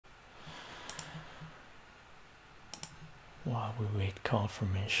while we wait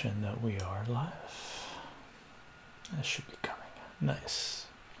confirmation that we are live. That should be coming. Nice.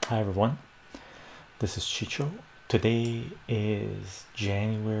 Hi everyone, this is Chycho. Today is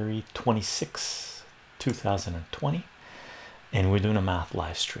January 26th, 2020, and we're doing a math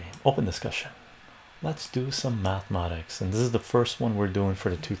live stream, open discussion. Let's do some mathematics, and this is the first one we're doing for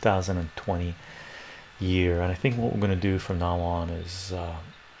the 2020 year. And I think what we're going to do from now on is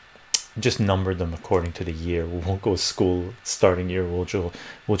just number them according to the year. We won't go school starting year. We'll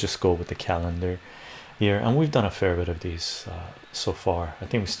just go with the calendar year. And we've done a fair bit of these so far. I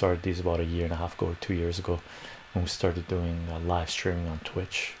think we started these about a year and a half ago or 2 years ago when we started doing live streaming on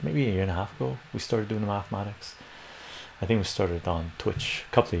Twitch. Maybe a year and a half ago we started doing the mathematics. I think we started on Twitch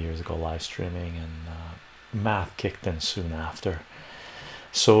a couple of years ago live streaming, and math kicked in soon after.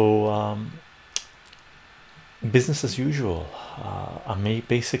 So business as usual. I'm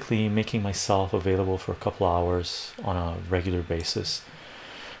basically making myself available for a couple hours on a regular basis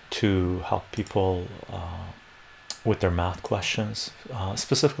to help people with their math questions,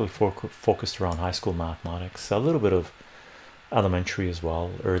 specifically focused around high school mathematics, a little bit of elementary as well,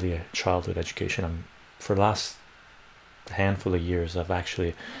 early childhood education. For the last handful of years I've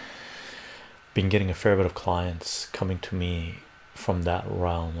actually been getting a fair bit of clients coming to me from that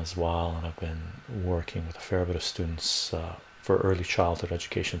realm as well, and I've been working with a fair bit of students for early childhood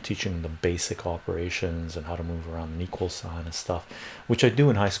education, teaching them the basic operations and how to move around an equal sign and stuff, which I do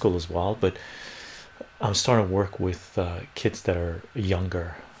in high school as well. But I'm starting to work with kids that are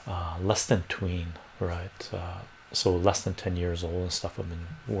younger, less than tween, right? So less than 10 years old and stuff. I've been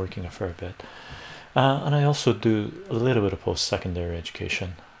working a fair bit, and I also do a little bit of post-secondary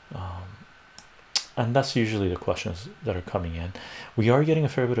education, and that's usually the questions that are coming in. We are getting a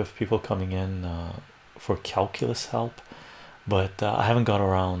fair bit of people coming in for calculus help, but I haven't got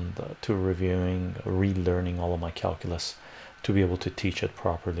around to reviewing, relearning all of my calculus to be able to teach it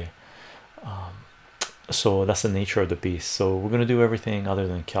properly. So that's the nature of the beast. So we're going to do everything other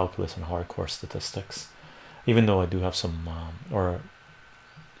than calculus and hardcore statistics, even though I do have some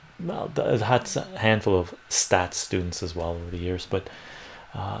well, I've had a handful of stats students as well over the years, but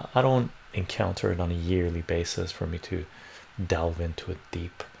I don't encounter it on a yearly basis for me to delve into it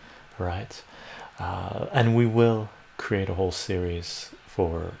deep, right? And we will create a whole series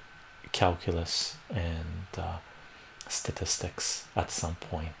for calculus and statistics at some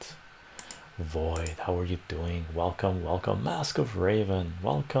point. Void, how are you doing? Welcome, welcome. Mask of Raven,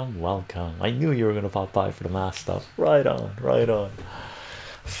 welcome, welcome. I knew you were gonna pop by for the math stuff. Right on, right on.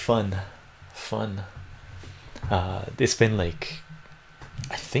 Fun. It's been like,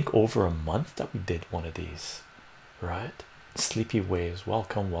 I think, over a month that we did one of these, right? Sleepy Waves,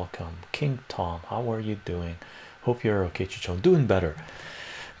 welcome, welcome. King Tom, how are you doing? Hope you're okay, Chicho. Doing better.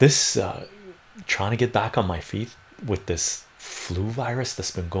 This trying to get back on my feet with this flu virus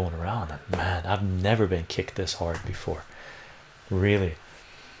that's been going around, and man, I've never been kicked this hard before, really.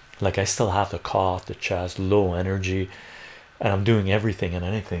 Like, I still have the cough, the chest, low energy, and I'm doing everything and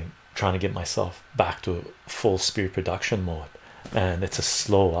anything trying to get myself back to full speed production mode, and it's a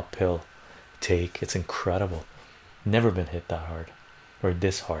slow uphill take. It's incredible. Never been hit that hard, or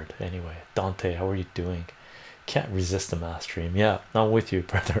this hard anyway. Dante, how are you doing? Can't resist the math stream. Yeah, I'm with you,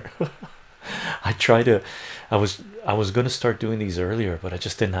 brother. I try to, I was gonna start doing these earlier, but I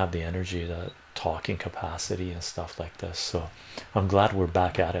just didn't have the energy, the talking capacity and stuff like this. So I'm glad we're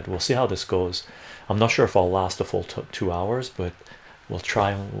back at it. We'll see how this goes. I'm not sure if I'll last a full 2 hours, but we'll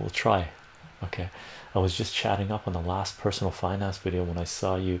try. Okay, I was just chatting up on the last personal finance video when I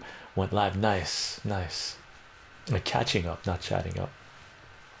saw you went live. Nice. Like catching up, not chatting up.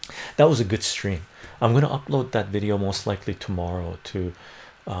 That was a good stream. I'm gonna upload that video most likely tomorrow to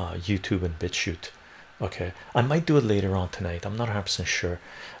YouTube and BitChute. Okay, I might do it later on tonight. I'm not 100% sure.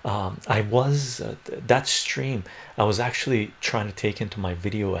 I was that stream I was actually trying to take into my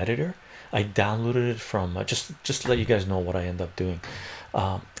video editor. I downloaded it from just to let you guys know what I end up doing.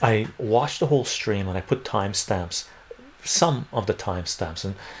 I watched the whole stream and I put timestamps, some of the timestamps,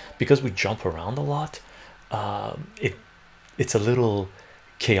 and because we jump around a lot, it's a little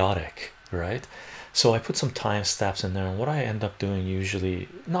chaotic, right? So I put some timestamps in there, and what I end up doing usually,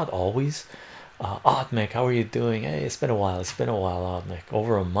 not always, Oddmick, how are you doing? Hey, it's been a while. Oddmick,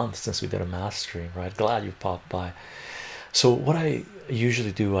 over a month since we did a math stream, right? Glad you popped by. So what I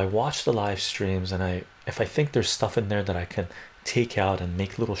usually do, I watch the live streams, and if I think there's stuff in there that I can take out and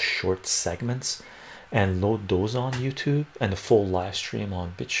make little short segments and load those on YouTube and the full live stream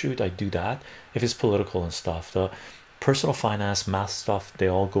on BitChute, I do that. If it's political and stuff, the personal finance, math stuff, they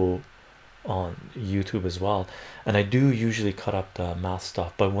all go on YouTube as well, and I do usually cut up the math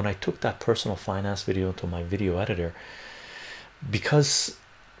stuff. But when I took that personal finance video into my video editor, because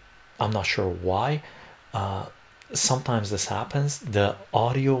I'm not sure why. Sometimes this happens, the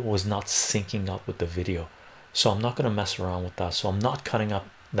audio was not syncing up with the video, so I'm not going to mess around with that. So I'm not cutting up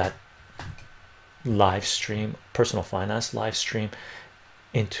that live stream, personal finance live stream,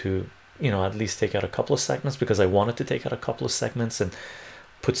 into, you know, at least take out a couple of segments, because I wanted to take out a couple of segments and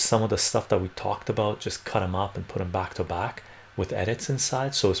put some of the stuff that we talked about, just cut them up and put them back to back with edits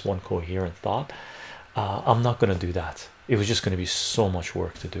inside, so it's one coherent thought. I'm not going to do that. It was just going to be so much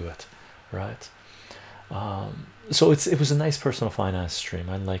work to do it, right? So it was a nice personal finance stream.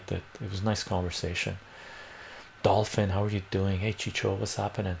 I liked it. It was a nice conversation. Dolphin, how are you doing? Hey Chycho, what's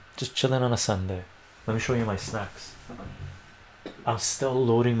happening? Just chilling on a Sunday. Let me show you my snacks. I'm still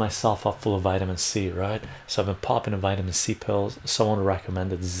loading myself up full of vitamin C, right? So I've been popping the vitamin C pills. Someone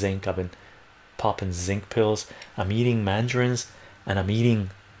recommended zinc. I've been popping zinc pills. I'm eating mandarins, and I'm eating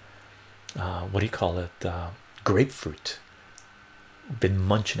what do you call it? Grapefruit. Been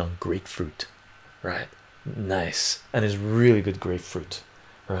munching on grapefruit, right? Nice. And it's really good grapefruit,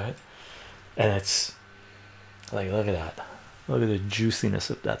 right? And it's like, look at that, look at the juiciness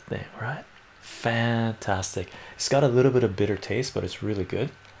of that thing, right? Fantastic. It's got a little bit of bitter taste, but it's really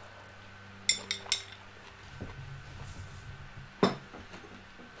good.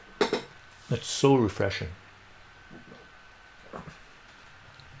 It's so refreshing.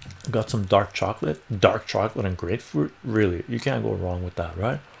 Got some dark chocolate and grapefruit. Really, you can't go wrong with that,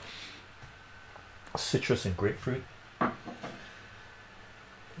 right? Citrus and grapefruit.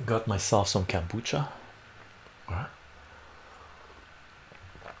 Got myself some kombucha. All right.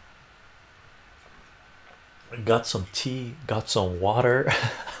 Got some tea, got some water.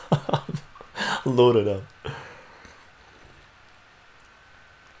 Loaded up.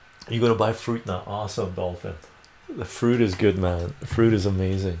 You gonna buy fruit now? Awesome, Dolphin. The fruit is good, man. The fruit is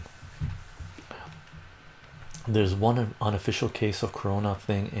amazing. There's one unofficial case of corona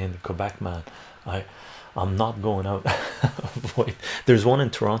thing in Quebec, man. I'm not going out. Wait, there's one in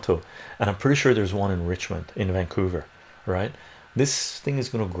Toronto, and I'm pretty sure there's one in Richmond, in Vancouver, right? This thing is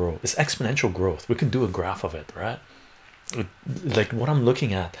going to grow. It's exponential growth. We can do a graph of it, right? Like what I'm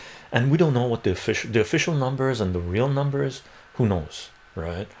looking at, and we don't know what the official numbers and the real numbers, who knows,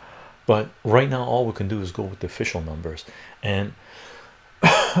 right? But right now all we can do is go with the official numbers, and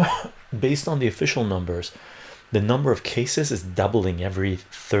based on the official numbers, the number of cases is doubling every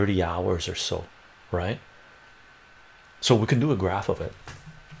 30 hours or so, right? So we can do a graph of it.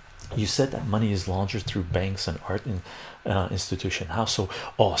 You said that money is laundered through banks and art institution. How so?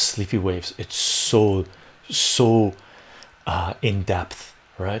 Oh, sleepy waves. It's so in depth,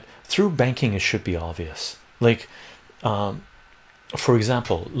 right? Through banking, it should be obvious. Like, for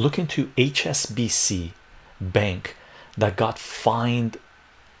example, look into HSBC Bank that got fined.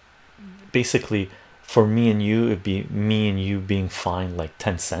 Basically, for me and you, it'd be me and you being fined like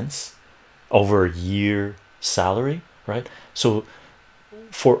 10 cents over a year salary, right? So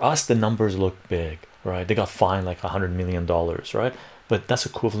for us, the numbers look big, right? They got fined like $100 million, right? But that's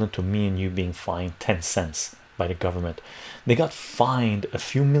equivalent to me and you being fined 10 cents by the government. They got fined a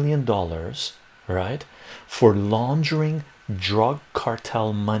few $1,000,000, right, for laundering drug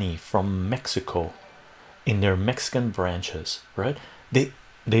cartel money from Mexico in their Mexican branches, right?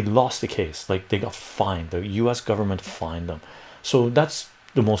 They lost the case. Like, they got fined. The US government fined them. So that's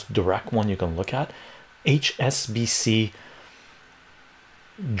the most direct one you can look at. HSBC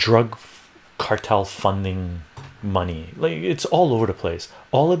drug cartel funding money. Like, it's all over the place.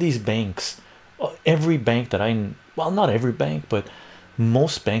 All of these banks, every bank that well, not every bank, but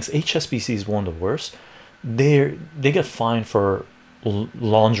most banks, HSBC is one of the worst. They get fined for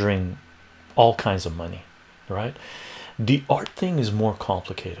laundering all kinds of money, right? The art thing is more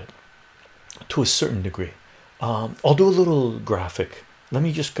complicated to a certain degree. I'll do a little graphic. Let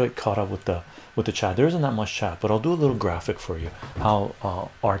me just get caught up with the chat. There isn't that much chat, but I'll do a little graphic for you how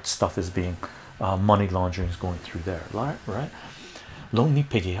art stuff is being money laundering is going through there, right? Lonely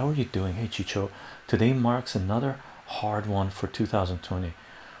Piggy, how are you doing? Hey Chycho, today marks another hard one for 2020.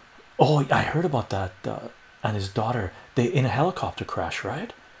 Oh, I heard about that. And his daughter, they in a helicopter crash,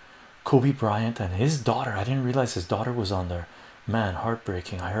 right? Kobe Bryant and his daughter. I didn't realize his daughter was on there. Man,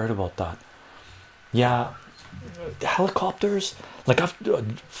 heartbreaking. I heard about that. Yeah, helicopters, like I've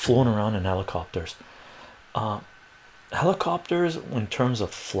flown around in helicopters. Helicopters, in terms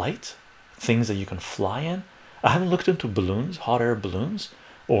of flight, things that you can fly in, I haven't looked into balloons, hot air balloons,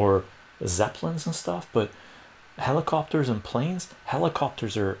 or zeppelins and stuff, but helicopters and planes,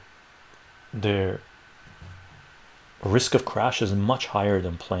 helicopters are, their risk of crash is much higher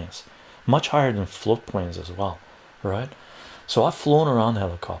than planes, much higher than float planes as well, right? So I've flown around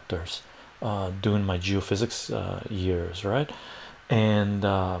helicopters doing my geophysics years, right? and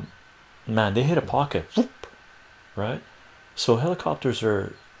man, they hit a pocket, whoop, right? So helicopters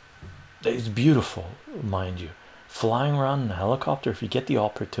are, it's beautiful, mind you. Flying around in a helicopter, if you get the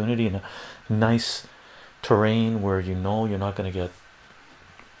opportunity in a nice terrain where you know you're not going to get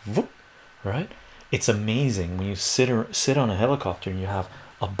whoop, right? It's amazing when you sit on a helicopter and you have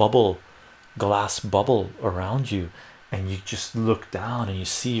a bubble, glass bubble around you, and you just look down and you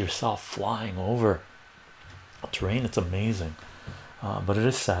see yourself flying over terrain. It's amazing. But it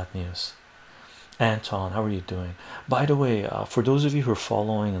is sad news. Anton, how are you doing? By the way, for those of you who are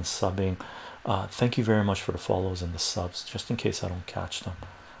following and subbing, thank you very much for the follows and the subs, just in case I don't catch them.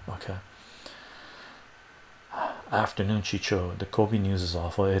 Okay. Afternoon, chycho. The Kobe news is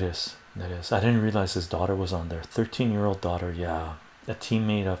awful. It is. It is. I didn't realize his daughter was on there. 13-year-old daughter. Yeah, a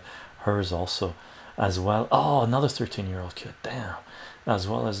teammate of hers also, as well. Oh, another 13-year-old kid. Damn. As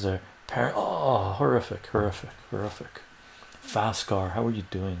well as their parent. Oh, horrific, horrific, horrific. Fastcar, how are you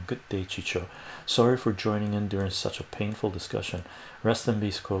doing? Good day, chycho. Sorry for joining in during such a painful discussion. Rest in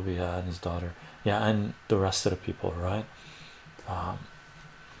peace, Kobe and his daughter. Yeah, and the rest of the people, right?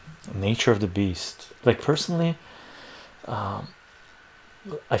 Nature of the beast. Like personally,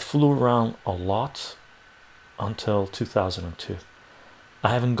 I flew around a lot until 2002. I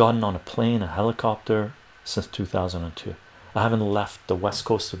haven't gotten on a plane, a helicopter since 2002. I haven't left the west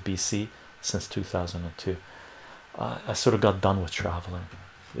coast of BC since 2002. I sort of got done with traveling.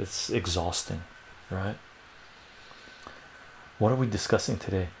 It's exhausting, right? What are we discussing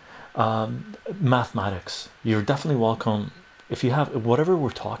today? Mathematics. You're definitely welcome. If you have whatever we're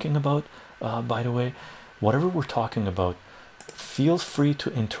talking about, by the way, whatever we're talking about, feel free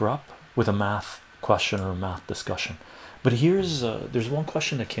to interrupt with a math question or a math discussion. But here's there's one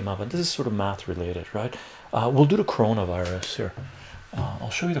question that came up, and this is sort of math related, right? We'll do the coronavirus here. I'll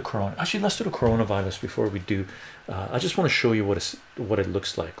show you the corona. Actually, let's do the coronavirus before we do. I just want to show you what it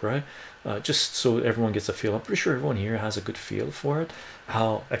looks like, right? Just so everyone gets a feel. I'm pretty sure everyone here has a good feel for it,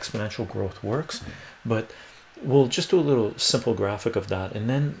 how exponential growth works. But we'll just do a little simple graphic of that, and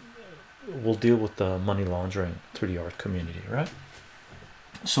then we'll deal with the money laundering through the art community, right?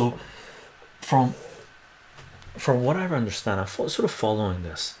 So from what I understand, I'm sort of following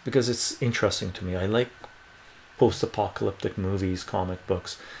this because it's interesting to me. I like post-apocalyptic movies, comic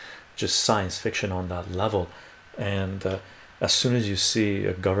books, just science fiction on that level. And as soon as you see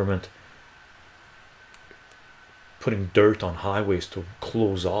a government putting dirt on highways to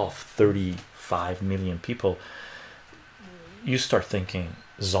close off 35 million people, you start thinking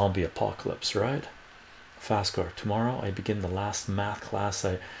zombie apocalypse, right? Fastcar, tomorrow I begin the last math class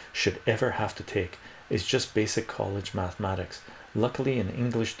I should ever have to take. It's just basic college mathematics. Luckily an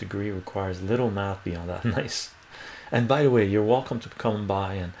English degree requires little math beyond that. Nice. And by the way, you're welcome to come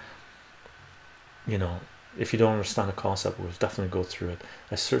by, and you know, if you don't understand the concept, we'll definitely go through it.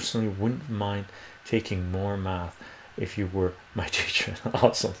 I certainly wouldn't mind taking more math if you were my teacher.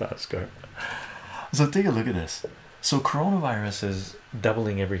 Awesome, Fastcar. So take a look at this. So coronavirus is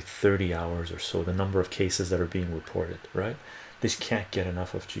doubling every 30 hours or so, the number of cases that are being reported, right? This can't get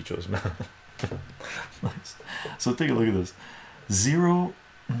enough of chycho's math. Nice. So take a look at this. Zero.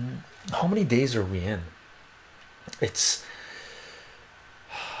 How many days are we in? It's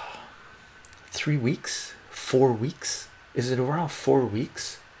 3 weeks, 4 weeks. Is it around 4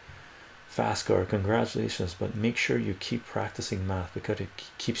 weeks? Fastcar, congratulations, but make sure you keep practicing math because it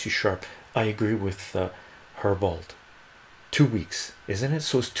keeps you sharp. I agree with Herbold. 2 weeks, isn't it?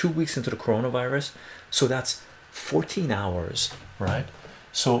 So it's 2 weeks into the coronavirus, so that's 14 hours, right?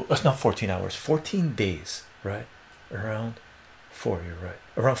 So it's not 14 hours, 14 days, right? Around 4, you're right.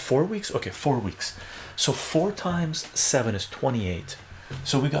 Around 4 weeks. Okay, 4 weeks. So 4 times 7 is 28.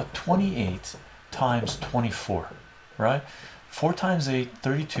 So we got 28 times 24, right? 4 times 8,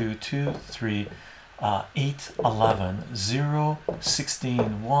 32, 2, 3, 8, 11, 0,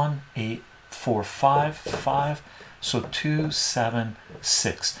 16, 1, 8, 4, 5, 5. So 2, 7,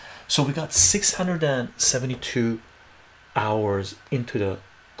 6. So we got 672 hours into the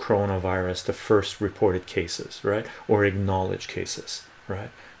coronavirus, the first reported cases, right? Or acknowledged cases,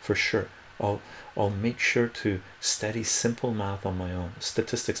 right? For sure. I'll make sure to study simple math on my own,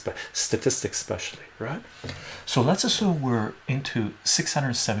 statistics especially, right? So let's assume we're into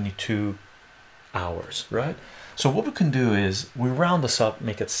 672 hours, right? So what we can do is we round this up,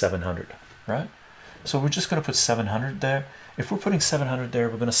 make it 700, right? So we're just going to put 700 there. If we're putting 700 there,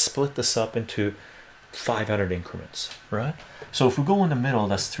 we're going to split this up into 500 increments, right? So if we go in the middle,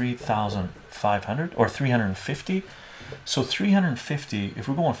 that's 3,500 or 350. So 350, if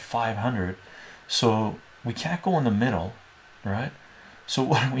we're going 500, so we can't go in the middle, right? So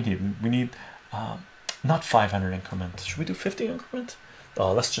what do we need? We need not 500 increment. Should we do 50 increment?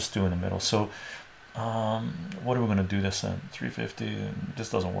 Oh, let's just do in the middle. So what are we going to do this in? 350. This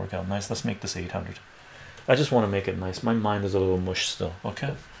doesn't work out nice. Let's make this 800. I just want to make it nice. My mind is a little mush still.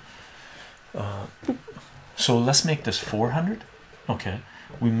 Okay, so let's make this 400. Okay,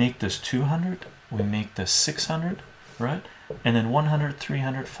 we make this 200, we make this 600, right? And then 100,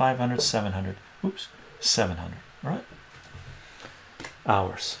 300, 500, 700. Oops, 700, right?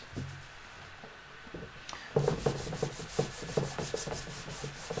 Hours.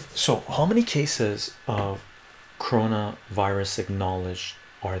 So how many cases of coronavirus acknowledged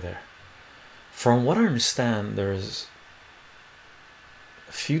are there? From what I understand, there's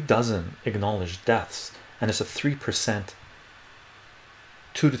a few dozen acknowledged deaths, and it's a 3%,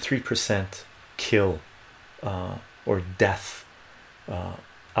 2 to 3% kill or death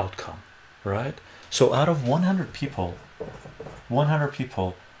outcome, right? So out of 100 people,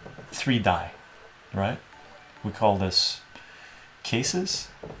 3 die, right? We call this cases.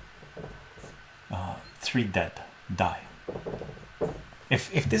 3 dead, die.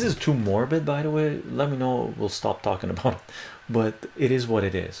 If this is too morbid, by the way, let me know. We'll stop talking about it. But it is what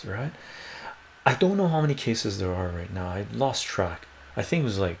it is, right? I don't know how many cases there are right now. I lost track. I think it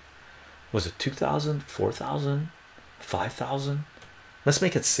was like, was it 2,000, 4,000, 5,000? Let's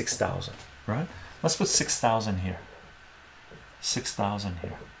make it 6,000, right? Let's put 6,000 here. 6,000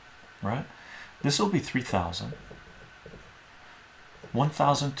 here, right? This will be 3,000.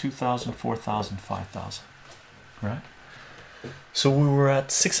 1,000, 2,000, 4,000, 5,000, right? So we were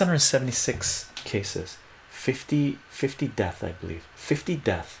at 676 cases, 50 death, I believe. 50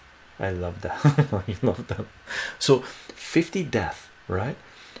 death. I love that. I love that. So 50 death, right?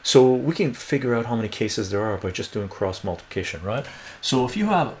 So we can figure out how many cases there are by just doing cross multiplication, right? So if you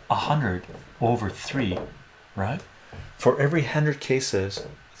have 100 over 3, right? For every 100 cases,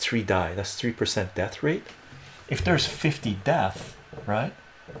 3 die. That's 3% death rate. If there's 50 death, right,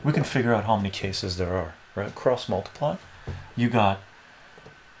 we can figure out how many cases there are, right? Cross multiply. You got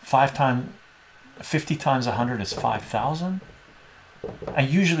 50 times 100 is 5,000. I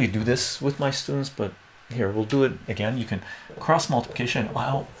usually do this with my students, but here we'll do it again. You can cross multiplication.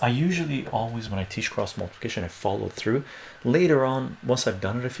 I usually always, when I teach cross multiplication, I follow through. Later on, once I've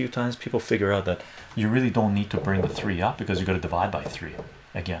done it a few times, people figure out that you really don't need to bring the 3 up because you got to divide by 3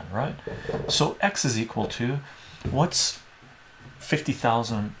 again, right? So x is equal to, what's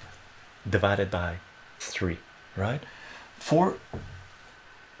 50,000 divided by 3, right? 4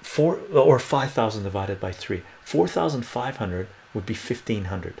 or 5,000 divided by 3. 4,500 would be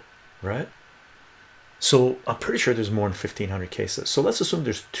 1,500, right? So I'm pretty sure there's more than 1,500 cases. So let's assume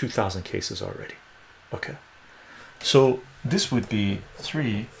there's 2,000 cases already. Okay, so this would be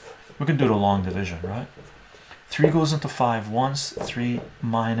 3. We can do the long division, right? 3 goes into 5 once. 3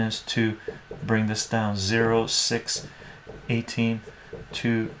 minus 2, bring this down. 0, 6, 18,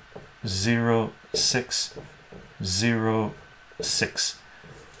 2, 0, 6, 0, 6.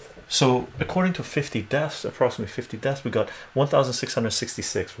 So according to 50 deaths, approximately 50 deaths, we got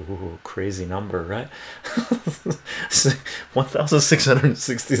 1,666. Ooh, crazy number, right?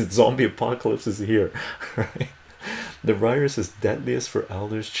 1,660. Zombie apocalypse is here, right? The virus is deadliest for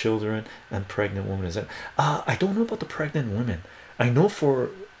elders, children, and pregnant women. Is it? I don't know about the pregnant women. I know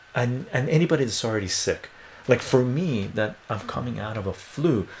for and anybody that's already sick. Like for me, that I'm coming out of a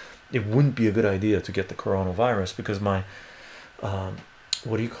flu, it wouldn't be a good idea to get the coronavirus because my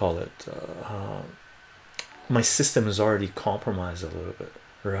what do you call it? My system is already compromised a little bit,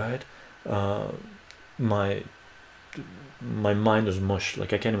 right? My mind is mush.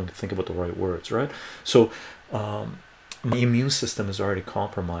 Like I can't even think about the right words, right? So my immune system is already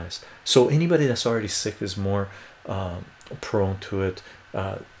compromised. So anybody that's already sick is more prone to it.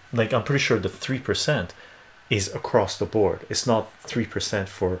 Like I'm pretty sure the 3% is across the board. It's not 3%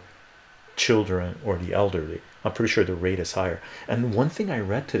 for children or the elderly. I'm pretty sure the rate is higher. And one thing I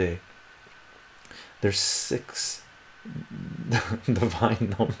read today, there's 6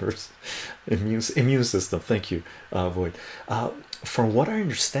 divine numbers. Immune system. Thank you, Void. From what I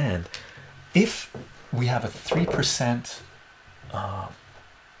understand, if we have a 3%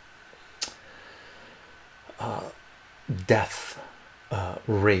 death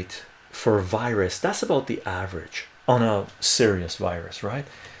rate for a virus, that's about the average on a serious virus, right?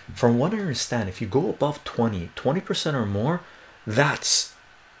 From what I understand, if you go above 20% or more, that's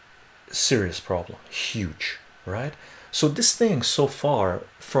a serious problem, huge, right? So this thing so far,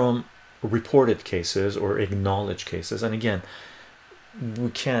 from reported cases or acknowledged cases, and again, we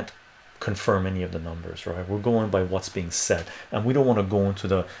can't confirm any of the numbers, right? We're going by what's being said, and we don't want to go into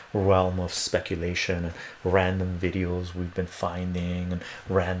the realm of speculation and random videos we've been finding and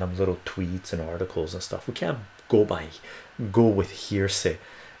random little tweets and articles and stuff. We can't go with hearsay.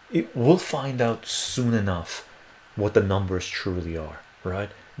 We'll find out soon enough what the numbers truly are,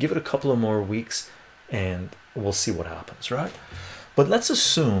 right? Give it a couple of more weeks and we'll see what happens, right? But let's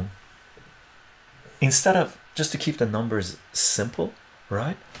assume, instead of, just to keep the numbers simple,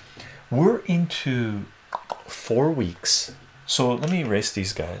 right, we're into 4 weeks. So let me erase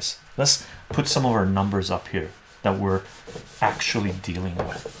these guys. Let's put some of our numbers up here that we're actually dealing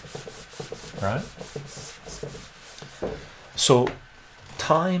with, right? So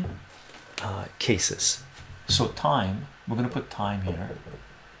time, cases. So time, we're going to put time here,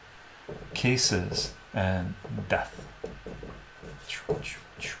 cases and death.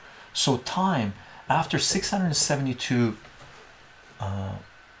 So time, after 672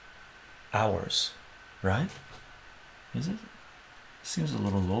 hours, right? Is it? Seems a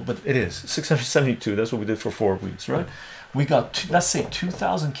little low, but it is 672. That's what we did for 4 weeks, right? We got let's say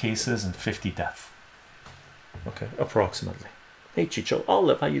 2,000 cases and 50 deaths. Okay, approximately. Hey Chycho,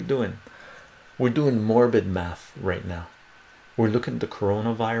 Olive, how you doing? We're doing morbid math right now. We're looking at the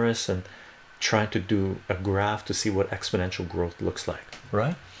coronavirus and trying to do a graph to see what exponential growth looks like,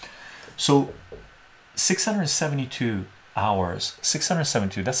 right? So 672 hours,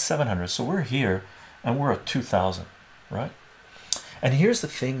 672, that's 700. So we're here and we're at 2,000, right? And here's the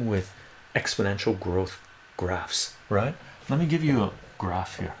thing with exponential growth graphs, right? Let me give you a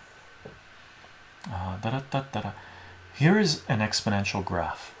graph here. Here is an exponential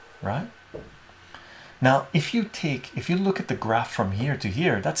graph, right? Now if you look at the graph from here to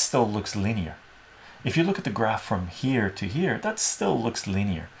here, that still looks linear. If you look at the graph from here to here, that still looks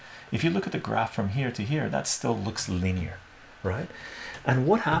linear. If you look at the graph from here to here, that still looks linear, right? And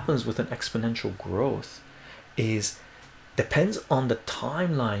what happens with an exponential growth is, depends on the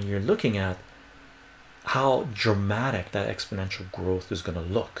timeline you're looking at, how dramatic that exponential growth is going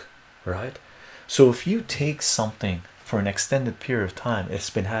to look, right? So if you take something for an extended period of time, it's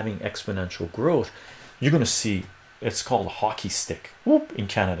been having exponential growth, you're going to see, it's called a hockey stick, whoop, in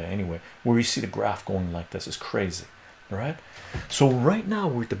Canada anyway, where you see the graph going like this. Is crazy, right? So right now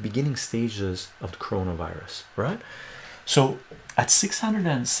we're at the beginning stages of the coronavirus, right? So at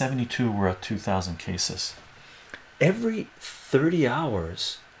 672 we're at 2,000 cases. Every 30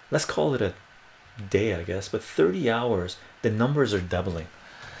 hours, let's call it a day, I guess, but 30 hours the numbers are doubling.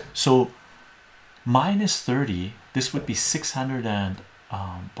 So minus 30, this would be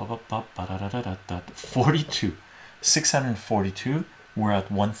 642. 642, we're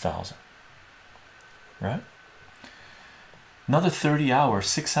at 1,000, right? Another 30 hours,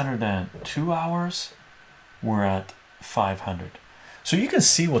 602 hours, we're at 500. So you can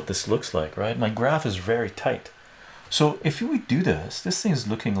see what this looks like, right? My graph is very tight. So if we do this thing is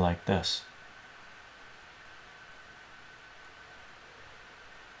looking like this.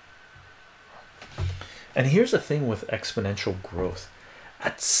 And here's the thing with exponential growth,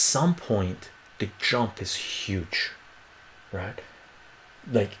 at some point the jump is huge, right?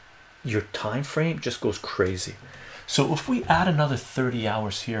 Like your time frame just goes crazy. So if we add another 30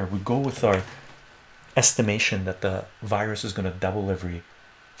 hours here, we go with our estimation that the virus is going to double every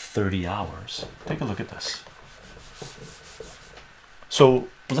 30 hours. Take a look at this. So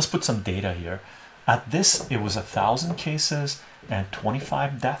let's put some data here. At this, it was 1,000 cases and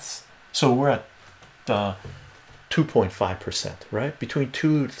 25 deaths. So we're at 2.5%, right? Between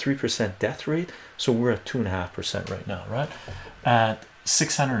 2 to 3% death rate. So we're at 2.5% right now, right? At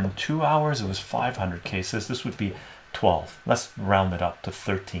 602 hours, it was 500 cases. This would be 12. Let's round it up to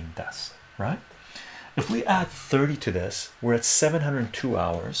 13 deaths, right? If we add 30 to this, we're at 702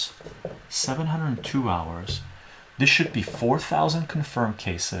 hours. 702 hours. This should be 4,000 confirmed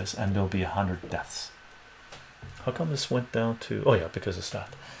cases and there'll be 100 deaths. How come this went down to, oh yeah, because of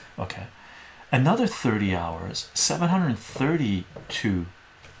that. Okay, another 30 hours, 732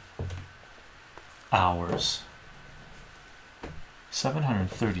 hours.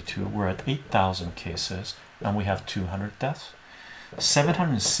 732, we're at 8,000 cases and we have 200 deaths.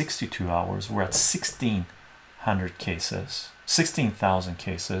 762 hours, we're at 1,600 cases, 16,000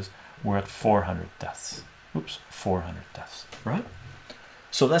 cases, we're at 400 deaths. Oops, 400 deaths, right?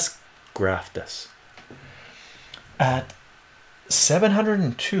 So let's graph this. At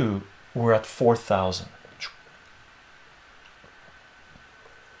 702, we're at 4,000.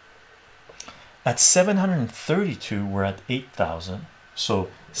 At 732, we're at 8,000. So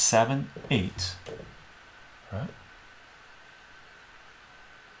 7, 8, right?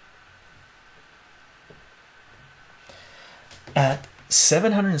 At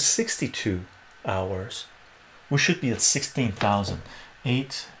 762 hours, we should be at 16,000.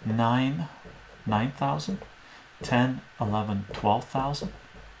 8, 9, 9,000, 10, 11, 12,000,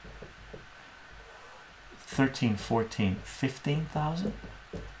 13, 14, 15,000,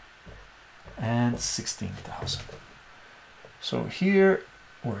 and 16,000. So here,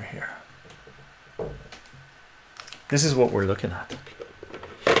 we're here. This is what we're looking at,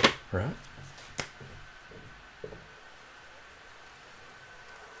 right?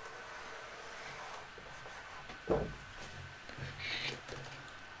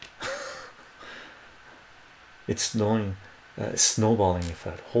 It's snowing, snowballing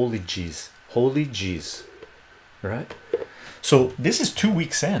effect. Holy jeez, holy jeez, right? So this is 2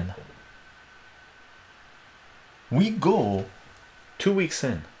 weeks in. We go 2 weeks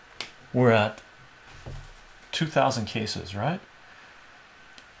in, we're at 2,000 cases, right?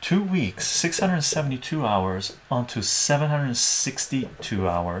 2 weeks, 672 hours onto 762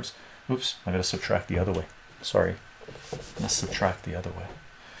 hours. Oops, I gotta subtract the other way. Sorry, let's subtract the other way.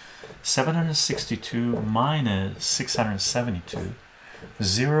 762 minus 672,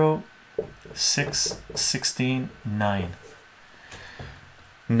 0, 6, 16, 9.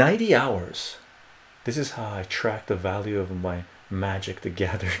 90 hours. This is how I track the value of my Magic the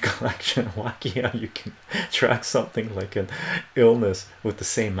Gathering collection. Wacky how you can track something like an illness with the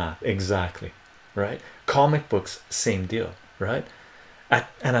same math. Exactly, right? Comic books, same deal, right? And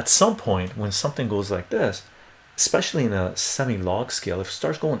at some point when something goes like this, especially in a semi-log scale, if it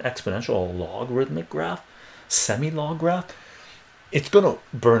starts going exponential, logarithmic graph, semi-log graph, it's gonna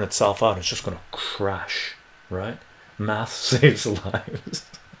burn itself out. It's just gonna crash, right? Math saves lives.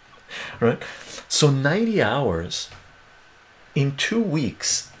 Right? So 90 hours in 2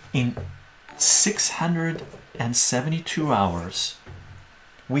 weeks, in 672 hours,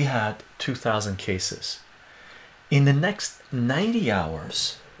 we had 2,000 cases. In the next 90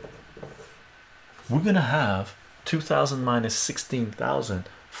 hours, we're gonna have 2,000 minus 16,000,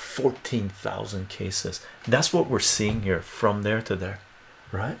 14,000 cases. That's what we're seeing here from there to there,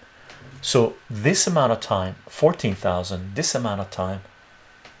 right? So this amount of time, 14,000, this amount of time,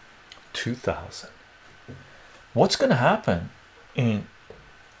 2,000. What's going to happen in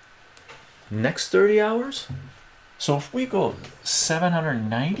next 30 hours? So if we go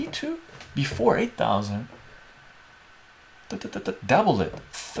 792 before 8,000, double it,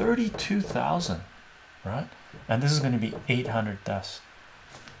 32,000, right? And this is going to be 800 deaths.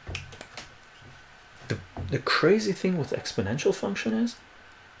 The crazy thing with exponential function is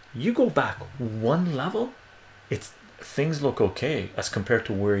you go back one level, it's things look okay as compared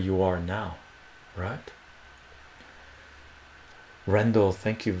to where you are now, right? Rendell,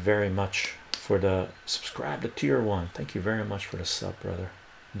 thank you very much for the subscribe to tier 1. Thank you very much for the sub, brother.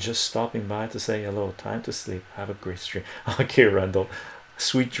 Just stopping by to say hello. Time to sleep. Have a great stream. Okay, Rendell,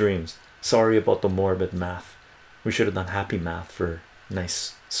 sweet dreams. Sorry about the morbid math. We should have done happy math for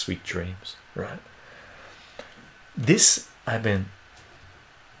nice sweet dreams, right? This I've been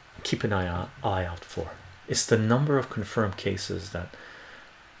keeping an eye out for. It's the number of confirmed cases that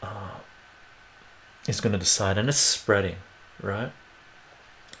is going to decide, and it's spreading, right?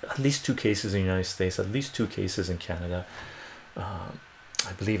 At least 2 cases in the United States, at least 2 cases in Canada. I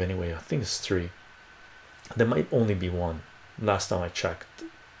believe anyway. I think it's 3. There might only be 1. Last time I checked,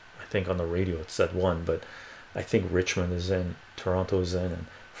 I think on the radio it said 1, but I think Richmond is in, Toronto is in, and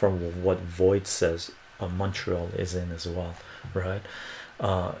from what Void says, Montreal is in as well, right?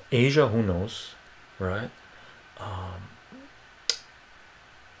 Asia, who knows, right?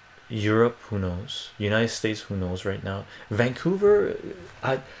 Europe, who knows? United States, who knows right now? Vancouver,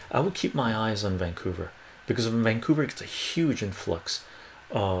 I would keep my eyes on Vancouver, because in Vancouver it's a huge influx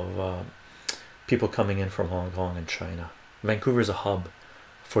of people coming in from Hong Kong and China. Vancouver is a hub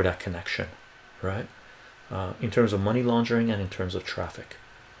for that connection, right? In terms of money laundering and in terms of traffic,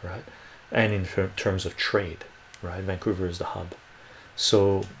 right? And in terms of trade, right? Vancouver is the hub.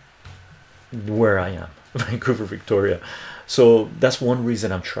 So where I am, Vancouver, Victoria. So that's one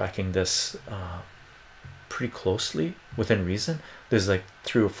reason I'm tracking this pretty closely within reason. There's like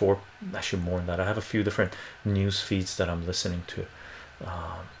 3 or 4, actually more than that. I have a few different news feeds that I'm listening to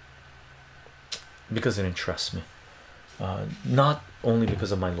because it interests me, not only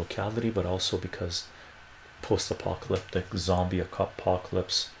because of my locality, but also because post-apocalyptic zombie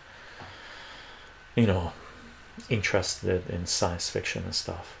apocalypse, you know, interested in science fiction and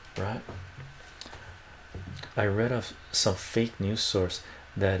stuff, right? I read of some fake news source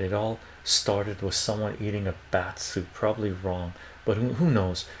that it all started with someone eating a bat soup. Probably wrong, but who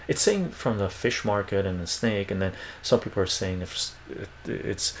knows? It's saying from the fish market and the snake, and then some people are saying if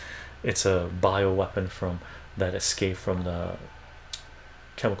it's a bioweapon from that escaped from the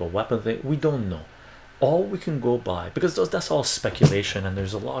chemical weapon thing, we don't know. All we can go by, because that's all speculation, and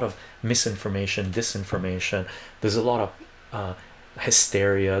there's a lot of misinformation, disinformation, there's a lot of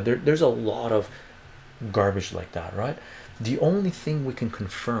hysteria, there's a lot of garbage like that, right? The only thing we can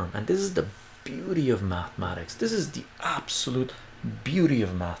confirm, and this is the beauty of mathematics, this is the absolute beauty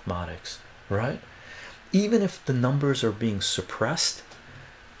of mathematics, right? Even if the numbers are being suppressed,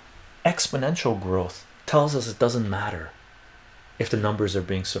 exponential growth tells us it doesn't matter if the numbers are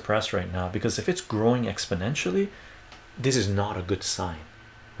being suppressed right now, because if it's growing exponentially, this is not a good sign,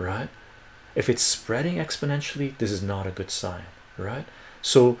 right? If it's spreading exponentially, this is not a good sign, right?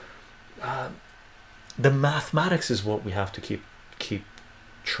 So the mathematics is what we have to keep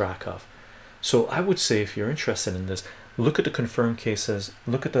track of. So I would say, if you're interested in this, look at the confirmed cases,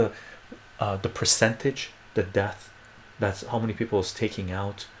 look at the percentage, the death, that's how many people it's taking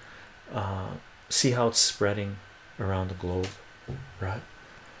out, see how it's spreading around the globe, right?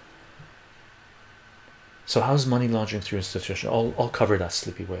 So how's money laundering through institution? I'll cover that,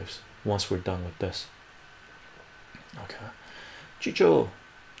 sleepy waves, once we're done with this. Okay, chycho,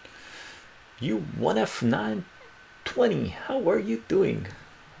 you 1F920, how are you doing?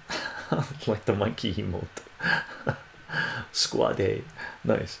 Like the monkey emote. Squad A,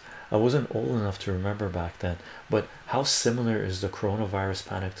 nice. I wasn't old enough to remember back then, but how similar is the coronavirus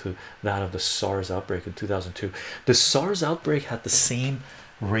panic to that of the SARS outbreak in 2002? The SARS outbreak had the same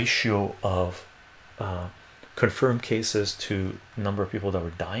ratio of confirmed cases to number of people that were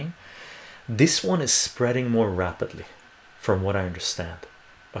dying. This one is spreading more rapidly, from what I understand.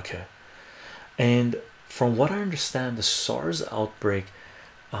 Okay, and from what I understand, the SARS outbreak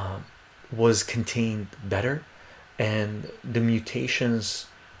was contained better, and the mutations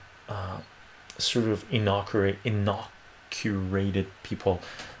sort of inoculated people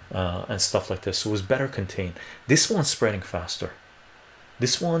and stuff like this, so it was better contained. This one's spreading faster.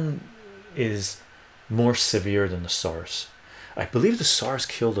 This one is more severe than the SARS. I believe the SARS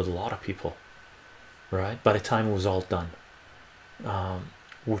killed a lot of people, right? By the time it was all done,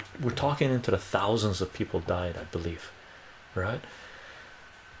 we're talking into the thousands of people died, I believe, right?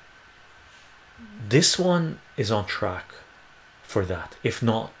 This one is on track for that, if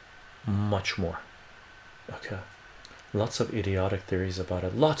not much more. Okay, lots of idiotic theories about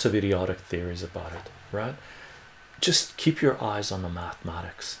it, lots of idiotic theories about it, right? Just keep your eyes on the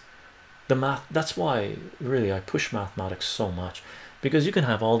mathematics, the math. That's why really I push mathematics so much, because you can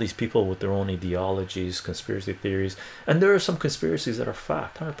have all these people with their own ideologies, conspiracy theories, and there are some conspiracies that are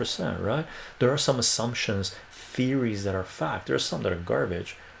fact, 100%, right? There are some assumptions, theories that are fact, there are some that are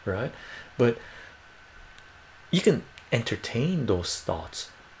garbage, right? But you can entertain those thoughts,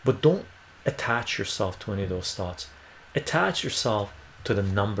 but don't attach yourself to any of those thoughts. Attach yourself to the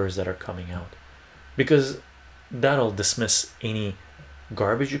numbers that are coming out, because that'll dismiss any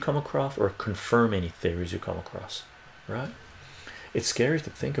garbage you come across or confirm any theories you come across, right? It's scary to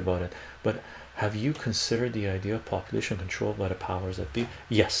think about it, but have you considered the idea of population control by the powers that be?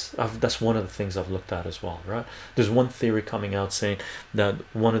 Yes, that's one of the things I've looked at as well, right? There's one theory coming out saying that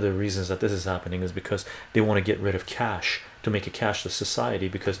one of the reasons that this is happening is because they want to get rid of cash, to make a cashless society,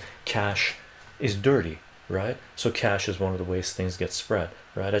 because cash is dirty, right? So cash is one of the ways things get spread,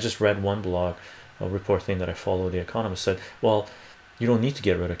 right? I just read one blog, a report thing that I follow, The Economist, said, well, you don't need to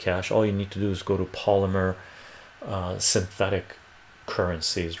get rid of cash, all you need to do is go to polymer synthetic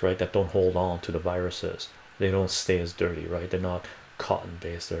currencies, right, that don't hold on to the viruses, they don't stay as dirty, right? They're not cotton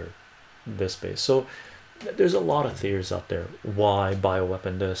based, they're this based. So there's a lot of theories out there, why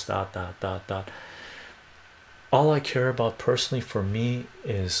bioweapon, this, that. All I care about personally, for me,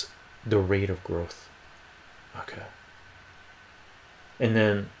 is the rate of growth. Okay, and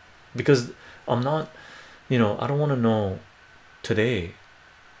then because I'm not, I don't want to know today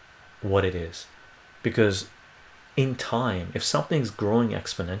what it is, because in time, if something's growing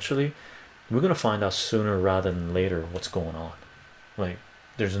exponentially, we're gonna find out sooner rather than later what's going on. Like,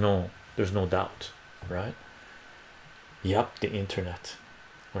 there's no doubt, right? Yep, the internet,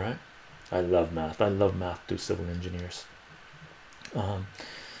 right? I love math. I love math to civil engineers.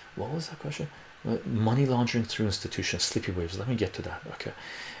 What was that question? Money laundering through institutions, sleepy waves. Let me get to that. Okay,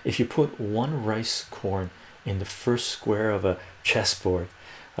 if you put one rice corn in the first square of a chessboard,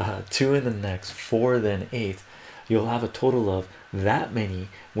 two in the next, four, then eight, you'll have a total of that many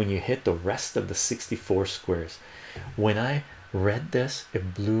when you hit the rest of the 64 squares. When I read this,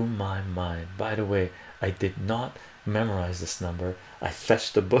 it blew my mind. By the way, I did not memorize this number. I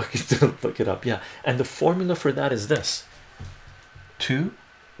fetched the book to look it up. Yeah, and the formula for that is this: 2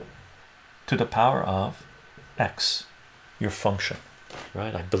 to the power of x, your function,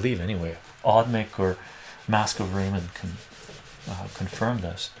 right? I believe, anyway. Oddmic or Mask of Raymond can confirm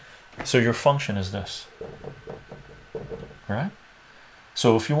this. So your function is this, right?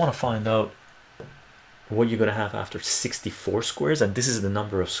 So if you want to find out what you're going to have after 64 squares, and this is the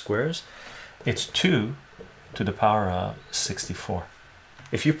number of squares, it's 2 to the power of 64.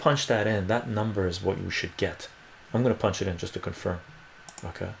 If you punch that in, that number is what you should get. I'm going to punch it in just to confirm.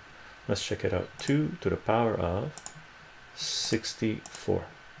 Okay, let's check it out. 2 to the power of 64.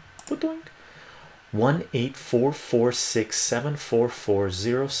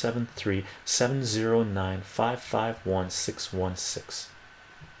 184467440737095511616.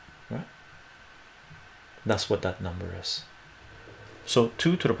 Right, that's what that number is. So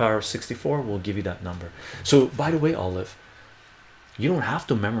 2 to the power of 64 will give you that number. So by the way, Olive, you don't have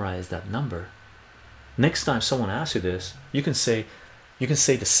to memorize that number. Next time someone asks you this, you can say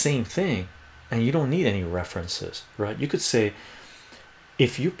the same thing, and you don't need any references, right? You could say,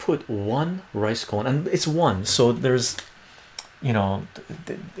 if you put one rice cone, and it's one, so there's, you know,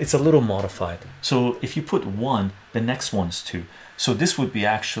 it's a little modified. So if you put 1, the next one's 2. So this would be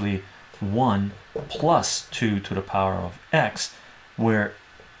actually 1 plus 2 to the power of x, where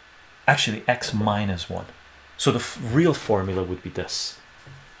actually x minus 1. So the real formula would be this.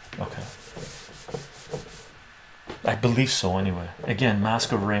 Okay, I believe so anyway. Again,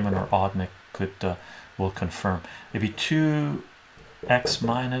 Mask of Raymond or Oddnick will confirm. It'd be 2x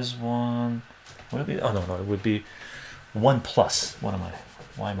minus 1. Would it be? Oh no, it would be 1 plus. Why am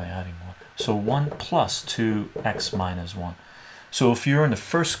I adding 1? So 1 plus 2x minus 1. So if you're in the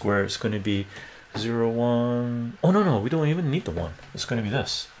first square, it's going to be 0 1. Oh no, we don't even need the 1. It's going to be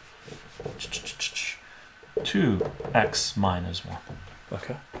this, 2x minus 1.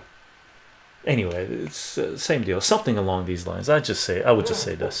 Okay, anyway, it's same deal, something along these lines. I would just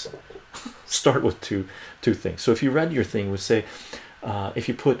say this. Start with two things. So if you read your thing, it would say if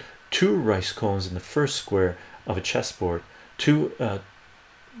you put 2 rice cones in the first square of a chessboard, 2 the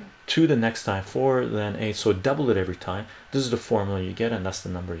next time, 4, then 8, so double it every time. This is the formula you get, and that's the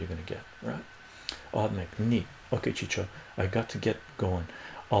number you're going to get, right? Oddnick, neat. Okay, Chycho, I got to get going.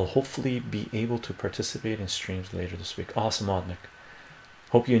 I'll hopefully be able to participate in streams later this week. Awesome, Oddnick.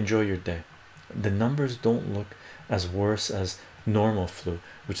 Hope you enjoy your day. The numbers don't look as worse as normal flu,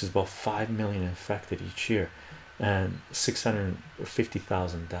 which is about 5 million infected each year and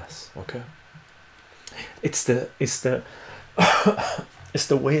 650,000 deaths. Okay, it's the it's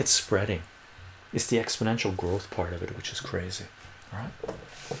the way it's spreading. It's the exponential growth part of it, which is crazy. All right,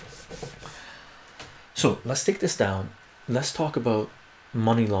 so let's take this down. Let's talk about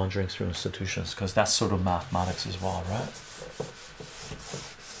money laundering through institutions, because that's sort of mathematics as well, right?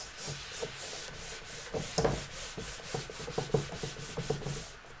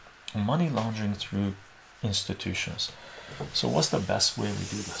 Money laundering through institutions. So what's the best way we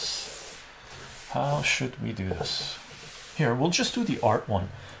do this? How should we do this? Here, we'll just do the art one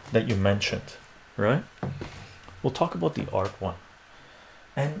that you mentioned, right? We'll talk about the art one.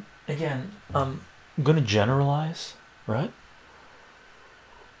 And again, I'm going to generalize, right?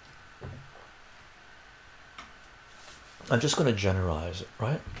 I'm just going to generalize it,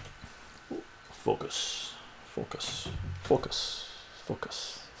 right? Focus, focus, focus,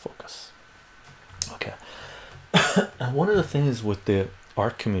 focus, focus. Okay. And one of the things with the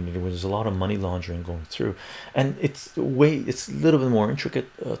art community, where there's a lot of money laundering going through, and it's a little bit more intricate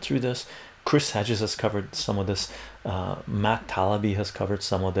through this. Chris Hedges has covered some of this. Matt Talaby has covered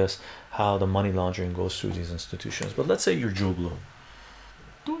some of this, how the money laundering goes through these institutions. But let's say you're Joe Blow,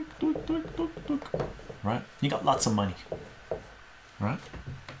 right? You got lots of money, right?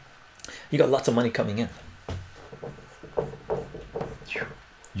 You got lots of money coming in.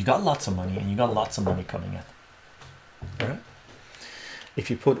 You got lots of money, and you got lots of money coming in, right?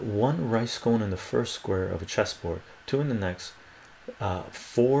 If you put 1 rice cone in the first square of a chessboard, 2 in the next,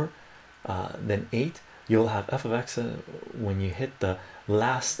 4, then 8, you'll have f of x when you hit the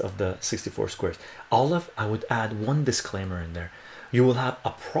last of the 64 squares. Olive, I would add one disclaimer in there. You will have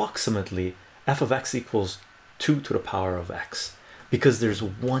approximately f of x equals 2 to the power of x, because there's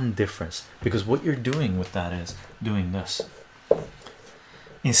one difference. Because what you're doing with that is doing this.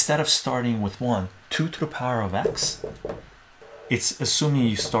 Instead of starting with 2 to the power of x, it's assuming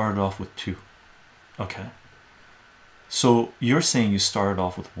you started off with 2. Okay, so you're saying you started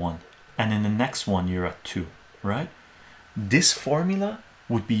off with 1, and in the next one you're at 2, right? This formula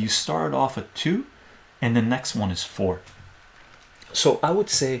would be you started off at 2 and the next one is 4. So I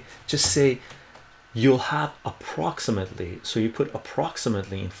would say, just say you'll have approximately, so you put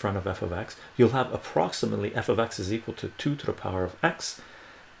approximately in front of f of x, you'll have approximately f of x is equal to 2 to the power of x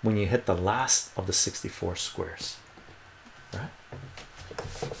when you hit the last of the 64 squares, right?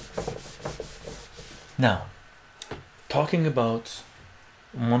 Now talking about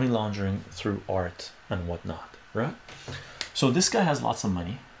money laundering through art and whatnot, right? So this guy has lots of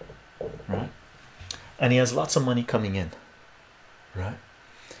money, right? And he has lots of money coming in, right?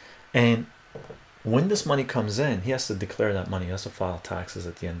 And when this money comes in, he has to declare that money, he has to file taxes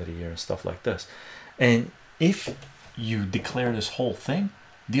at the end of the year and stuff like this. And if you declare this whole thing,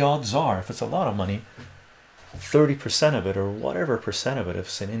 the odds are, if it's a lot of money, 30% of it, or whatever percent of it, if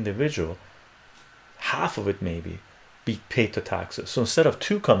it's an individual, half of it maybe be paid to taxes. So instead of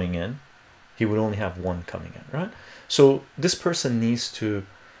 2 coming in, he would only have 1 coming in, right? So this person needs to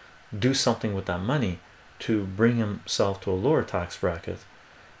do something with that money to bring himself to a lower tax bracket.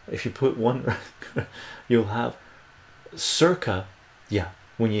 If you put 1, you'll have circa, yeah,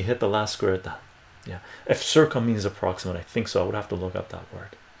 when you hit the last square at that, yeah. If circa means approximate, I think so. I would have to look up that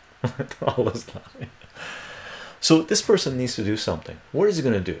word. All this laughing. So this person needs to do something. What is he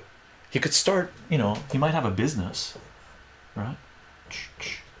going to do? He could start, you know, he might have a business, right?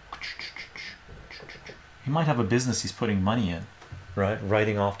 He might have a business he's putting money in, right?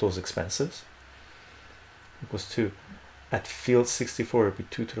 Writing off those expenses. Equals 2. At field 64, it would be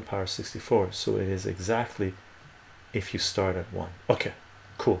 2 to the power 64. So it is exactly if you start at 1. Okay,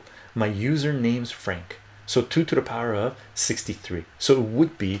 cool. My username's Frank. So 2 to the power of 63. So it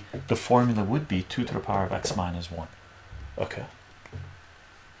would be, the formula would be 2 to the power of x minus 1. Okay.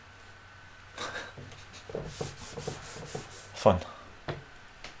 Fun.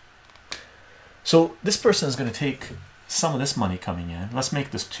 So this person is going to take some of this money coming in. Let's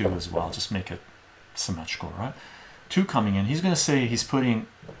make this 2 as well. Just make it symmetrical, right? 2 coming in. He's going to say he's putting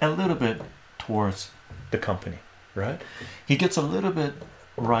a little bit towards the company, right? He gets a little bit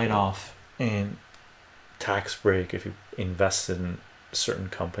write off in tax break if you invested in certain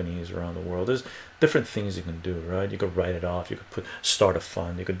companies around the world. There's different things you can do, right? You could write it off, you could start a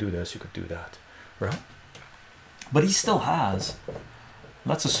fund, you could do this, you could do that, right? But he still has,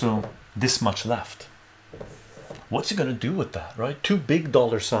 let's assume, this much left. What's he gonna do with that, right? 2 big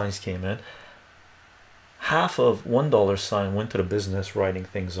dollar signs came in. Half of $1 sign went to the business writing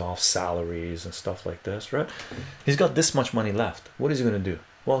things off, salaries and stuff like this, right? He's got this much money left. What is he going to do?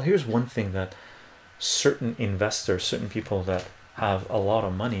 Well, here's one thing that certain investors, certain people that have a lot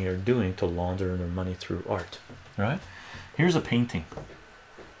of money are doing to launder their money through art, right? Here's a painting,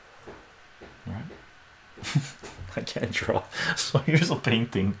 right? I can't draw. So here's a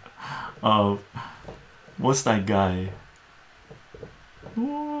painting of, what's that guy?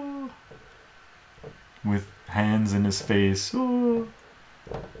 Ooh, with hands in his face, who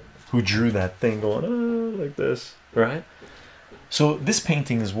drew that thing going like this, right? So this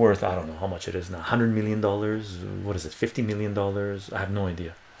painting is worth, I don't know how much it is now, $100 million. What is it, $50 million? I have no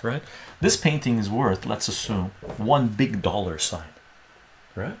idea, right? This painting is worth, let's assume, 1 big dollar sign,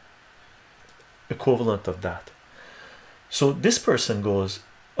 right? Equivalent of that. So this person goes,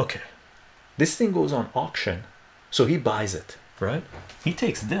 okay, this thing goes on auction, so he buys it, right? He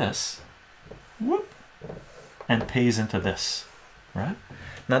takes this, whoop, and pays into this, right?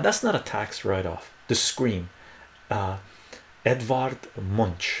 Now that's not a tax write-off. The scream, Edvard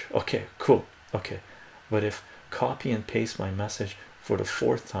Munch. Okay, cool. Okay, but if copy and paste my message for the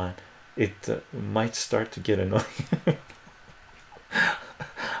 4th time, it might start to get annoying.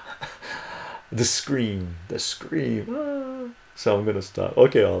 The scream, so I'm gonna stop.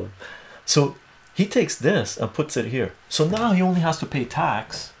 Okay, Olive. So he takes this and puts it here, so now he only has to pay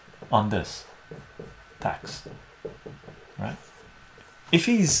tax on this tax, right? If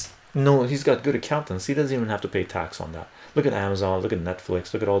he's got good accountants, he doesn't even have to pay tax on that. Look at Amazon, look at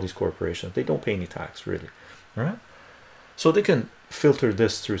Netflix, look at all these corporations. They don't pay any tax, really, right? So they can filter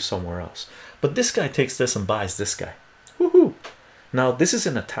this through somewhere else. But this guy takes this and buys this guy. Woohoo! Now this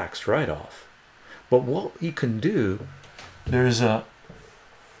isn't a tax write-off, but what he can do, there's a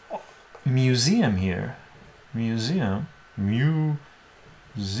museum here, museum,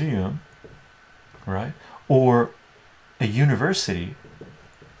 right? Or a university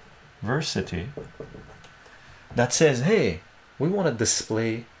that says, hey, we want to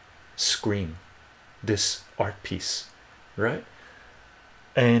display Scream, this art piece, right?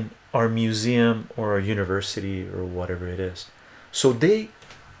 And our museum or our university or whatever it is. So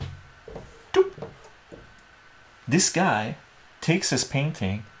this guy takes his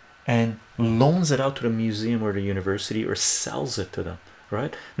painting and loans it out to the museum or the university, or sells it to them,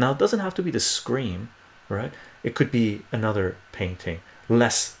 right? Now it doesn't have to be the Scream, right? It could be another painting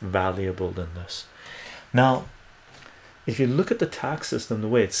less valuable than this. Now if you look at the tax system, the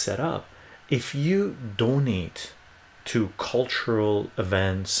way it's set up, if you donate to cultural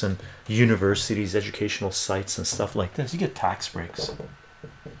events and universities, educational sites and stuff like this, you get tax breaks.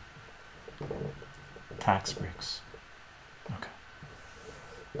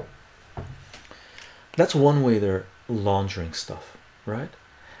 That's one way they're laundering stuff, right?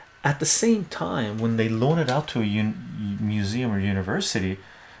 At the same time, when they loan it out to a museum or university,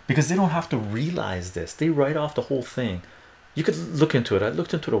 because they don't have to realize this, they write off the whole thing. You could look into it. I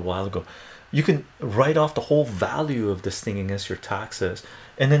looked into it a while ago. You can write off the whole value of this thing against your taxes,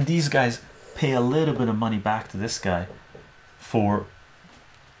 and then these guys pay a little bit of money back to this guy for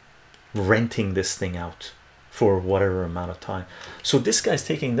renting this thing out for whatever amount of time. So this guy's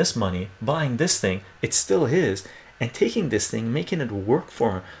taking this money, buying this thing, it's still his, and taking this thing, making it work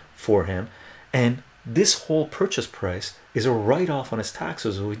for him, and this whole purchase price is a write-off on his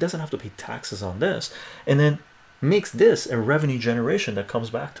taxes, so he doesn't have to pay taxes on this, and then makes this a revenue generation that comes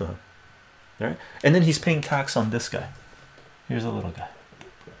back to him, right? And then he's paying tax on this guy. Here's a little guy.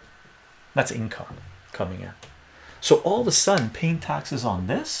 That's income coming in. So all of a sudden, paying taxes on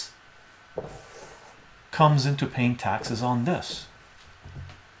this comes into paying taxes on this,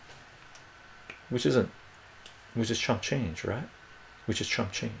 which is chump change, right? Which is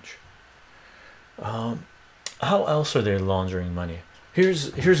chump change. How else are they laundering money?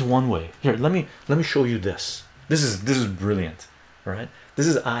 Here's one way. Here, let me show you this. This is brilliant, right? This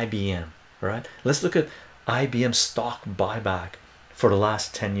is IBM, right? Let's look at IBM stock buyback for the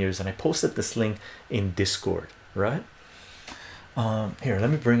last 10 years, and I posted this link in Discord, right? Here, let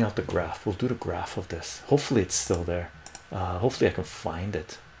me bring out the graph. We'll do the graph of this. Hopefully it's still there. Hopefully I can find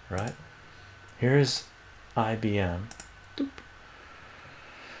it, right? Here's IBM. Doop.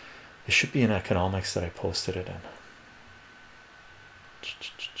 It should be in economics that I posted it in.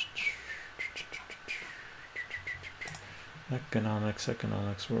 Economics,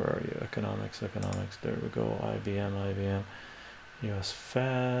 where are you? Economics, there we go. IBM, US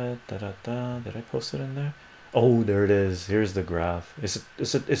Fed, did I post it in there? Oh, there it is. Here's the graph. It's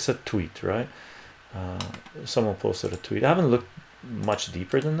a tweet, right? Someone posted a tweet. I haven't looked much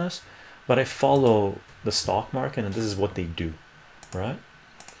deeper than this, but I follow the stock market, and this is what they do, right?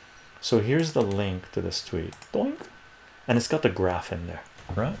 So here's the link to this tweet. Doink. And it's got the graph in there,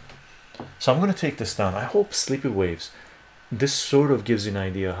 right? So I'm going to take this down. I hope Sleepy Waves, this sort of gives you an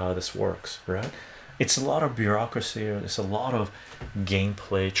idea how this works, right? It's a lot of bureaucracy, it's a lot of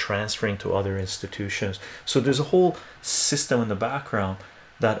gameplay transferring to other institutions. So there's a whole system in the background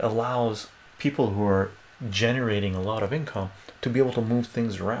that allows people who are generating a lot of income to be able to move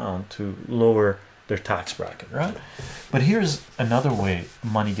things around to lower their tax bracket, right? But here's another way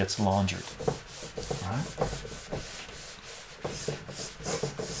money gets laundered, right?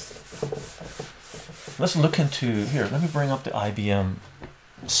 Let's look into here. Let me bring up the IBM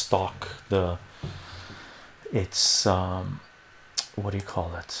stock. It's what do you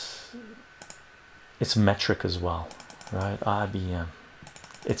call it? It's metric as well, right? IBM.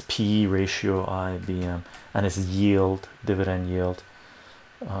 It's PE ratio IBM, and it's yield, dividend yield.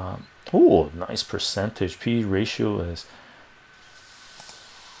 Oh, nice percentage. PE ratio is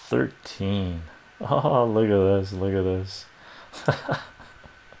 13. Oh, look at this, look at this.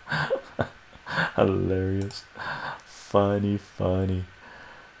 Hilarious. Funny.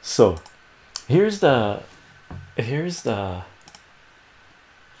 So here's the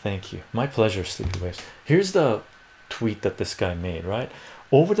thank you, my pleasure, Sleepy Waves. Here's the tweet that this guy made, right?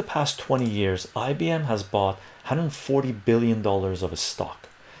 Over the past 20 years, IBM has bought $140 billion of its stock.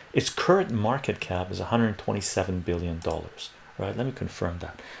 Its current market cap is $127 billion, right? Let me confirm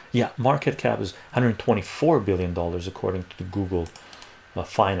that. Yeah, market cap is $124 billion according to the Google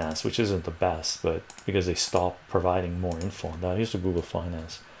Finance, which isn't the best, but because they stopped providing more info on that. Here's the Google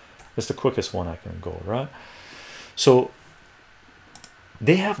Finance. It's the quickest one I can go, right? So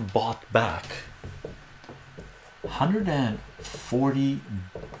they have bought back $140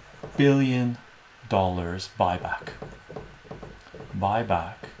 billion buyback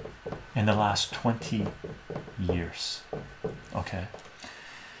in the last 20 years. Okay,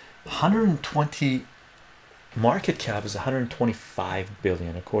 120 market cap is 125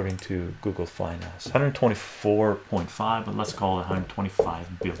 billion according to Google Finance. 124.5, but let's call it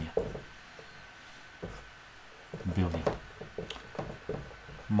 125 billion.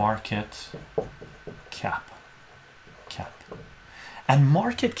 Market cap. And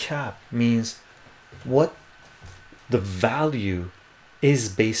market cap means what the value is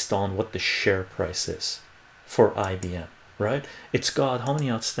based on what the share price is for IBM, right? It's got how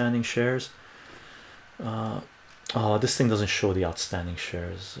many outstanding shares? Oh, this thing doesn't show the outstanding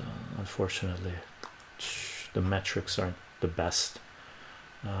shares, unfortunately. The metrics aren't the best.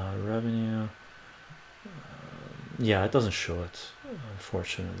 Revenue, yeah, it doesn't show it,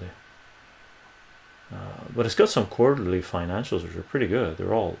 unfortunately. But it's got some quarterly financials which are pretty good.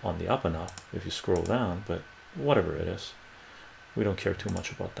 They're all on the up and up if you scroll down, but whatever it is, we don't care too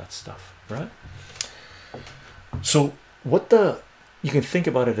much about that stuff, right? So what the, you can think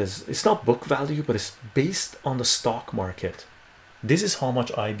about it as, it's not book value, but it's based on the stock market. This is how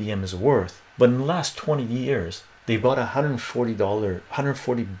much IBM is worth. But in the last 20 years, they bought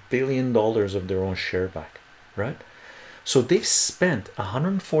 $140 billion of their own share back, right? So they've spent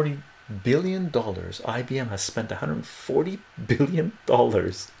 $140 billion. IBM has spent $140 billion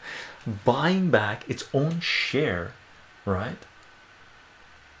buying back its own share, right?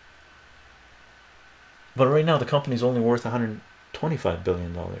 But right now the company is only worth $125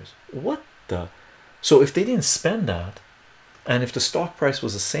 billion. What the? So if they didn't spend that, and if the stock price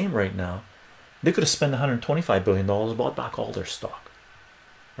was the same right now, they could have spent $125 billion, bought back all their stock,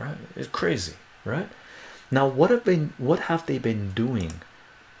 right? It's crazy, right? Now what have they been doing?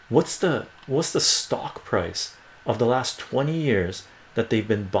 What's the stock price of the last 20 years that they've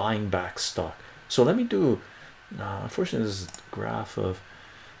been buying back stock? So let me do, unfortunately this is a graph of,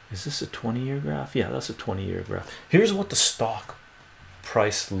 is this a 20-year graph? Yeah, that's a 20-year graph. Here's what the stock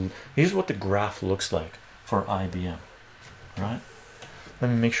price, here's what the graph looks like for IBM, right? Let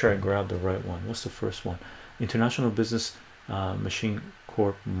me make sure I grab the right one. What's the first one? International Business Machine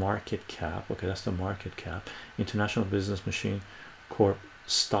Corp market cap. Okay, that's the market cap. International Business Machine Corp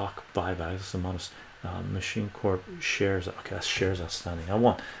stock buyback. That's the amount of Machine Corp shares. Okay, that's shares outstanding.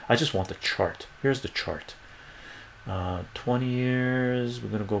 I just want the chart. Here's the chart. 20 years. We're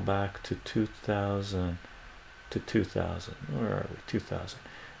gonna go back to 2000 to 2000. Where are we? 2000.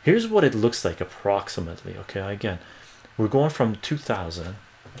 Here's what it looks like approximately. Okay, again, we're going from 2000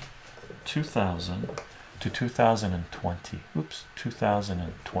 to 2020. Oops,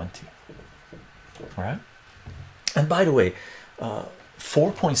 2020. All right. And by the way,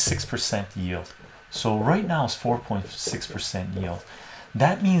 4.6% yield. So right now it's 4.6% yield.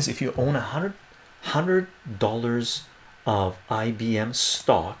 That means if you own $100 of IBM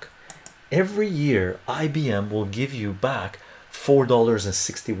stock, every year IBM will give you back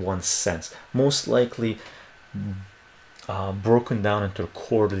 $4.61, most likely broken down into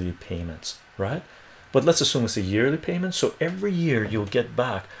quarterly payments, right? But let's assume it's a yearly payment. So every year you'll get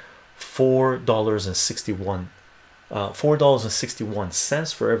back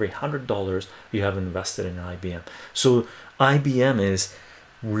 $4.61 for every $100 you have invested in IBM. So IBM is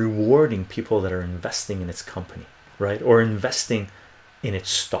rewarding people that are investing in its company, right? Or investing in its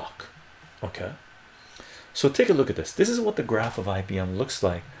stock. Okay, so take a look at this. This is what the graph of IBM looks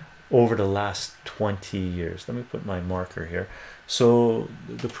like over the last 20 years. Let me put my marker here. So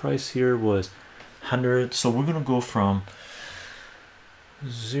the price here was 100. So we're gonna go from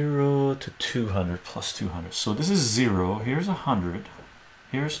 0 to 200 plus 200. So this is 0. Here's 100.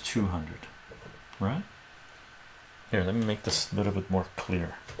 Here's 200. Right here, let me make this a little bit more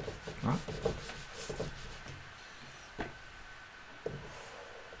clear. Right,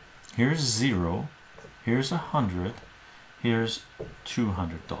 here's 0. Here's 100. Here's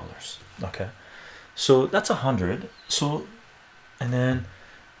 $200. Okay, so that's 100. So, and then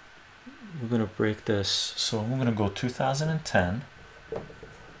we're gonna break this. So I'm gonna go 2010,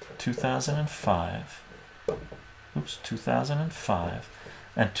 2005, oops, 2005,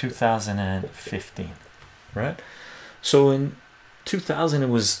 and 2015, right? So in 2000 it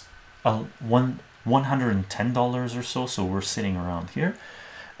was $110 or so. So we're sitting around here,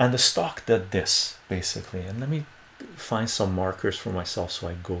 and the stock did this basically. And let me find some markers for myself so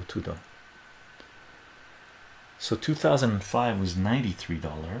I go to them. So 2005 was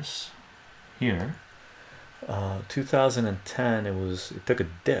 $93 here. 2010 it took a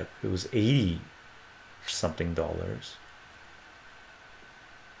dip. It was 80 something dollars.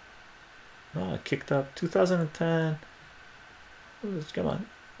 Oh, it kicked up. 2010, let's come on.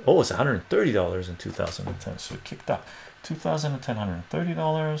 Oh, it's $130 in 2010, so it kicked up. 2010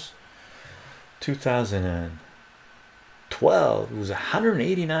 $130. 2012 it was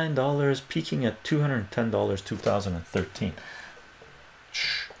 $189, peaking at $210 2013.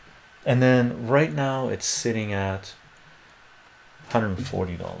 And then right now it's sitting at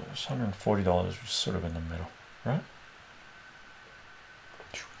 $140. $140 is sort of in the middle, right?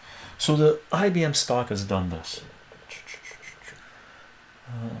 So the IBM stock has done this.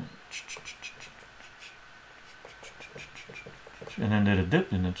 And then did a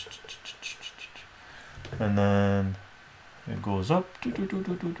dip, and then it goes up, and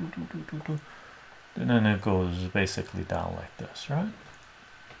then it goes basically down like this, right?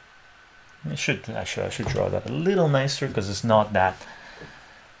 I should draw that a little nicer because it's not that.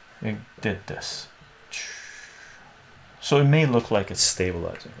 It did this, so it may look like it's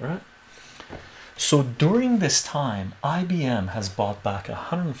stabilizing, right? So during this time, IBM has bought back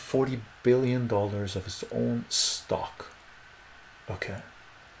 $140 billion of its own stock. Okay,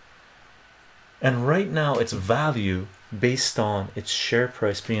 and right now its value based on its share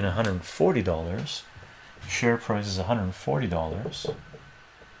price being $140. Share price is $140.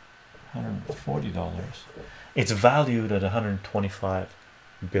 $140. It's valued at $125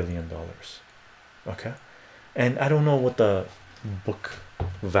 billion. Okay, and I don't know what the book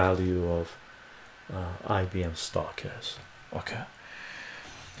value of IBM stock is. Okay,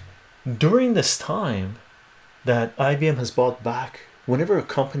 during this time that IBM has bought back, whenever a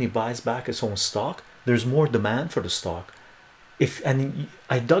company buys back its own stock, there's more demand for the stock. If and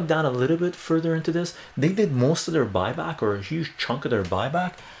I dug down a little bit further into this, they did most of their buyback, or a huge chunk of their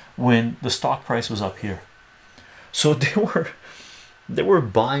buyback, when the stock price was up here. So they were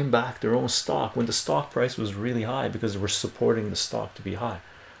buying back their own stock when the stock price was really high, because they were supporting the stock to be high,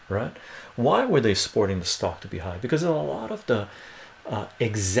 right? Why were they supporting the stock to be high? Because a lot of the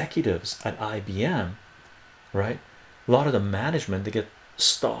executives at IBM, right, a lot of the management, they get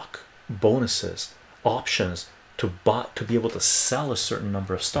stock bonuses, options to buy, to be able to sell a certain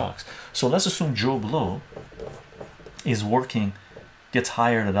number of stocks. So let's assume Joe Blow is working, gets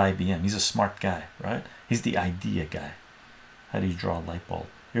hired at IBM. He's a smart guy, right? He's the idea guy. How do you draw a light bulb?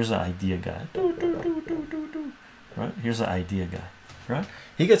 Here's an idea guy. Right? Here's an idea guy, right?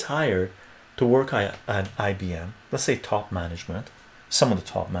 He gets hired to work at IBM. Let's say top management, some of the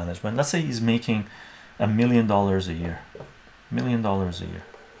top management. Let's say he's making $1 million a year. $1 million a year,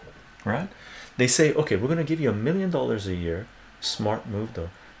 right? They say, okay, we're going to give you $1 million a year. Smart move though.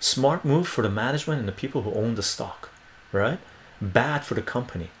 Smart move for the management and the people who own the stock, right? Bad for the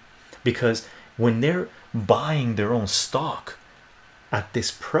company, because when they're buying their own stock at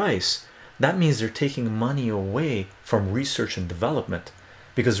this price, that means they're taking money away from research and development,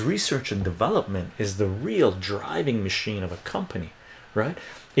 because research and development is the real driving machine of a company, right?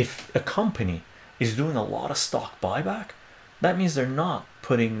 If a company is doing a lot of stock buyback, that means they're not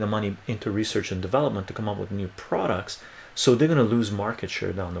putting the money into research and development to come up with new products, so they're going to lose market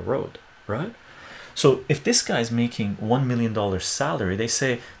share down the road, right? So if this guy's making $1 million salary, they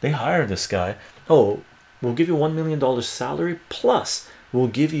say, they hire this guy, oh, we'll give you $1 million salary, plus we'll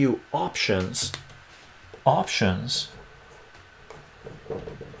give you options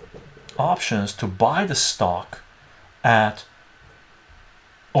to buy the stock at,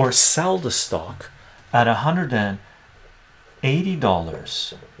 or sell the stock at $180,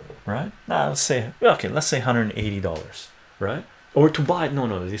 right? Now let's say, okay, let's say $180, right? Or to buy,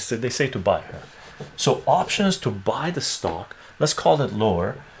 no, they say to buy her. So options to buy the stock, let's call it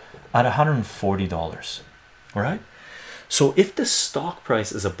lower, at $140, right? So if the stock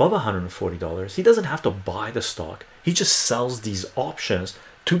price is above $140, he doesn't have to buy the stock, he just sells these options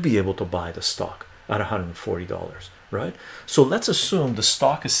to be able to buy the stock at $140, right? So let's assume the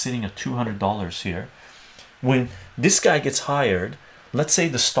stock is sitting at $200 here. When this guy gets hired, let's say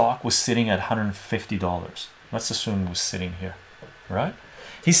the stock was sitting at $150. Let's assume it was sitting here, right?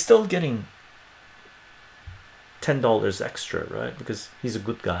 He's still getting $10 extra, right? Because he's a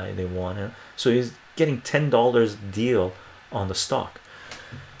good guy, they want him, so he's getting $10 deal on the stock.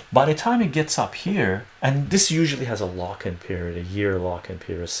 By the time it gets up here, and this usually has a lock-in period, a year lock-in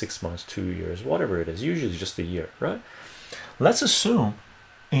period, 6 months, 2 years, whatever it is, usually just a year, right? Let's assume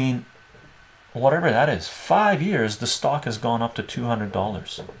in whatever that is, 5 years, the stock has gone up to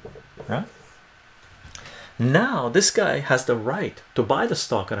 $200, right? Now this guy has the right to buy the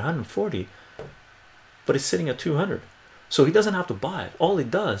stock at 140, but it's sitting at 200, so he doesn't have to buy it. All he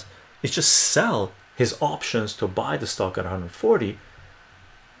does is just sell his options to buy the stock at 140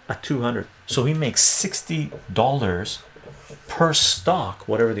 at 200, so he makes $60 per stock,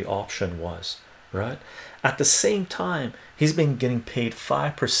 whatever the option was, right? At the same time, he's been getting paid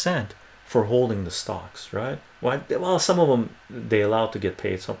 5% for holding the stocks, right? Well, some of them they allow to get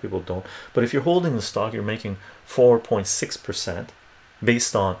paid, some people don't, but if you're holding the stock, you're making 4.6%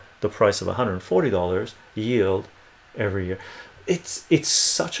 based on the price of $140 yield every year. It's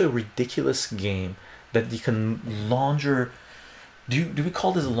such a ridiculous game that you can launder. Do we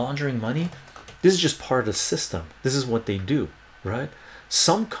call this laundering money? This is just part of the system. This is what they do, right?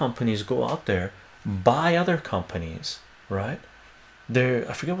 Some companies go out there, buy other companies, right?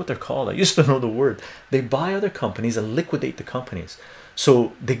 I forget what they're called, I used to know the word. They buy other companies and liquidate the companies,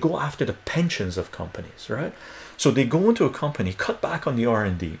 so they go after the pensions of companies, right? So they go into a company, cut back on the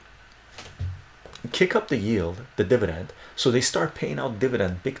R&D, kick up the yield, the dividend, so they start paying out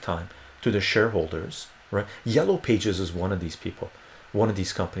dividend big time to the shareholders, right? Yellow Pages is one of these people, one of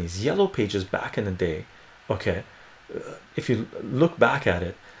these companies. Yellow Pages back in the day, okay, if you look back at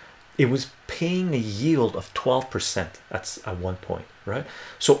it, it was paying a yield of 12% at one point, right?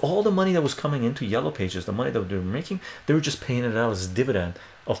 So all the money that was coming into Yellow Pages, the money that they were making, they were just paying it out as a dividend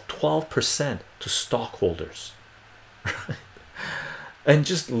of 12% to stockholders, right? And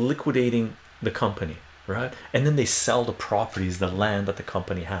just liquidating the company, right? And then they sell the properties, the land that the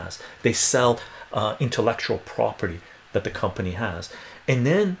company has. They sell intellectual property that the company has. And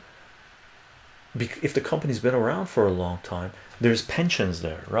then if the company's been around for a long time, there's pensions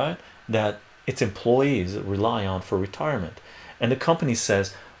there, right, that its employees rely on for retirement. And the company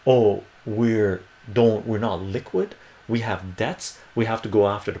says, oh, we're not liquid, we have debts, we have to go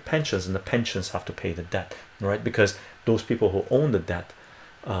after the pensions, and the pensions have to pay the debt, right? Because those people who own the debt,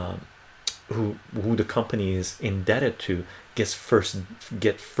 who the company is indebted to, get first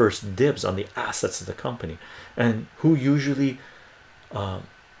dibs on the assets of the company. And who usually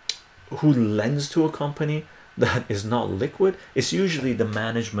who lends to a company that is not liquid? It's usually the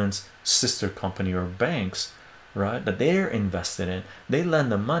management's sister company or banks, right, that they're invested in. They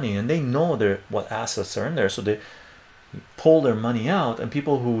lend them money and they know what assets are in there, so they pull their money out, and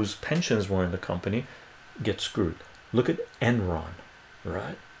people whose pensions were in the company get screwed. Look at Enron,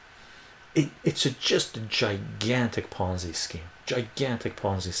 right? It's just a gigantic Ponzi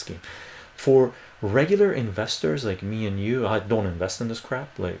scheme, for regular investors like me and you. I don't invest in this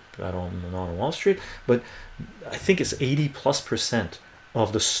crap, like I'm not on Wall Street, but I think it's 80+%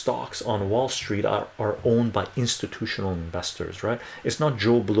 of the stocks on Wall Street are owned by institutional investors, right? It's not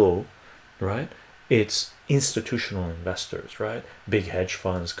Joe Blow, right? It's institutional investors, right? Big hedge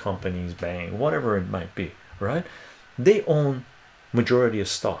funds, companies, bank, whatever it might be, right? They own majority of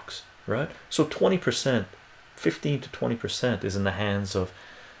stocks, right? So 20%, 15 to 20% is in the hands of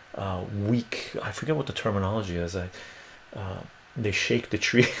weak, I forget what the terminology is. They shake the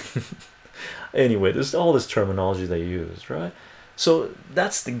tree. Anyway, there's all this terminology they use, right? So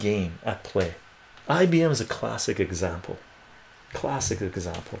that's the game at play. IBM is a classic example.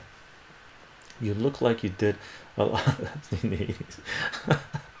 You look like you did a lot in the 80s.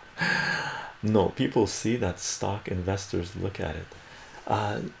 No, people see that, stock investors look at it.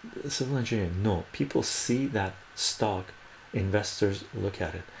 Civil engineering, no, people see that, stock investors look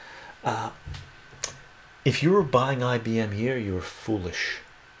at it. If you were buying IBM here, you were foolish,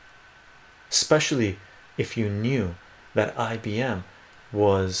 especially if you knew that IBM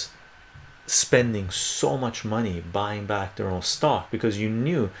was spending so much money buying back their own stock, because you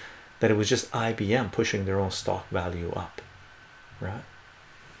knew that it was just IBM pushing their own stock value up, right?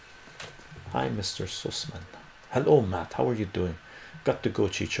 Hi, Mr. Sussman. Hello, Matt. How are you doing? Got to go,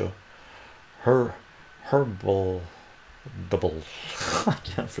 Chycho. Herbal double. I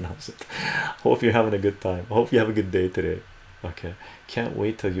can't pronounce it. Hope you're having a good time. Hope you have a good day today. Okay, can't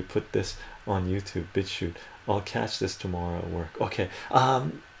wait till you put this on YouTube. BitChute. I'll catch this tomorrow at work. Okay,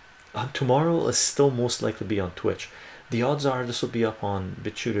 tomorrow will still most likely be on Twitch. The odds are this will be up on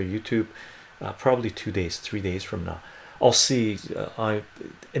BitChute or YouTube probably 2 days, 3 days from now. I'll see.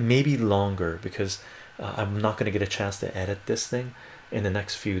 It may be longer because I'm not going to get a chance to edit this thing in the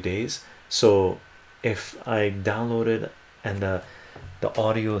next few days. So if I download it and the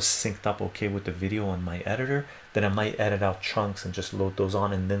audio is synced up okay with the video on my editor, then I might edit out chunks and just load those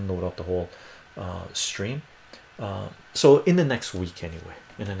on and then load up the whole stream. So in the next week, anyway,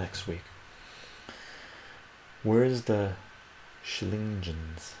 in the next week. Where's the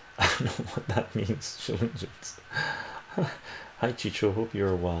shillingens? I don't know what that means. Shillingens. Hi Chycho, hope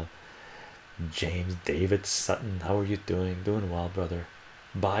you're well. James David Sutton, how are you doing? Doing well, brother.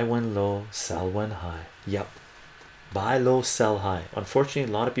 Buy when low, sell when high. Yep, buy low, sell high.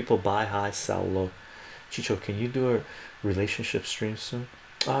 Unfortunately, a lot of people buy high, sell low. Chycho, can you do a relationship stream soon?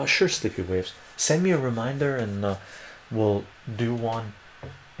 Sure, Sleepy Waves. Send me a reminder and we'll do one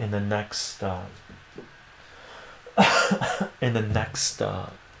in the next in the next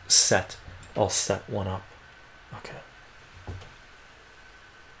set. I'll set one up. Okay.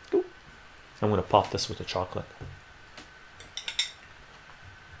 Ooh. I'm gonna pop this with the chocolate.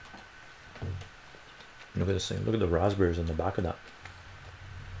 Look at this thing. Look at the raspberries in the back of that.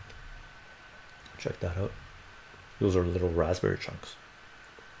 Check that out. Those are little raspberry chunks.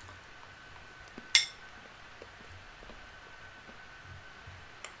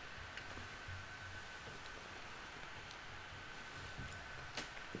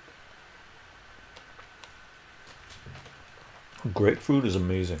 Grapefruit is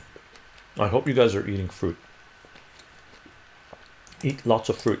amazing. I hope you guys are eating fruit. Eat lots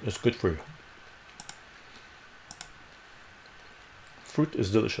of fruit. It's good for you. Fruit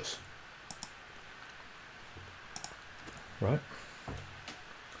is delicious, right?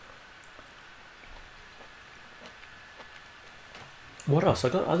 What else? I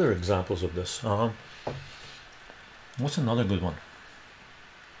got other examples of this. What's another good one?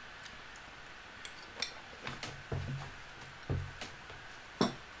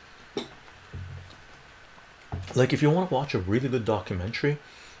 Like if you want to watch a really good documentary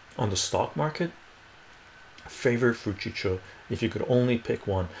on the stock market, favorite fruit chycho, if you could only pick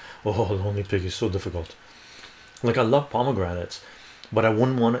one. Oh, the only pick is so difficult. Like I love pomegranates, but I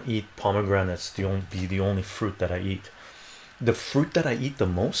wouldn't want to eat pomegranates be the only fruit that I eat. The fruit that I eat the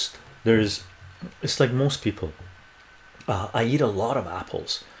most, it's like most people, I eat a lot of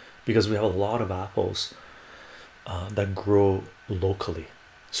apples because we have a lot of apples that grow locally.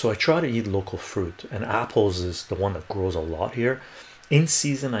 So I try to eat local fruit, and apples is the one that grows a lot here. In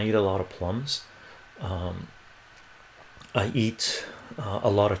season, I eat a lot of plums. I eat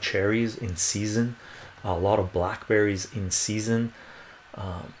a lot of cherries in season, a lot of blackberries in season.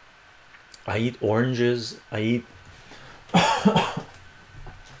 I eat oranges. I eat. I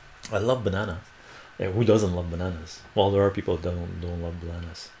love banana. Yeah, who doesn't love bananas? Well, there are people that don't love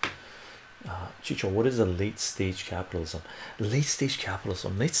bananas. Chycho, what is a late stage capitalism? Late stage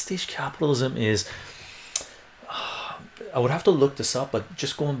capitalism. Late stage capitalism is. I would have to look this up, but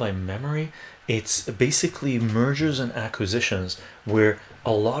just going by memory, it's basically mergers and acquisitions where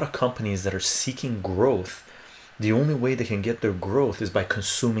a lot of companies that are seeking growth, the only way they can get their growth is by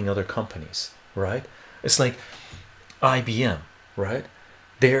consuming other companies, right? It's like IBM, right?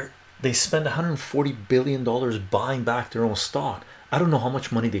 They spend 140 billion dollars buying back their own stock. I don't know how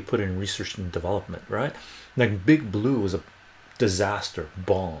much money they put in research and development, right? Like Big Blue was a disaster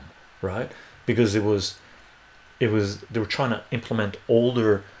bomb, right? Because it was they were trying to implement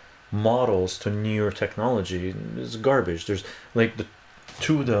older models to newer technology. It's garbage. There's like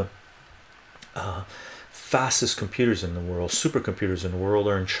two of the fastest computers in the world, supercomputers in the world,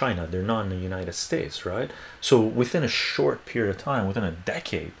 are in China. They're not in the United States, right? So within a short period of time, within a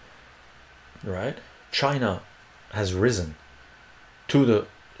decade, right, China has risen to the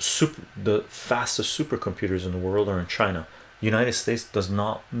fastest supercomputers in the world are in China. United States does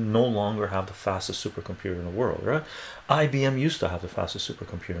not no longer have the fastest supercomputer in the world, right? IBM used to have the fastest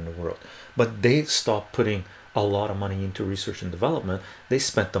supercomputer in the world, but they stopped putting a lot of money into research and development. They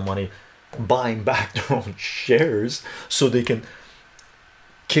spent the money buying back their own shares so they can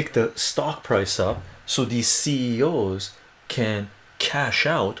kick the stock price up, so these CEOs can cash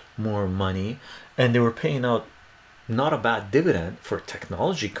out more money. And they were paying out not a bad dividend for a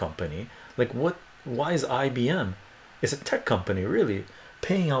technology company. Like why is IBM, it's a tech company, really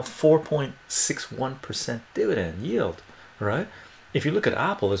paying out 4.61% dividend yield, right? If you look at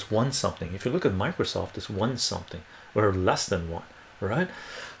Apple, it's one something. If you look at Microsoft, it's one something, or less than one, right?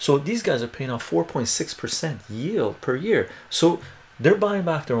 So these guys are paying out 4.6% yield per year. So they're buying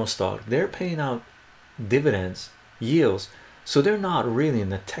back their own stock, they're paying out dividends, yields. So they're not really in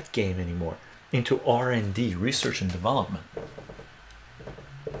the tech game anymore, into R&D, research and development,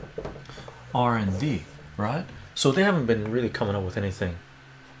 R&D, right? So they haven't been really coming up with anything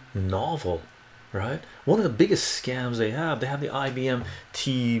novel, right? One of the biggest scams they have the IBM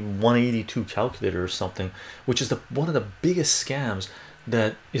T182 calculator or something, which is one of the biggest scams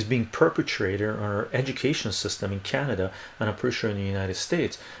that is being perpetrated on our education system in Canada, and I'm pretty sure in the United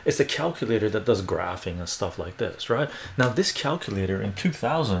States. It's the calculator that does graphing and stuff like this, right? Now this calculator in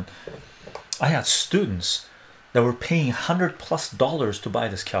 2000, I had students that were paying $100+ to buy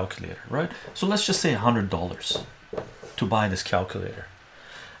this calculator, right? So let's just say $100 to buy this calculator.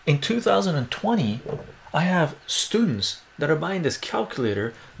 In 2020, I have students that are buying this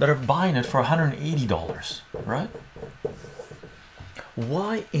calculator that are buying it for $180, right?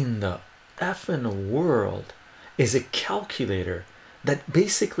 Why in the effing world is a calculator that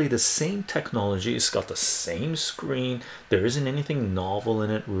basically the same technology, it's got the same screen, there isn't anything novel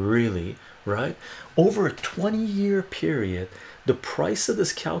in it really, right? Over a 20-year period, the price of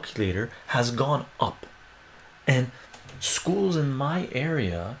this calculator has gone up, and schools in my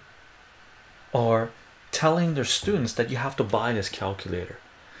area are telling their students that you have to buy this calculator,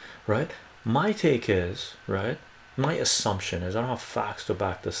 right? My take is, right, my assumption is, I don't have facts to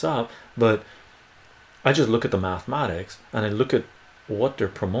back this up, but I just look at the mathematics and I look at what they're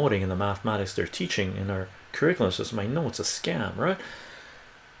promoting in the mathematics they're teaching in our curriculum system. I know it's a scam, right?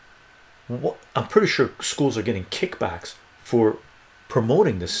 I'm pretty sure schools are getting kickbacks for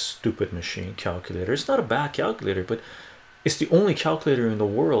promoting this stupid machine calculator. It's not a bad calculator, but it's the only calculator in the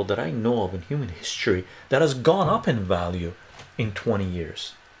world that I know of in human history that has gone up in value in 20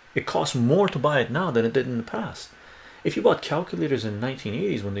 years. It costs more to buy it now than it did in the past. If you bought calculators in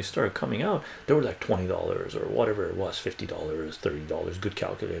 1980s when they started coming out, they were like $20 or whatever it was, $50, $30, good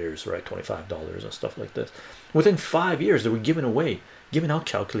calculators, right? $25 and stuff like this. Within 5 years, they were giving out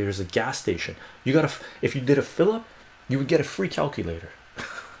calculators at gas station. You got if you did a fill up, you would get a free calculator.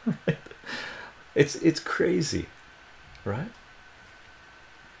 It's crazy, right?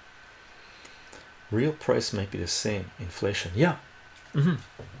 Real price might be the same, inflation, yeah.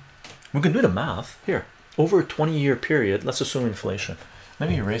 We can do the math here. Over a 20-year period, let's assume inflation. Let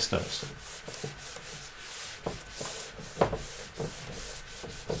me erase those.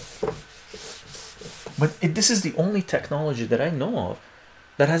 But this is the only technology that I know of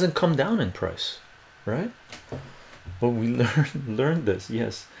that hasn't come down in price, right? But we learned this.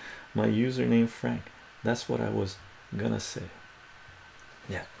 Yes, my username Frank. That's what I was gonna say.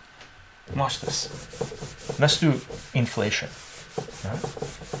 Yeah. Watch this. Let's do inflation. All right.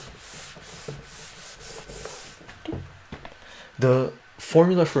 The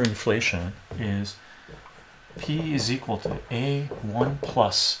formula for inflation is P is equal to A1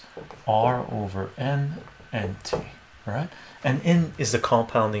 plus R over N and T, right? And N is the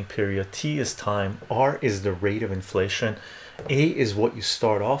compounding period, T is time, R is the rate of inflation, A is what you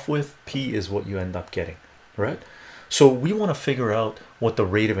start off with, P is what you end up getting, right? So we want to figure out what the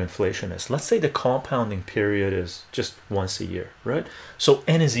rate of inflation is. Let's say the compounding period is just once a year, right? So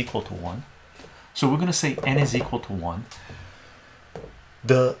N is equal to 1. So we're going to say N is equal to 1.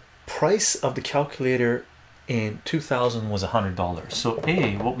 The price of the calculator in 2000 was $100. So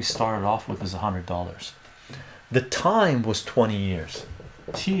A, what we started off with, is $100. The time was 20 years.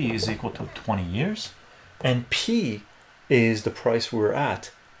 T is equal to 20 years, and P is the price we were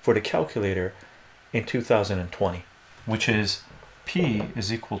at for the calculator in 2020, which is P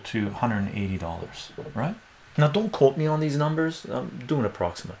is equal to $180, right? Now don't quote me on these numbers, I'm doing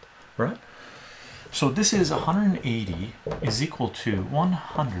approximate, right? So this is 180 is equal to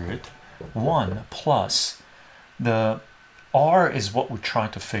 101 plus the R is what we're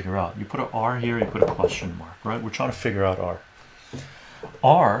trying to figure out. You put an R here, you put a question mark, right? We're trying to figure out R.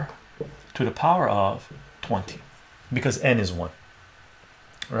 R to the power of 20, because N is 1,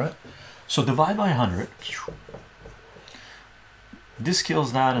 right? So divide by 100. This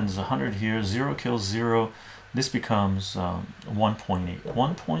kills that, and there's 100 here. 0 kills 0. This becomes 1.8.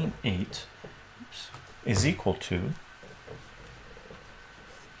 1.8 is equal to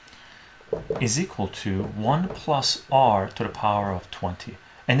 1 plus R to the power of 20,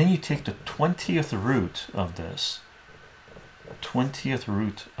 and then you take the 20th root of this. 20th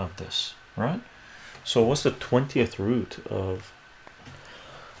root of this, right? So what's the 20th root of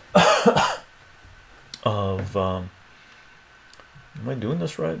am I doing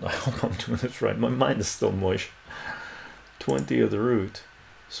this right? I hope I'm doing this right. My mind is still mush. 20th root,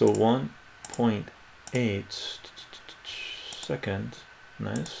 so 1.8 second,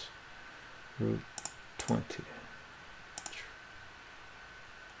 nice, root 20,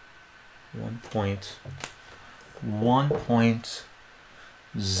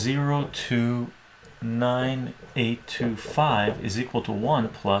 1.029825 is equal to 1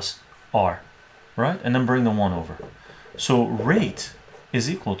 plus R, right? And then bring the 1 over. So rate is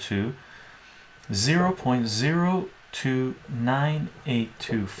equal to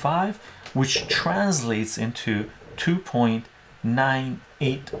 0.029825, which translates into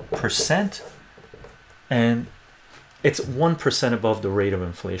 2.98%, and it's 1% above the rate of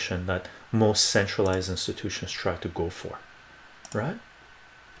inflation that most centralized institutions try to go for, right?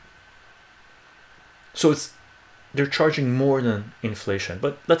 So they're charging more than inflation,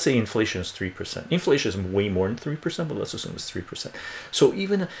 but let's say inflation is 3%. Inflation is way more than 3%, but let's assume it's 3%. So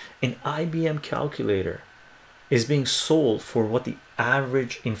even an IBM calculator is being sold for what the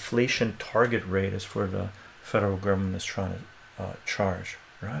average inflation target rate is for the federal government is trying to charge,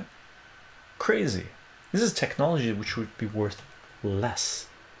 right? Crazy. This is technology which would be worth less,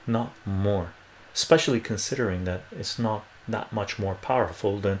 not more, especially considering that it's not that much more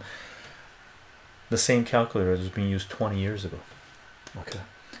powerful than the same calculator that was being used 20 years ago. Okay.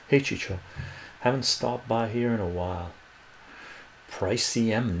 Hey chycho, haven't stopped by here in a while. Price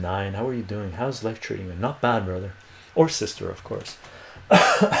CM9, how are you doing? How's life treating you? Not bad, brother, or sister, of course.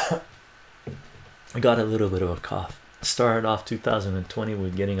 I got a little bit of a cough. Started off 2020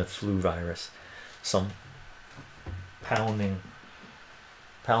 with getting a flu virus, some pounding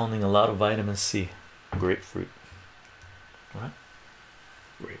a lot of vitamin C, grapefruit, right?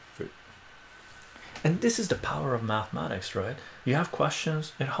 Grapefruit. And this is the power of mathematics, right? You have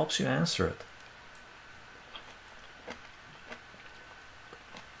questions, it helps you answer it.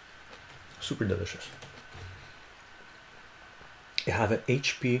 Super delicious. You have an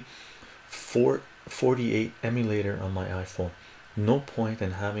HP 48 emulator on my iPhone. No point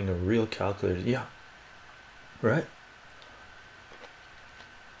in having a real calculator. Yeah, right.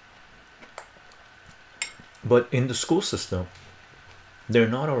 But in the school system, they're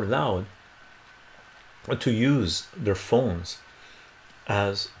not allowed to use their phones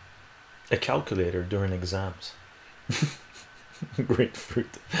as a calculator during exams.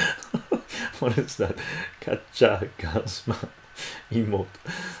 Grapefruit. What is that? Kacha Gasma emote.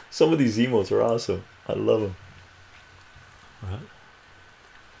 Some of these emotes are awesome. I love them. Right.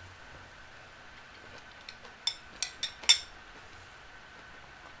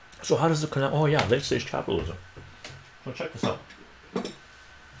 So how does it connect? Oh yeah, late stage capitalism. So check this out.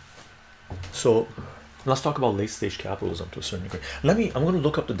 So let's talk about late stage capitalism to a certain degree. I'm going to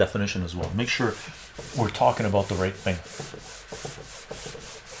look up the definition as well. Make sure we're talking about the right thing.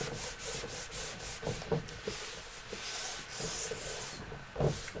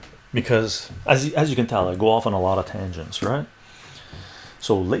 Because as you can tell, I go off on a lot of tangents, right?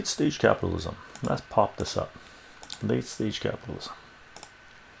 So late stage capitalism. Let's pop this up. Late stage capitalism.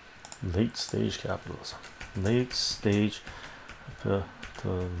 Late stage capitalism. Late stage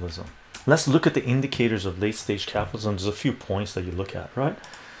capitalism. Let's look at the indicators of late stage capitalism. There's a few points that you look at, right?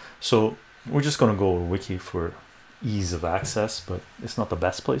 So we're just going to go over wiki for ease of access, but it's not the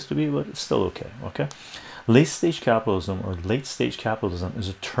best place to be, but it's still okay. Okay, late stage capitalism or late stage capitalism is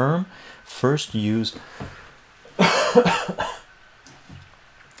a term first used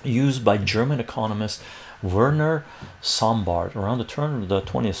by German economist Werner Sombart around the turn of the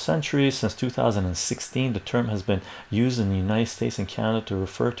 20th century. Since 2016, the term has been used in the United States and Canada to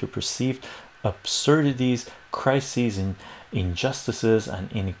refer to perceived absurdities, crises, and injustices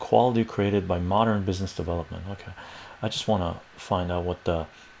and inequality created by modern business development. Okay, I just want to find out what the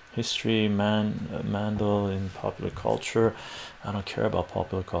history Mandel in popular culture. I don't care about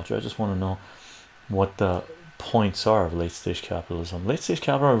popular culture. I just want to know what the points are of late stage capitalism. Late stage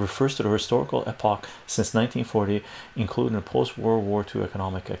capitalism refers to the historical epoch since 1940, including the post World War II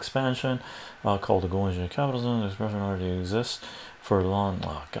economic expansion called the golden age of capitalism. This expression already exists for long.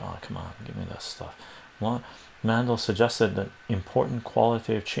 Oh god, come on, give me that stuff. Mandel suggested that important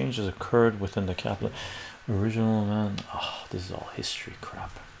qualitative changes occurred within the capital original man. Oh, this is all history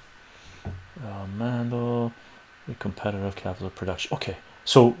crap. Mandel, the competitive capital production. Okay,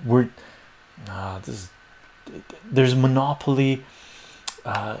 so we're this is, there's monopoly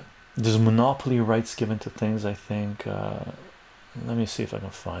rights given to things, I think. Let me see if I can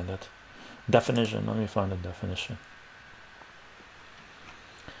find it. Definition. Let me find the definition.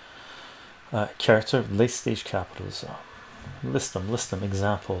 Character of late stage capitalism. List them.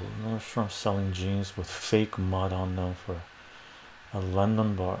 Example: restaurant selling jeans with fake mud on them for a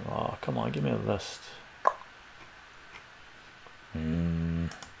London bar. Oh, come on, give me a list.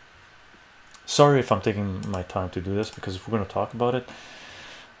 Sorry if I'm taking my time to do this, because if we're going to talk about it,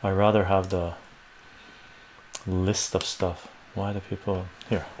 I'd rather have the list of stuff. Why do people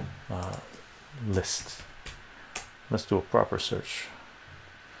here? List. Let's do a proper search.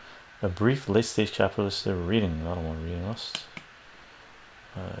 A brief late stage capitalist reading. I don't want reading list.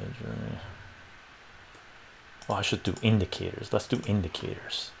 Oh, I should do indicators. Let's do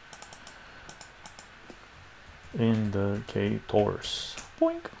indicators. Indicators.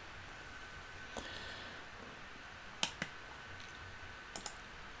 Boink.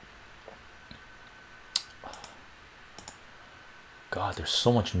 God, there's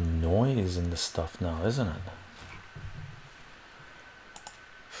so much noise in this stuff now, isn't it?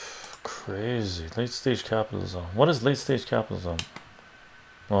 Crazy. Late stage capitalism. What is late stage capitalism?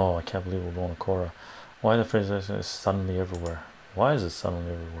 Oh, I can't believe we're going to Cora. Why the phrase is suddenly everywhere? Why is it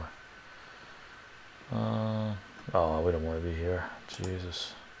suddenly everywhere? Oh, we don't want to be here.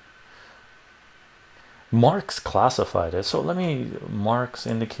 Jesus. Marx classified it. So let me Marx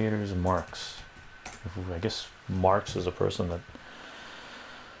indicators. Marx. I guess Marx is a person that.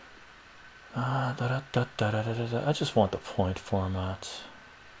 I just want the point format.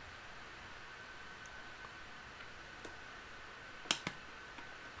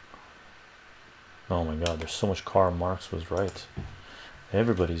 Oh my god, there's so much. Karl Marx was right.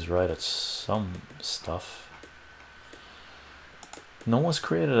 Everybody's right at some stuff. No one's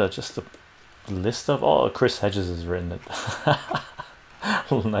created just a list of. Oh, Chris Hedges has written it.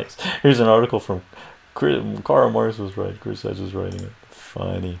 Nice. Here's an article from Karl Marx was right. Chris Hedges is writing it.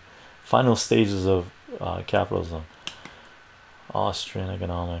 Funny. Final stages of capitalism. Austrian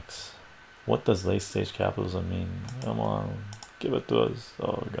economics. What does late stage capitalism mean? Come on, give it to us.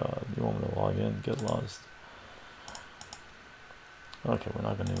 Oh god, you want me to log in? Get lost. Okay, we're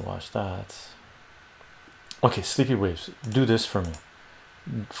not going to watch that. Okay, sleepy waves, do this for me.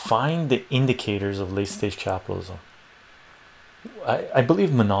 find the indicators of late stage capitalism. I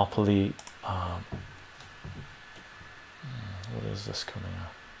believe monopoly. What is this coming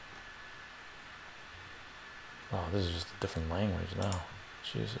up? Oh, this is just a different language now.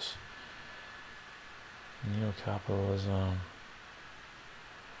 Jesus. Neo-capitalism.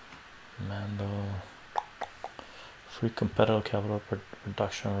 Mando. Free competitive capital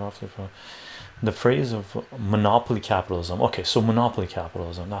production roughly from the phrase of monopoly capitalism. Okay, so monopoly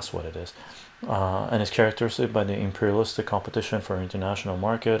capitalism, that's what it is. And it's characteristic by the imperialistic competition for international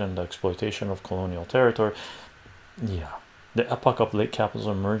market and the exploitation of colonial territory. Yeah, the epoch of late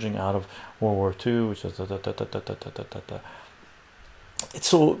capitalism emerging out of World War II, which is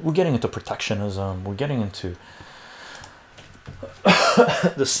so we're getting into protectionism, we're getting into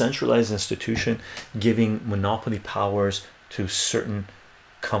the centralized institution giving monopoly powers to certain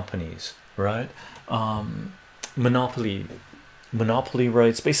companies, right? Monopoly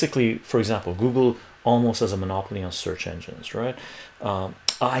rights, basically. For example, Google almost has a monopoly on search engines, right?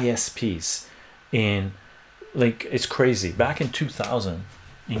 ISPs in, like, it's crazy. Back in 2000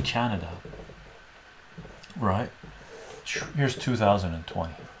 in Canada, right? Here's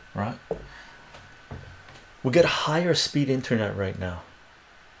 2020, right? We get higher speed internet right now,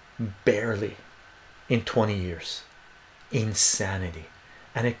 barely, in 20 years. Insanity.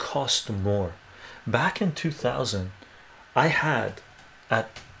 And it costs more. Back in 2000, I had at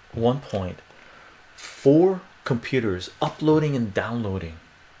one point 4 computers uploading and downloading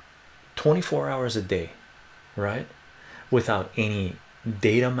 24 hours a day, right? Without any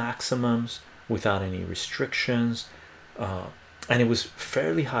data maximums, without any restrictions, and it was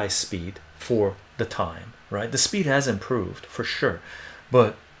fairly high speed for the time, right? The speed has improved for sure,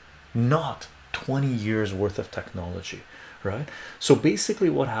 but not 20 years worth of technology, right? So basically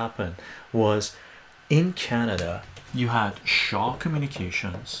what happened was, in Canada you had Shaw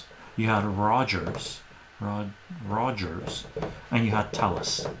Communications, you had Rogers, and you had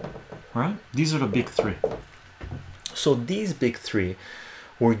Telus, right? These are the big 3. So these big 3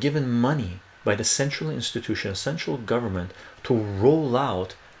 were given money by the central institution, central government, to roll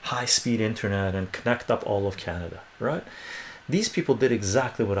out high-speed internet and connect up all of Canada, right? These people did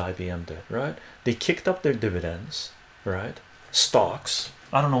exactly what IBM did, right? They kicked up their dividends, right? Stocks.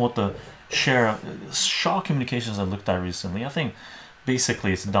 I don't know what the share of Shaw Communications I looked at recently. I think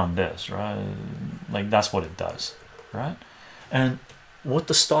basically it's done this, right? Like, that's what it does, right? And what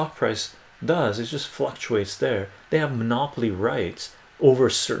the stock price does is just fluctuates there. They have monopoly rights over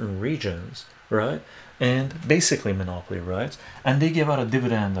certain regions, right? And basically monopoly rights, and they give out a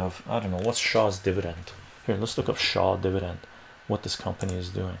dividend of, I don't know, what's Shaw's dividend? Here, let's look up Shaw dividend, what this company is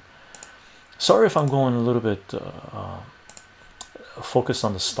doing. Sorry if I'm going a little bit focused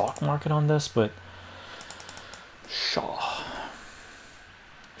on the stock market on this, but Shaw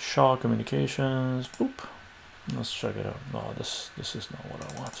Communications, boop, let's check it out. No, this is not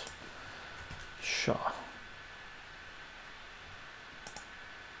what I want. Shaw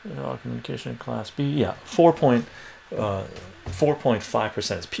communication class B, yeah,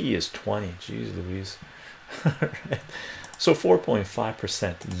 4.5%. P is 20. Jeez Louise. Right. So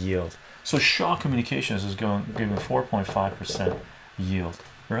 4.5% yield. So Shaw Communications is giving 4.5% yield,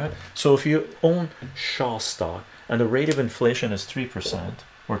 right? So if you own Shaw stock and the rate of inflation is 3%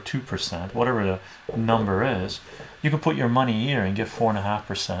 or 2%, whatever the number is, you can put your money here and get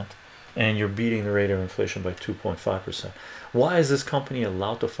 4.5%, and you're beating the rate of inflation by 2.5%. Why is this company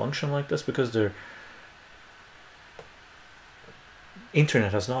allowed to function like this? Because their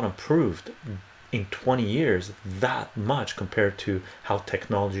internet has not improved in 20 years that much compared to how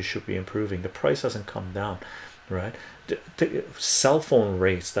technology should be improving. The price hasn't come down, right? The cell phone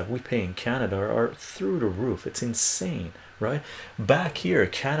rates that we pay in Canada are through the roof. It's insane, right? Back here,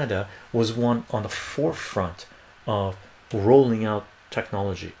 Canada was one on the forefront of rolling out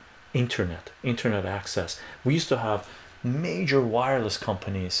technology, internet access. We used to have major wireless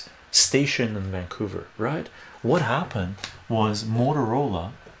companies stationed in Vancouver, right? What happened was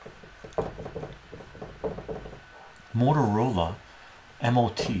Motorola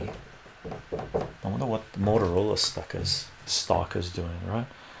MOT. I wonder what the Motorola stock is doing, right?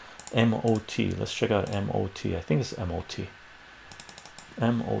 MOT, let's check out MOT. I think it's MOT.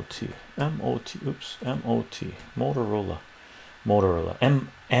 Oops, MOT, Motorola,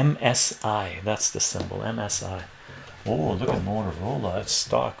 MSI, that's the symbol, MSI. Oh, look at Motorola. Its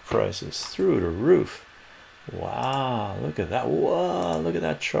stock price is through the roof. Wow, look at that. Wow, look at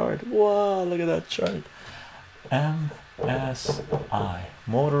that chart. Wow, look at that chart. MSI,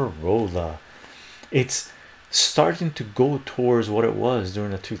 Motorola. It's starting to go towards what it was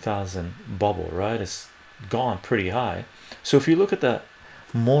during the 2000 bubble, right? It's gone pretty high. So if you look at that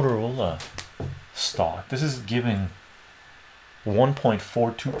Motorola stock. This is giving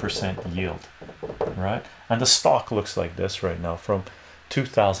 1.42% yield, right? And the stock looks like this right now from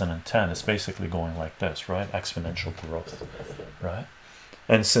 2010. It's basically going like this, right? Exponential growth, right?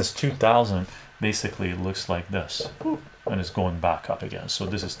 And since 2000, basically it looks like this, and it's going back up again. So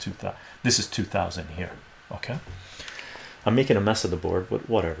this is 2000. This is 2000 here. Okay, I'm making a mess of the board, but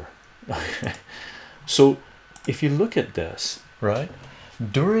whatever. So if you look at this, right,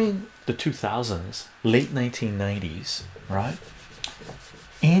 during the 2000s, late 1990s, right,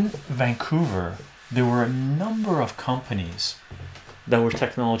 in Vancouver there were a number of companies that were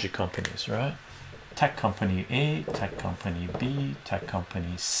technology companies, right? Tech company A, tech company B, tech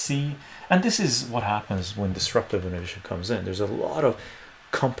company C. And this is what happens when disruptive innovation comes in. There's a lot of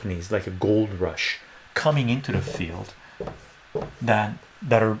companies, like a gold rush, coming into the field that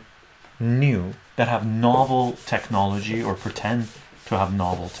are new, that have novel technology or pretend to have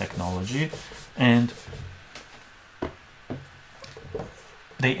novel technology, and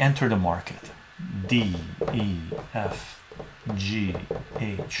they enter the market. D, E, F, G,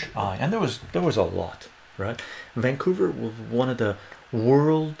 H, I, and there was a lot, right? Vancouver was one of the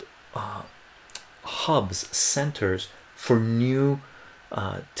world hubs, centers for new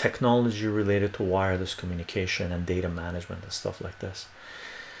technology related to wireless communication and data management and stuff like this.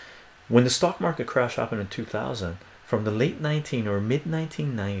 When the stock market crash happened in 2000, from the late 19 or mid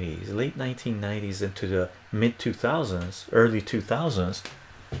 1990s, late 1990s into the mid 2000s, early 2000s,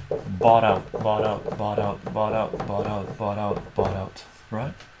 bought out, bought out, bought out, bought out, bought out, bought out, bought out,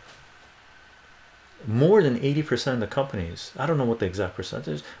 right? More than 80% of the companies, I don't know what the exact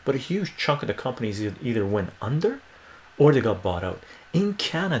percentage is, but a huge chunk of the companies either went under or they got bought out. In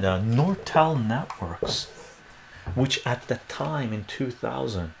Canada, Nortel Networks, which at the time in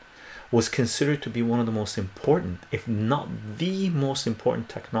 2000 was considered to be one of the most important, if not the most important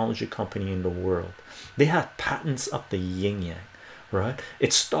technology company in the world. They had patents up the yin yang, right?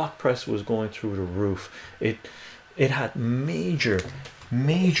 Its stock price was going through the roof. It had major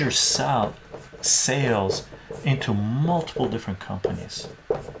sales into multiple different companies,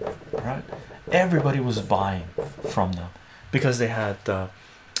 right? Everybody was buying from them because they had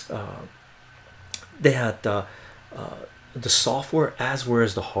the software as well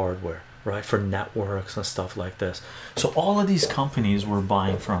as the hardware, right, for networks and stuff like this. So all of these companies were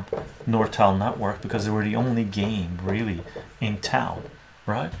buying from Nortel Network because they were the only game really in town,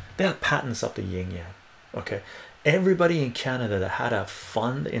 right? They had patents up the yin yang. Okay, everybody in Canada that had a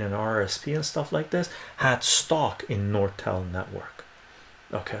fund in an RSP and stuff like this had stock in Nortel Network.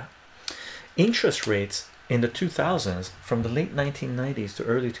 Okay, interest rates in the 2000s, from the late 1990s to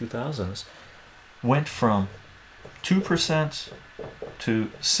early 2000s, went from 2% to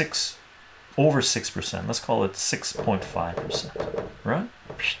over 6%. Let's call it 6.5%, right?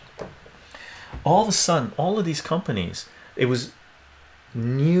 All of a sudden, all of these companies, it was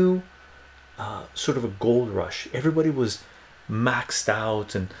new, sort of a gold rush. Everybody was maxed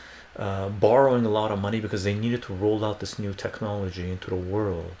out and borrowing a lot of money because they needed to roll out this new technology into the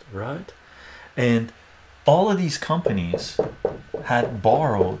world, right? And all of these companies had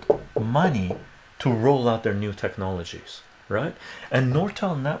borrowed money to roll out their new technologies, right? And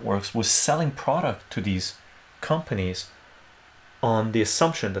Nortel Networks was selling product to these companies on the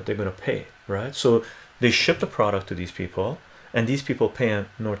assumption that they're going to pay, right? So they ship the product to these people, and these people pay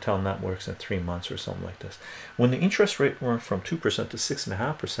Nortel Networks in 3 months or something like this. When the interest rate went from 2% to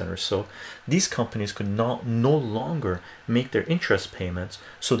 6.5% or so, these companies could no longer make their interest payments,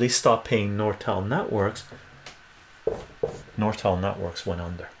 so they stopped paying Nortel Networks. Nortel Networks went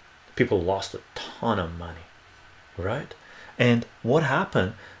under. People lost a ton of money, right? And what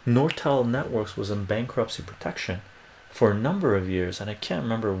happened? Nortel Networks was in bankruptcy protection for a number of years, and I can't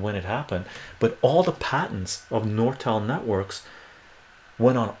remember when it happened, but all the patents of Nortel Networks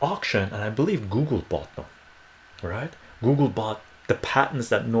went on auction, and I believe Google bought them, right? Google bought the patents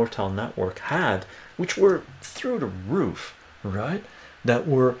that Nortel Network had, which were through the roof, right? That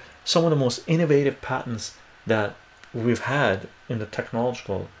were some of the most innovative patents that we've had in the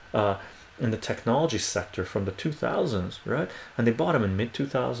technology sector from the 2000s, right? And they bought them in mid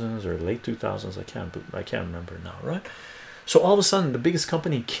 2000s or late 2000s. I can't remember now, right? So all of a sudden, the biggest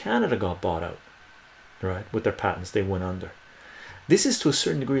company in Canada got bought out, right? With their patents, they went under. This is to a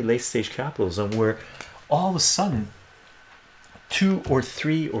certain degree late stage capitalism, where all of a sudden 2 or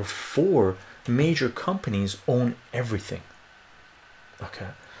 3 or 4 major companies own everything. Okay,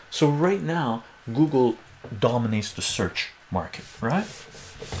 so right now Google dominates the search market, right?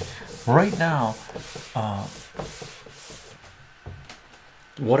 Right now,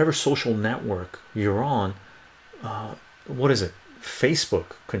 whatever social network you're on, what is it?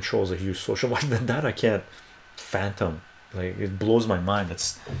 Facebook controls a huge social market. That I can't phantom. Like, it blows my mind.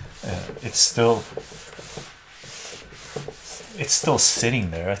 It's still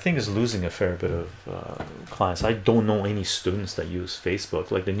sitting there. I think it's losing a fair bit of clients. I don't know any students that use Facebook.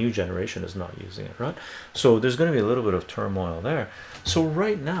 Like, the new generation is not using it, right? So there's going to be a little bit of turmoil there. So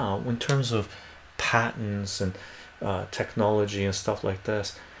right now, in terms of patents and technology and stuff like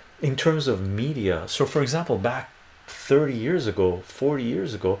this, in terms of media, so for example, back 30 years ago, 40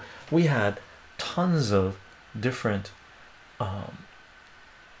 years ago, we had tons of different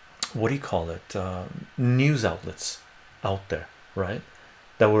what do you call it, news outlets out there, right,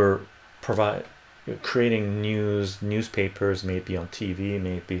 that were creating newspapers, maybe on TV,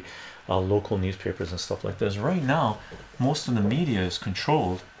 maybe local newspapers and stuff like this. Right now, most of the media is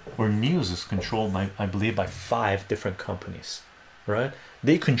controlled, or news is controlled by, I believe, by 5 different companies, right?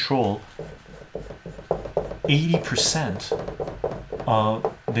 They control 80%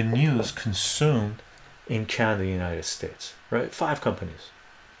 of the news consumed in Canada, United States, right? 5 companies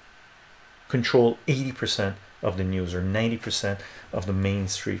control 80% of the news, or 90% of the main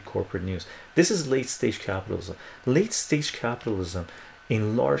street corporate news. This is late stage capitalism. Late stage capitalism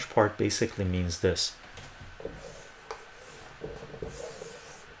in large part basically means this: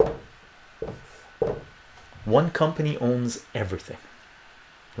 one company owns everything,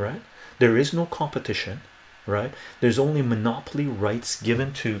 right? There is no competition, right? There's only monopoly rights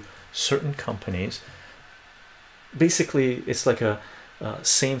given to certain companies. Basically, it's like a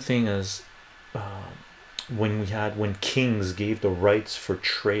same thing as when kings gave the rights for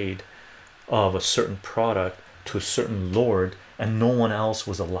trade of a certain product to a certain lord, and no one else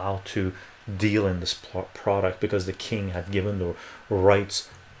was allowed to deal in this product because the king had given the rights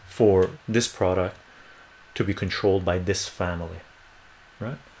for this product to be controlled by this family,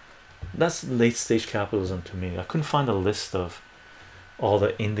 right? That's late stage capitalism to me. I couldn't find a list of all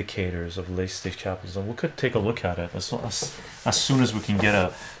the indicators of late stage capitalism. We could take a look at it as soon as we can get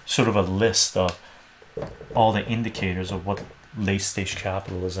a sort of a list of all the indicators of what late stage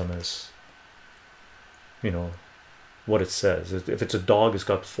capitalism is. You know what it says. If it's a dog, it's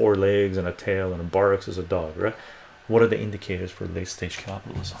got 4 legs and a tail and it barks as a dog, right? What are the indicators for late stage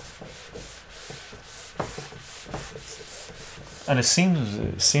capitalism? And it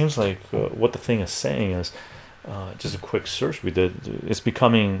seems like what the thing is saying is, just a quick search we did, it's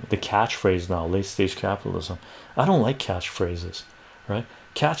becoming the catchphrase now, late stage capitalism. I don't like catchphrases, right?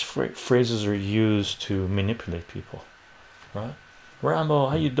 Catchphrases are used to manipulate people, right? Rambo,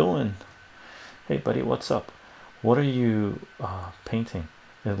 how you doing? Hey buddy, what's up? What are you painting?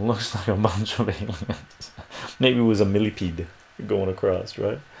 It looks like a bunch of aliens. Maybe it was a millipede going across,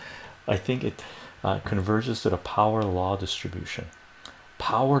 right? I think it converges to the power law distribution.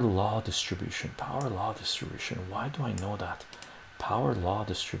 Power law distribution. Why do I know that? Power law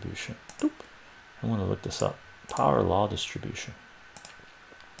distribution. Doop. I'm going to look this up. Power law distribution.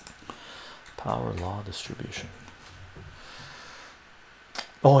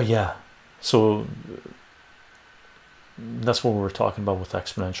 Oh yeah, so that's what we were talking about with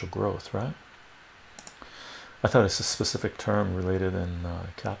exponential growth, right? I thought it's a specific term related in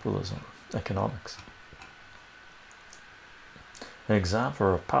capitalism economics. An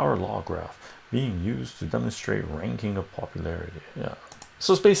example of power law graph being used to demonstrate ranking of popularity. Yeah,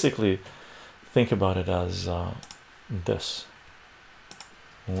 so it's basically, think about it as this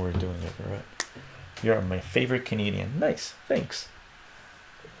when we're doing it, right? You're my favorite Canadian. Nice, thanks.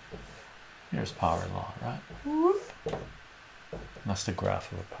 Here's power law, right? That's the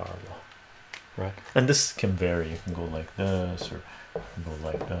graph of a power law, right? And this can vary. You can go like this, or you can go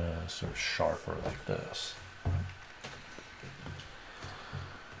like this, or sharper like this, right?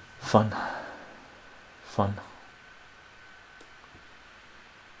 Fun.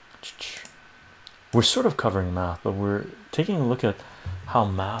 We're sort of covering math, but we're taking a look at how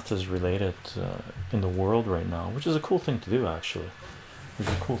math is related in the world right now, which is a cool thing to do. Actually, it's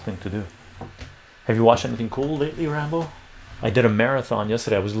a cool thing to do. Have you watched anything cool lately, Rambo? I did a marathon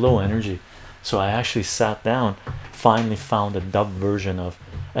yesterday. I was low energy, so I actually sat down, finally found a dubbed version of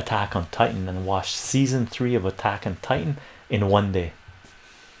Attack on Titan, and watched season 3 of Attack on Titan in 1 day.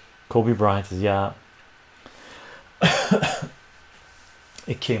 Kobe Bryant is, yeah.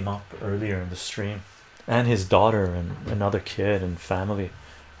 It came up earlier in the stream, and his daughter and another kid and family,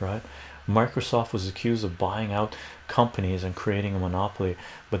 right? Microsoft was accused of buying out companies and creating a monopoly,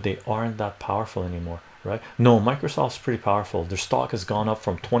 but they aren't that powerful anymore, right? No, Microsoft's pretty powerful. Their stock has gone up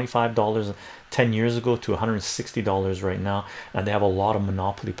from $25 10 years ago to $160 right now, and they have a lot of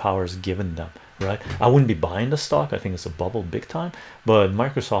monopoly powers given them, right? I wouldn't be buying the stock. I think it's a bubble big time, but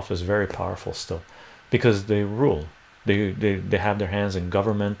Microsoft is very powerful still because they rule, They have their hands in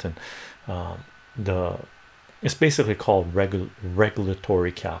government, and the it's basically called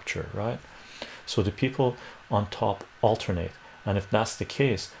regulatory capture, right? So the people on top alternate, and if that's the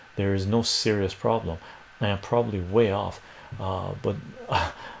case, there is no serious problem. I am probably way off, but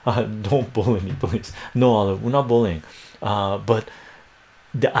don't bully me, please. No, Olive, we're not bullying. But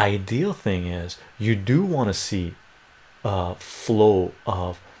the ideal thing is you do want to see a flow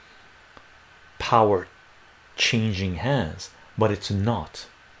of power changing hands, but it's not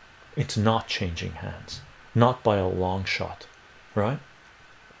changing hands, not by a long shot, right?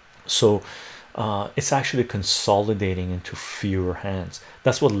 So it's actually consolidating into fewer hands.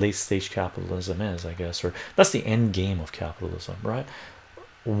 That's what late stage capitalism is, I guess, or that's the end game of capitalism, right?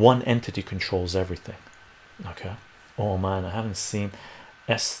 One entity controls everything. Okay. Oh man, I haven't seen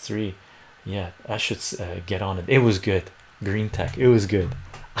S3 yet. I should get on it. It was good. Green Tech, it was good.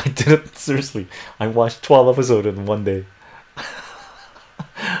 I did it seriously. I watched 12 episodes in one day.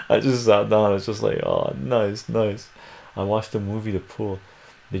 I just sat down. It's just like, oh, nice, nice. I watched the movie The Pool.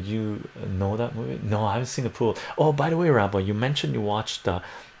 Did you know that movie? No, I haven't seen The Pool. Oh, by the way, Rambo, you mentioned you watched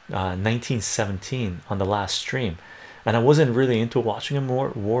 1917 on the last stream, and I wasn't really into watching a more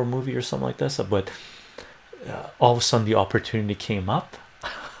war movie or something like this, but all of a sudden the opportunity came up.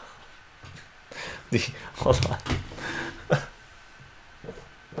 the Hold on.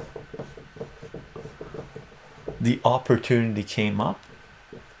 The opportunity came up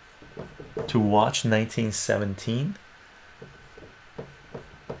to watch 1917.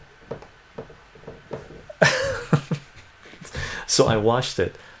 So I watched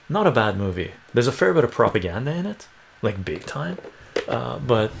it. Not a bad movie. There's a fair bit of propaganda in it, like big time,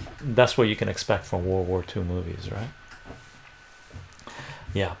 but that's what you can expect from World War II movies, right?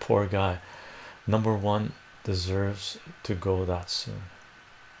 Yeah, poor guy. Number one deserves to go that soon.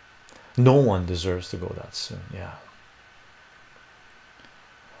 No one deserves to go that soon. Yeah.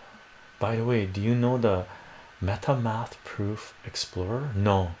 By the way, do you know the Metamath proof explorer?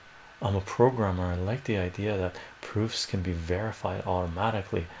 No, I'm a programmer. I like the idea that proofs can be verified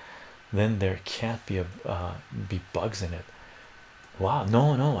automatically. Then there can't be be bugs in it. Wow,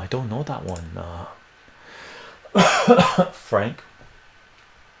 no, no, I don't know that one. Frank,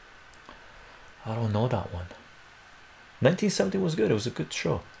 I don't know that one. 1970 was good. It was a good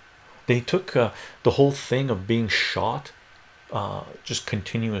show. They took the whole thing of being shot, just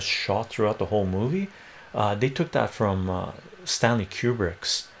continuous shot throughout the whole movie. They took that from Stanley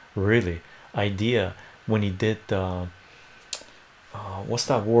Kubrick's really idea when he did what's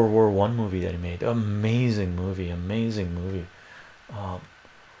that World War One movie that he made? Amazing movie, amazing movie.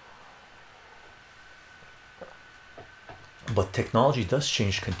 But technology does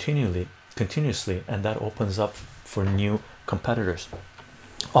change continuously, and that opens up for new competitors.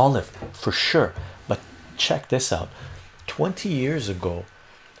 Olive, for sure. But check this out. 20 years ago,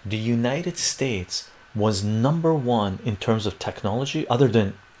 the United States was number one in terms of technology, other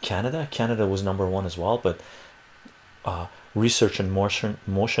than Canada. Canada was number one as well, but research and motion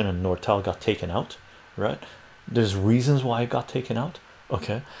and Nortel got taken out, right? There's reasons why it got taken out,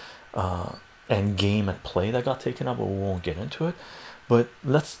 okay? And game at play that got taken out, but we won't get into it. But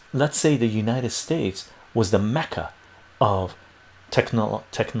let's say the United States was the mecca of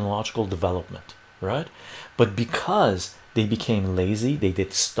technological development, right? But because they became lazy, they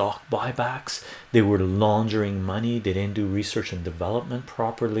did stock buybacks, they were laundering money, they didn't do research and development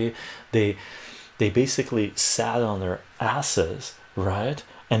properly, they basically sat on their asses, right,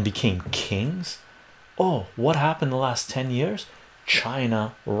 and became kings. Oh, what happened the last 10 years?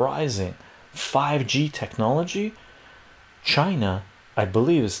 China rising. 5G technology. China, I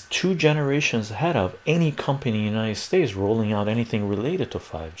believe, is 2 generations ahead of any company in the United States rolling out anything related to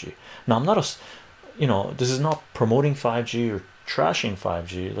 5G. Now, I'm not a, this is not promoting 5G or trashing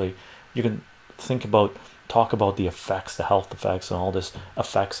 5G. Like, you can talk about the effects, the health effects, and all this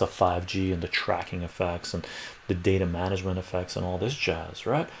effects of 5G and the tracking effects and the data management effects and all this jazz,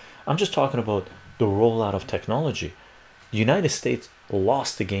 right? I'm just talking about the rollout of technology. The United States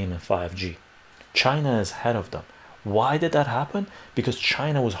lost the game in 5G. China is ahead of them. Why did that happen? Because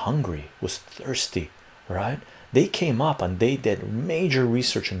China was hungry, was thirsty, right? They came up and they did major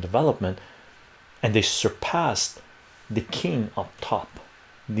research and development, and they surpassed the king up top,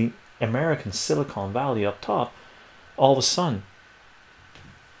 the American Silicon Valley up top. All of a sudden,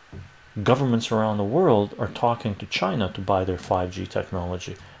 governments around the world are talking to China to buy their 5G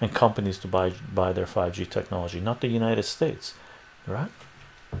technology, and companies to buy their 5G technology, not the United States, right?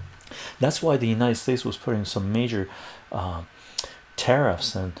 That's why the United States was putting some major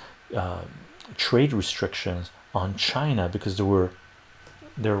tariffs and trade restrictions on China, because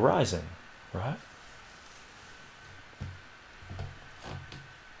they're rising, right?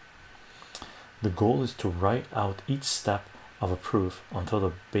 The goal is to write out each step of a proof until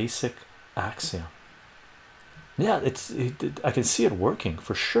the basic axiom. Yeah, I can see it working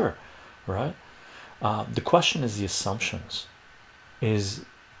for sure, right? The question is the assumptions. Is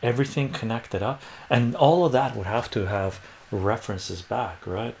everything connected up? And all of that would have to have references back,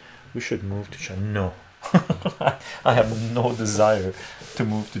 right? We should move to China. No, I have no desire to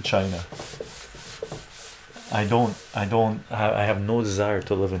move to China. I have no desire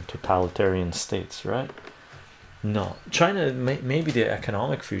to live in totalitarian states, right? No, China may be the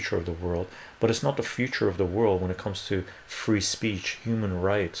economic future of the world, but it's not the future of the world when it comes to free speech, human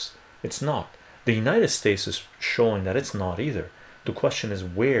rights. It's not. The United States is showing that it's not either. The question is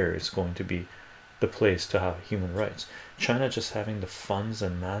where it's going to be the place to have human rights. China just having the funds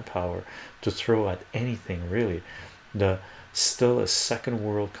and manpower to throw at anything, really. The still a second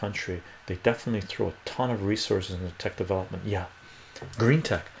world country, they definitely throw a ton of resources into tech development. Yeah, green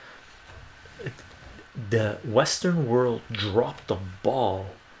tech. The Western world dropped the ball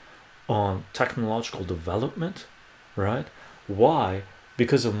on technological development, right? Why?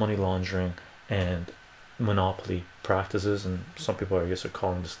 Because of money laundering and monopoly practices, and some people, I guess, are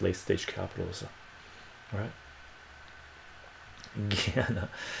calling this late stage capitalism, right? Guyana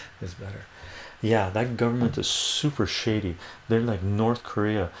is better. Yeah, that government is super shady. They're like North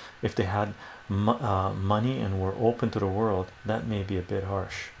Korea. If they had money and were open to the world, that may be a bit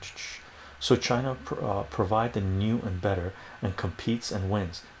harsh. So China provide the new and better and competes and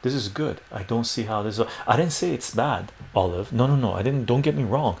wins. This is good. I don't see how this I didn't say it's bad, Olive. No, I didn't. Don't get me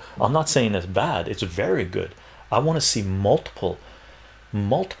wrong. I'm not saying it's bad. It's very good. I want to see multiple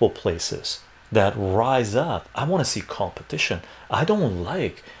places that rise up. I want to see competition. I don't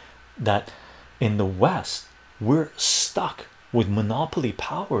like that in the West we're stuck with monopoly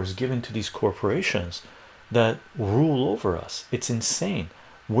powers given to these corporations that rule over us. It's insane.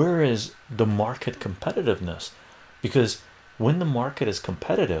 Where is the market competitiveness? Because when the market is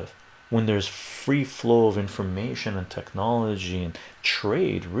competitive, when there's free flow of information and technology and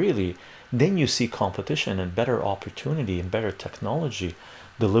trade, really, then you see competition and better opportunity and better technology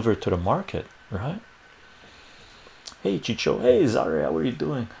delivered to the market, right? Hey Chycho, hey Zari, how are you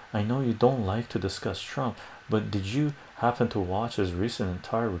doing? I know you don't like to discuss Trump, but did you happen to watch his recent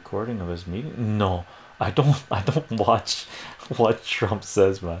entire recording of his meeting? No, I don't watch what Trump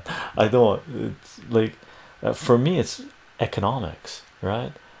says, man. I don't. It's like for me it's economics,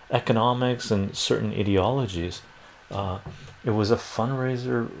 right? Economics and certain ideologies. It was a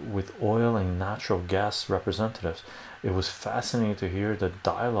fundraiser with oil and natural gas representatives. It was fascinating to hear the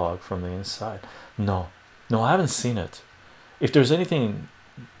dialogue from the inside. No, I haven't seen it. If there's anything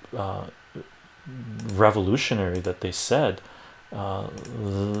revolutionary that they said,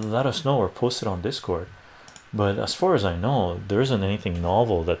 let us know or post it on Discord. But as far as I know, there isn't anything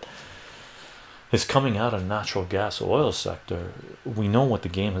novel that is coming out of natural gas oil sector. We know what the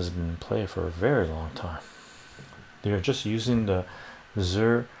game has been in play for a very long time. They're just using the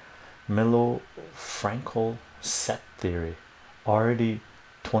Zermelo-Frankel set theory. Already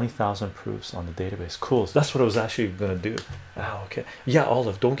 20,000 proofs on the database. Cool. So that's what I was actually gonna do. Okay. Yeah,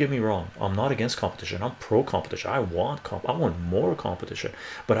 Olive, don't get me wrong. I'm not against competition. I'm pro competition. I want more competition,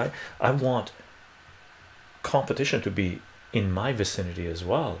 but I want competition to be in my vicinity as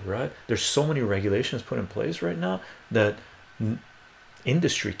well, right? There's so many regulations put in place right now that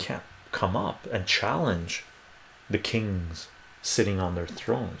industry can't come up and challenge the kings sitting on their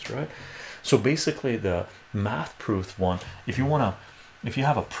thrones, right? So basically the math proof one, if you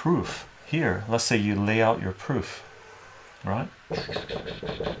have a proof here, let's say you lay out your proof, right?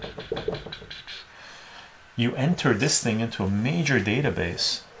 You enter this thing into a major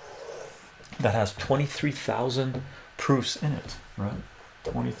database that has 23,000 proofs in it, right?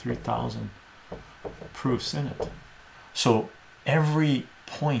 23,000 proofs in it. So every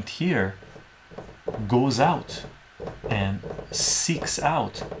point here goes out and seeks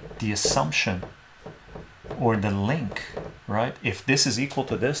out the assumption or the link, right? If this is equal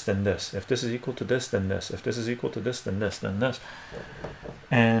to this, then this. If this is equal to this, then this. If this is equal to this, then this, then this.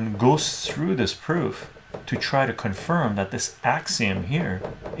 And goes through this proof to try to confirm that this axiom here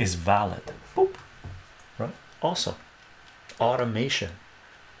is valid. Boop. Right? Awesome. Automation.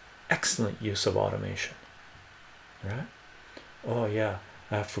 Excellent use of automation. Right? Oh yeah,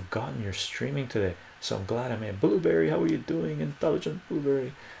 I have forgotten you're streaming today, so I'm glad I made. Blueberry, how are you doing? Intelligent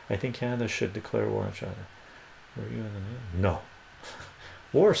Blueberry. I think Canada should declare war on China. Were you in the news? No.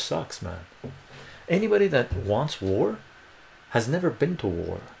 War sucks, man. Anybody that wants war has never been to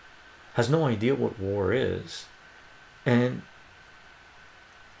war, has no idea what war is, and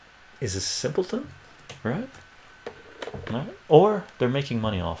is a simpleton, right? Or they're making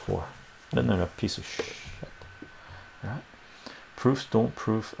money off war. Then they're a piece of shit, right? Proofs don't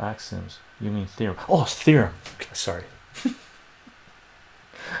prove axioms. You mean theorem? Oh, theorem. Sorry,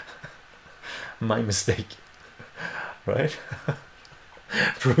 my mistake. Right?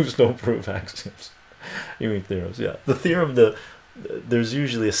 Proofs don't prove axioms. You mean theorems? Yeah, the theorem. There's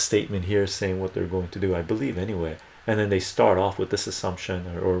usually a statement here saying what they're going to do, I believe, anyway, and then they start off with this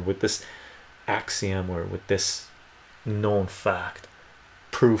assumption or with this axiom or with this known fact,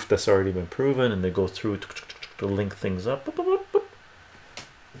 proof that's already been proven, and they go through to link things up.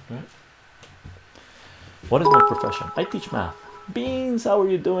 Right? What is my profession? I teach math. Beans, how are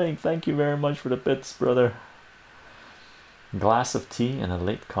you doing? Thank you very much for the bits, brother. Glass of tea and a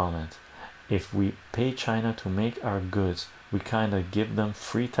late comment. If we pay China to make our goods, we kind of give them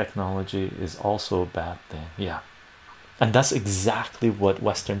free technology is also a bad thing. Yeah, and that's exactly what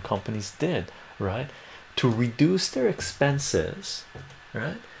Western companies did, right? To reduce their expenses,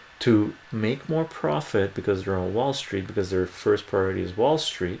 right? To make more profit because they're on Wall Street, because their first priority is Wall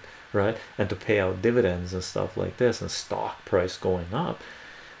Street, right? And to pay out dividends and stuff like this, and stock price going up,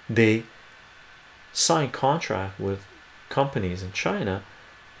 they sign contract with companies in China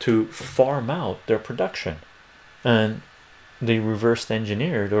to farm out their production, and they reverse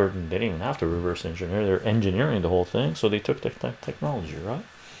engineered, or they didn't even have to reverse engineer, they're engineering the whole thing, so they took the technology, right?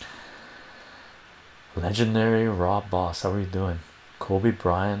 Legendary Rob Boss, how are you doing? Kobe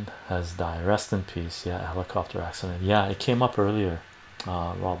Bryant has died, rest in peace. Yeah, helicopter accident. Yeah, it came up earlier.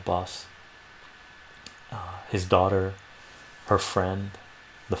 Rob Boss, his daughter, her friend,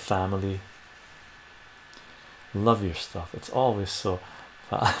 the family. Love your stuff, it's always so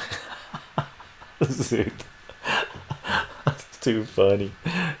dude. Too funny,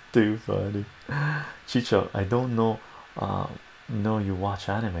 too funny. Chycho, I don't know you watch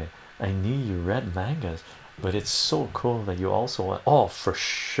anime. I knew you read mangas, but it's so cool that you also oh, for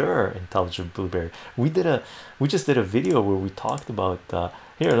sure, Intelligent Blueberry. We just did a video where we talked about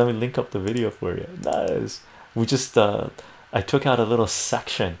here, let me link up the video for you. Nice. We just I took out a little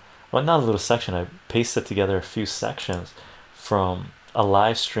section, well, not a little section, I pasted together a few sections from a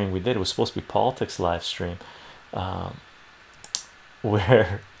live stream we did. It was supposed to be politics live stream,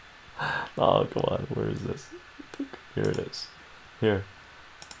 where oh come on, where is this? Here it is.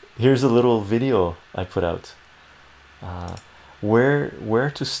 Here's a little video I put out, where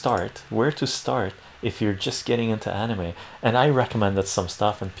to start if you're just getting into anime. And I recommended some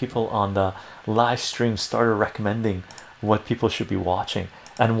stuff, and people on the live stream started recommending what people should be watching,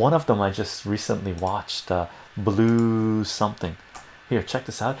 and one of them I just recently watched, Blue something. Here, check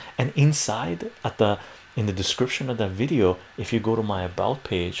this out. And inside in the description of that video, if you go to my about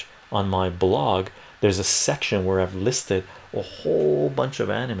page on my blog, there's a section where I've listed a whole bunch of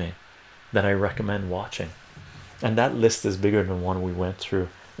anime that I recommend watching, and that list is bigger than one we went through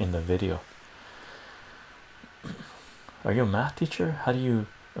in the video. Are you a math teacher? How do you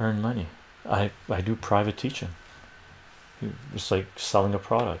earn money? I do private teaching. It's like selling a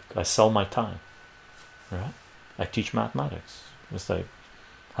product. I sell my time, right? I teach mathematics. It's like,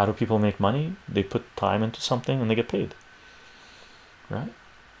 how do people make money? They put time into something and they get paid, right?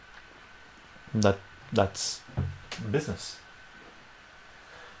 That's business.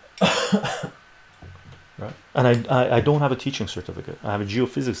 Right? And I don't have a teaching certificate. I have a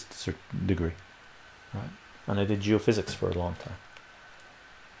geophysics degree, right? And I did geophysics for a long time.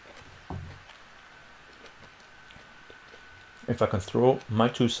 If I can throw my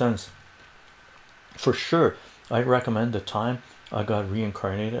 2 cents, for sure, I recommend the time I got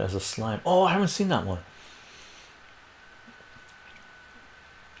reincarnated as a slime. Oh, I haven't seen that one.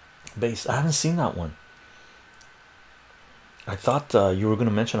 Base, I haven't seen that one. I thought you were going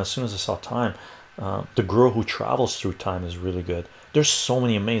to mention as soon as I saw time. The Girl Who Travels Through Time is really good. There's so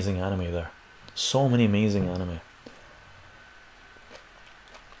many amazing anime there. So many amazing anime.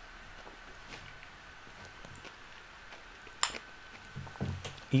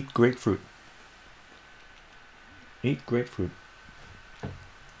 Eat grapefruit. Eat grapefruit.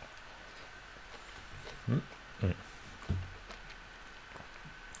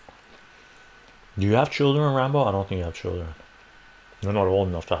 Do you have children, Rambo? I don't think you have children. You're not old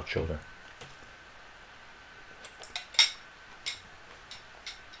enough to have children.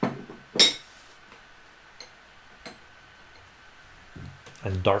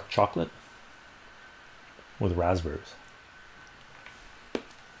 And dark chocolate with raspberries.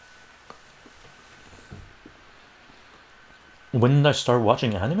 When did I start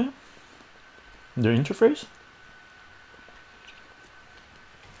watching anime? Their interface?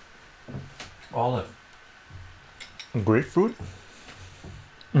 Olive. Grapefruit.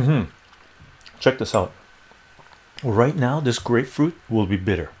 Check this out. Right now, this grapefruit will be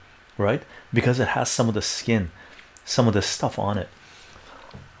bitter. right? Because it has some of the skin, some of the stuff on it.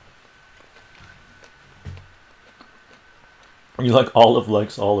 You like olive,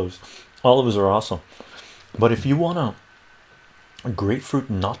 likes olives. Olives are awesome. But if you want a grapefruit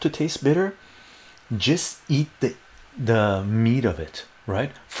not to taste bitter, just eat the meat of it,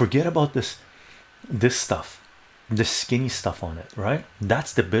 right? Forget about this stuff, this skinny stuff on it, right?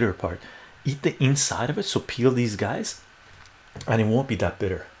 That's the bitter part. Eat the inside of it. So peel these guys and it won't be that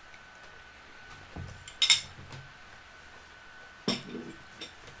bitter.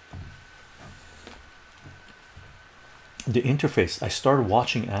 The interface, I started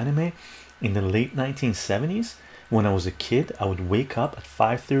watching anime in the late 1970s. When I was a kid, I would wake up at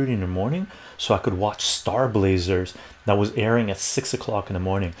 5:30 in the morning so I could watch Starblazers that was airing at 6 o'clock in the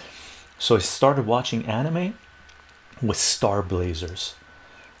morning. So I started watching anime with Starblazers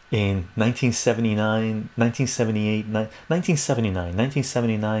in 1979, 1978, 1979,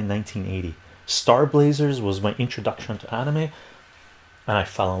 1979, 1980. Starblazers was my introduction to anime, and I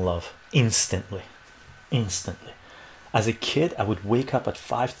fell in love instantly. Instantly. As a kid, I would wake up at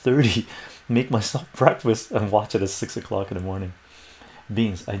 5:30, make myself breakfast, and watch it at 6 o'clock in the morning.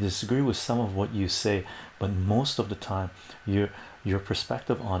 Beans, I disagree with some of what you say, but most of the time, your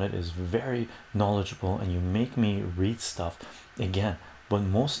perspective on it is very knowledgeable, and you make me read stuff again. But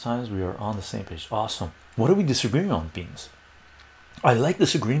most times we are on the same page. Awesome. What are we disagreeing on, Beans? I like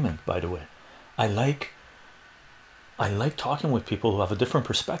disagreement, by the way. I like talking with people who have a different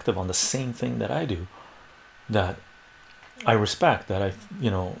perspective on the same thing that I do, that I respect, that I,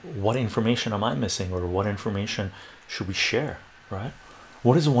 what information am I missing, or what information should we share, right?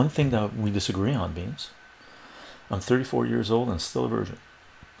 What is one thing that we disagree on, Beans? I'm 34 years old and still a virgin.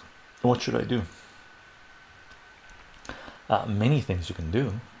 What should I do? Many things you can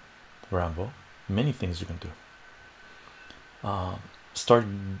do, Rambo. Many things you can do. Start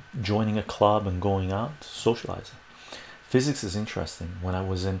joining a club and going out, socializing. Physics is interesting. When I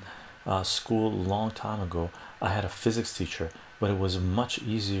was in school a long time ago, I had a physics teacher, but it was much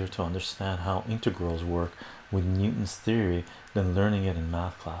easier to understand how integrals work with Newton's theory than learning it in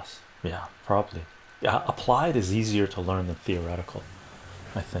math class. Yeah, probably. Yeah, applied is easier to learn than theoretical,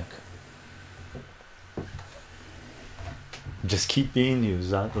 I think. Just keep being used.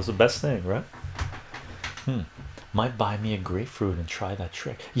 That was the best thing, right? Might buy me a grapefruit and try that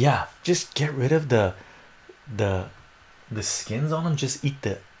trick. Yeah, just get rid of the skins on them. Just eat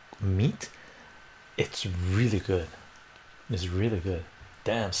the meat. It's really good. It's really good.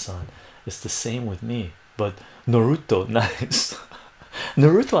 Damn, son, it's the same with me. But Naruto, nice.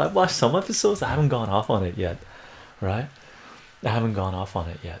 Naruto, I've watched some episodes. I haven't gone off on it yet, right? I haven't gone off on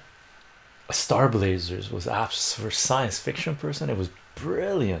it yet. Starblazers was apps for science fiction person. It was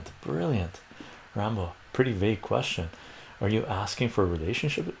brilliant, brilliant. Rambo, pretty vague question. Are you asking for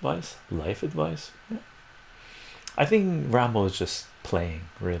relationship advice, life advice? Yeah. I think Rambo is just playing,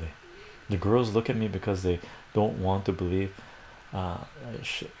 really. The girls look at me because they don't want to believe.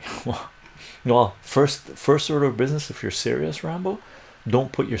 Shit. Well, first order of business, if you're serious, Rambo,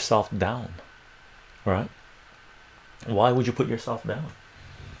 don't put yourself down. All right? Why would you put yourself down?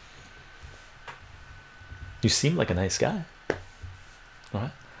 You seem like a nice guy,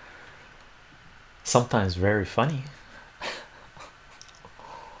 right? Sometimes very funny.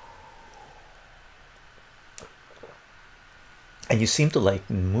 And you seem to like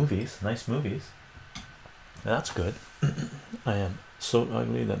movies, nice movies. That's good. I am so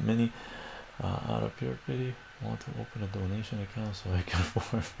ugly that many out of pure pity want to open a donation account so I can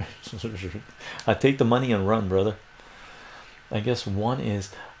afford surgery. I take the money and run, brother. I guess one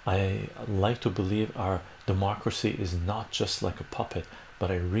is, I like to believe our democracy is not just like a puppet,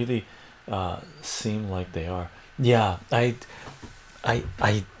 but I really seem like they are. Yeah, I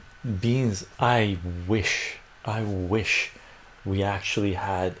beans, I wish we actually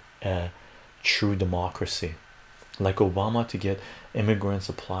had a true democracy, like Obama, to get immigrants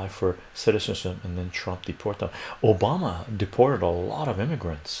apply for citizenship and then Trump deport them. Obama deported a lot of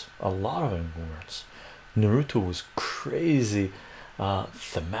immigrants, Naruto was crazy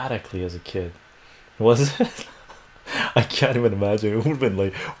thematically as a kid, was it? I can't even imagine. It would have been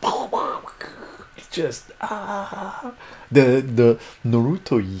like just the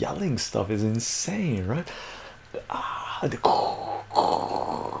Naruto yelling stuff is insane, right?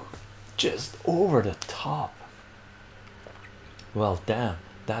 Just over the top. Well, damn,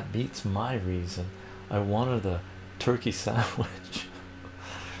 that beats my reason. I wanted a turkey sandwich.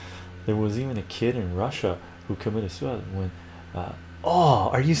 There was even a kid in Russia who committed suicide when oh,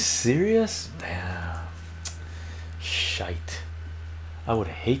 are you serious? Damn, shite. I would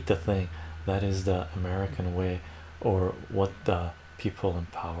hate to think that is the American way, or what the people in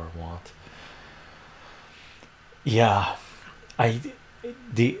power want. Yeah, I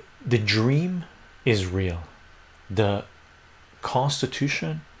the dream is real. The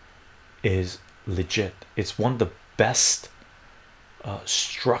Constitution is legit. It's one of the best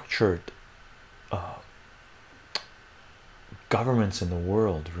structured governments in the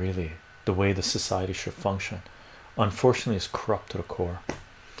world, really, the way the society should function. Unfortunately, it's corrupt to the core.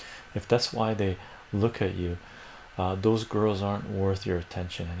 If that's why they look at you, those girls aren't worth your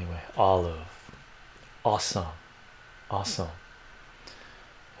attention anyway. Olive, awesome, awesome.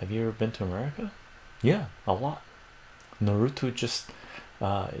 Have you ever been to America? Yeah, a lot. Naruto just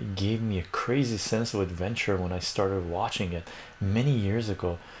gave me a crazy sense of adventure when I started watching it many years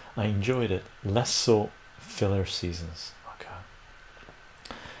ago. I enjoyed it, less so filler seasons. Okay,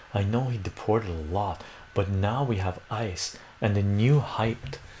 I know he deported a lot, but now we have ice, and the new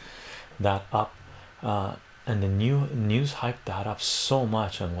hyped that up, and the new news hyped that up so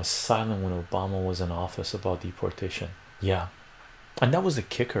much and was silent when Obama was in office about deportation. Yeah, and that was the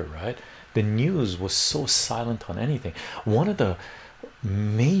kicker, right? The news was so silent on anything. One of the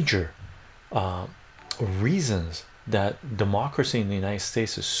major reasons that democracy in the United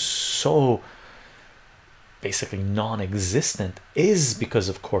States is so basically non-existent is because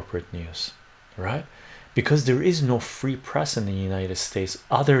of corporate news, right? Because there is no free press in the United States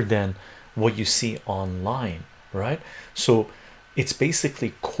other than what you see online, right? So it's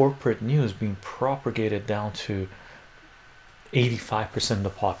basically corporate news being propagated down to 85% of the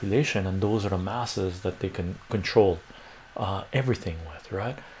population, and those are the masses that they can control everything with,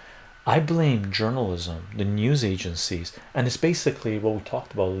 right? I blame journalism, the news agencies, and it's basically what we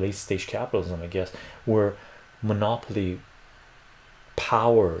talked about, late stage capitalism, I guess, where monopoly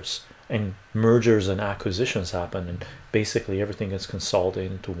powers and mergers and acquisitions happen, and basically everything gets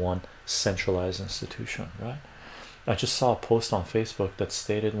consolidated into one centralized institution, right? I just saw a post on Facebook that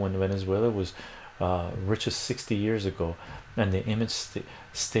stated when Venezuela was rich as 60 years ago, and the image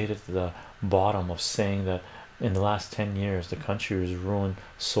stated at the bottom of saying that in the last 10 years the country was ruined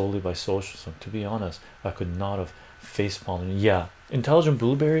solely by socialism. To be honest, I could not have facepalmed. Yeah, Intelligent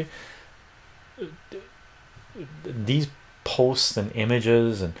Blueberry, these posts and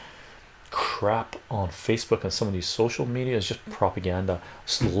images and crap on Facebook and some of these social media is just propaganda.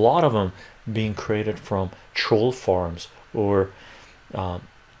 So a lot of them being created from troll farms or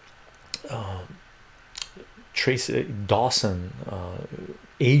Tracy Dawson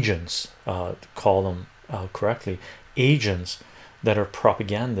agents, call them correctly, agents that are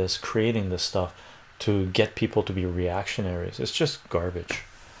propagandists creating this stuff to get people to be reactionaries. It's just garbage,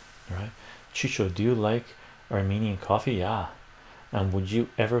 right? Chycho, do you like Armenian coffee? Yeah. And would you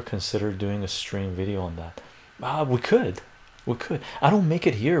ever consider doing a stream video on that? We could. I don't make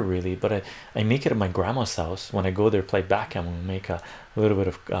it here really, but I make it at my grandma's house. When I go there play backgammon, we make a little bit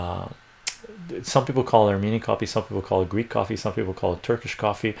of some people call it Armenian coffee, some people call it Greek coffee, some people call it Turkish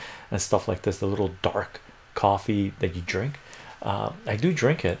coffee and stuff like this, the little dark coffee that you drink. I do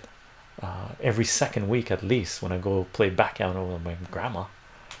drink it every second week at least when I go play backgammon with my grandma.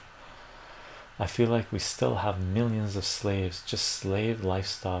 I feel like we still have millions of slaves, just slave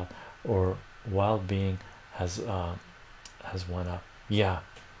lifestyle or well-being has went up. Yeah,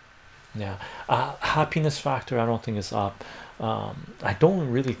 happiness factor I don't think is up. I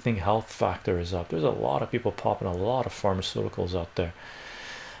don't really think health factor is up. There's a lot of people popping a lot of pharmaceuticals out there.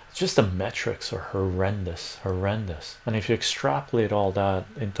 It's just the metrics are horrendous, and if you extrapolate all that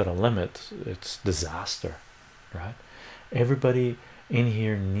into the limit, it's disaster, right? Everybody in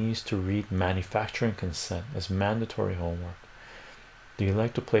here needs to read manufacturing consent as mandatory homework. Do you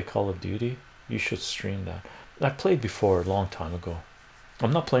like to play Call of Duty? You should stream that. I played before a long time ago.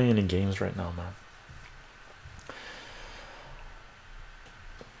 I'm not playing any games right now, man.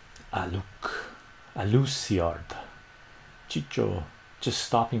 Aluciard Chycho, just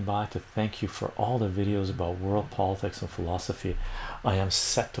stopping by to thank you for all the videos about world politics and philosophy. I am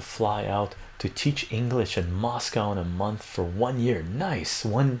set to fly out to teach English in Moscow in a month for 1 year. Nice,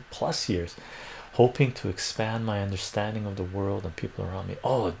 1+ years, hoping to expand my understanding of the world and people around me.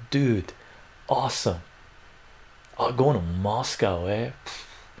 Oh dude, awesome. Going to Moscow, eh?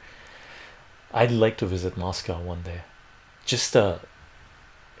 I'd like to visit Moscow one day. Just a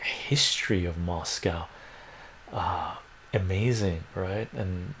history of Moscow, amazing, right?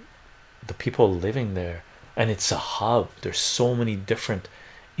 And the people living there, and it's a hub. There's so many different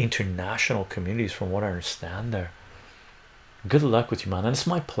international communities from what I understand there. Good luck with you, man, and it's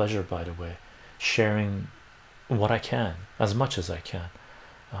my pleasure, by the way, sharing what I can as much as I can.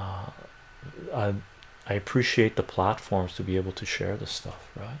 I appreciate the platforms to be able to share this stuff,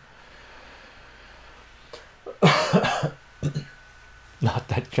 right? not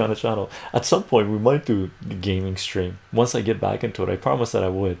that kind of channel. At some point, we might do the gaming stream once I get back into it. I promise that I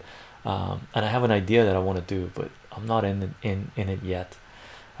would, and I have an idea that I want to do, but I'm not in it yet.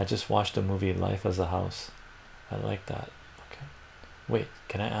 I just watched the movie Life as a House. I like that. Okay, wait,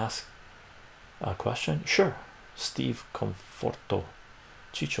 can I ask a question? Sure. Steve Conforto,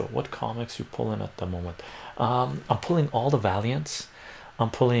 Chicho, what comics you pulling at the moment? I'm pulling all the Valiants. I'm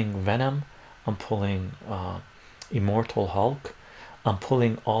pulling Venom. I'm pulling Immortal Hulk. I'm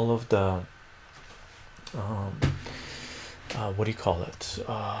pulling all of the what do you call it?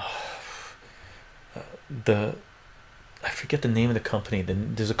 The I forget the name of the company.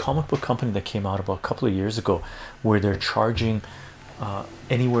 There's a comic book company that came out about a couple of years ago where they're charging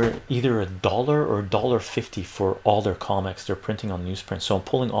anywhere either $1 or $1.50 for all their comics. They're printing on newsprint, so I'm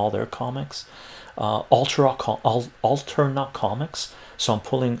pulling all their comics. Alternate comics, so I'm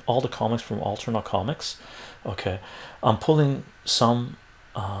pulling all the comics from alternate comics. Okay, I'm pulling some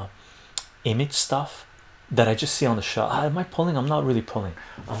image stuff that I just see on the shelf. Am I pulling? I'm not really pulling.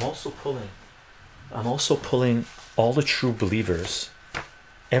 I'm also pulling all the True Believers,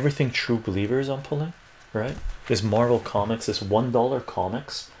 everything True Believers. I'm pulling, right? This Marvel comics, this $1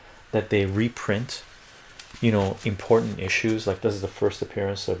 comics that they reprint, you know, important issues. Like this is the first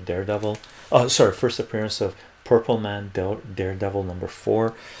appearance of Daredevil. Sorry, first appearance of Purple Man, Daredevil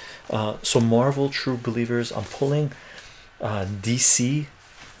 #4. So Marvel True Believers. I'm pulling DC's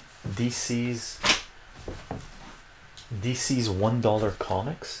 $1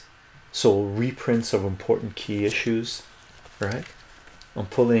 comics, so reprints of important key issues, right? I'm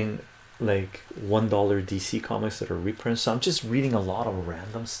pulling like $1 DC comics that are reprints. So I'm just reading a lot of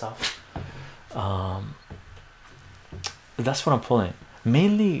random stuff. That's what I'm pulling,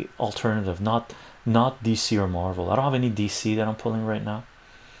 mainly alternative, not DC or Marvel. I don't have any DC that I'm pulling right now.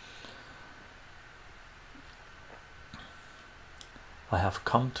 I have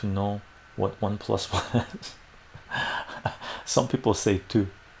come to know what 1 + 1 is. Some people say 2.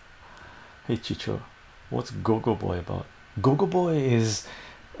 Hey Chicho, what's Go-Go Boy about? Go-Go Boy is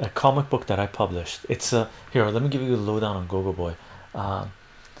a comic book that I published. It's a here. Let me give you a lowdown on Go-Go Boy.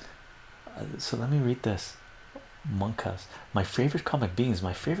 So let me read this. Monkas, my favorite comic, Beans.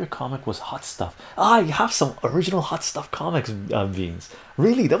 My favorite comic was Hot Stuff. Ah, you have some original Hot Stuff comics, Beans.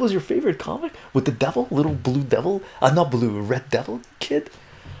 Really, that was your favorite comic with the devil, little blue devil? Not blue, red devil kid.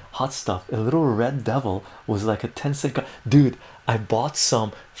 Hot Stuff, a little red devil was like a 10-cent dude. I bought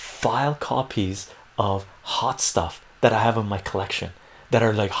some file copies of Hot Stuff that I have in my collection that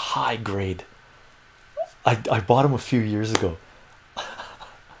are like high grade. I bought them a few years ago.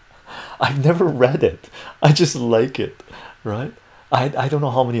 I've never read it. I just like it, right? I don't know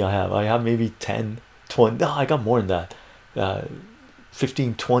how many I have. I have maybe 10, 20. No, I got more than that.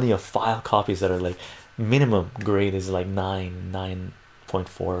 15, 20 of file copies that are like minimum grade is like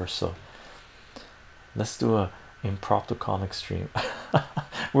 9.4 or so. Let's do a impromptu comic stream.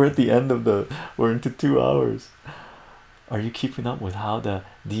 We're at the end of we're into 2 hours. Are you keeping up with how the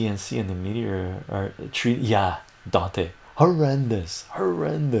DNC and the media are treated? Yeah, Dante, horrendous,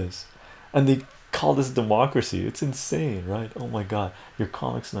 horrendous. And they call this democracy. It's insane, right? Oh my god, your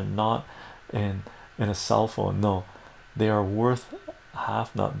comics are not in a cell phone. No, they are worth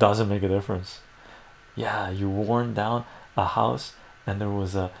half. Not doesn't make a difference. Yeah, you worn down a house and there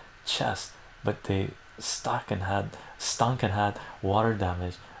was a chest, but they stunk and had water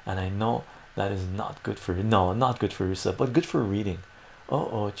damage. And I know that is not good for you. No, not good for yourself, but good for reading.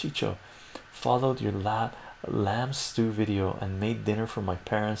 Oh, Chicho, followed your lamb stew video and made dinner for my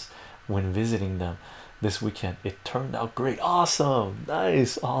parents when visiting them this weekend. It turned out great. Awesome,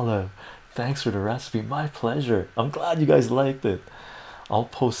 nice, Olive. Thanks for the recipe. My pleasure. I'm glad you guys liked it. I'll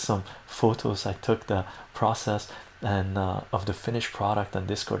post some photos I took the process and of the finished product on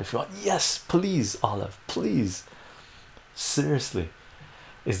Discord if you want. Yes, please, Olive, please. Seriously,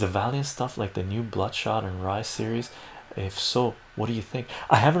 is the Valiant stuff like the new Bloodshot and Rise series? If so, what do you think?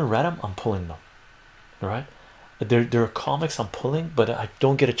 I haven't read them. I'm pulling them. All right, there are comics I'm pulling, but I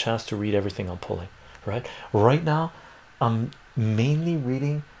don't get a chance to read everything I'm pulling. Right now I'm mainly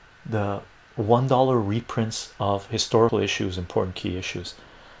reading the $1 reprints of historical issues, important key issues,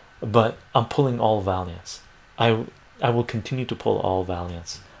 but I'm pulling all Valiants. I will continue to pull all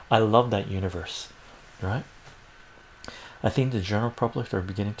Valiants. I love that universe, right? I think the general public are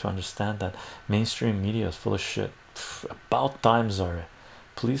beginning to understand that mainstream media is full of shit. Pff, about time, Zara.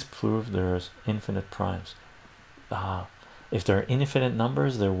 Please prove there's infinite primes. If there are infinite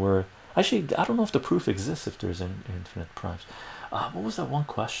numbers, there were actually, I don't know if the proof exists if there's infinite primes. What was that one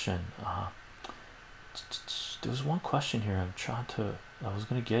question? There was one question here. I was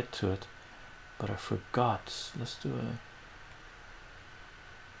gonna get to it, but I forgot. Let's do a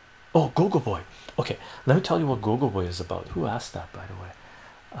Oh, Gogo Boy. Okay, let me tell you what Gogo Boy is about. Who asked that, by the way?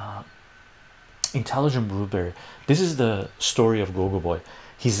 Intelligent Blueberry. This is the story of Gogo Boy.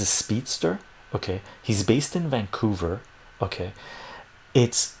 He's a speedster. Okay, he's based in Vancouver. Okay,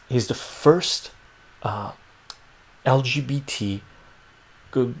 he's the first LGBT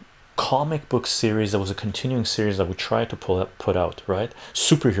good comic book series that was a continuing series that we tried to put out, right?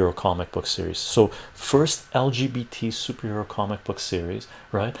 Superhero comic book series. So first LGBT superhero comic book series,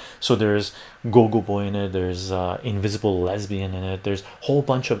 right? So there's Gogo Boy in it, there's Invisible Lesbian in it, there's a whole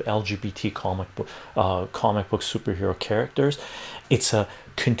bunch of LGBT comic book superhero characters. It's a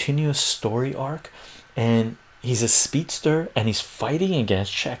continuous story arc, and he's a speedster and he's fighting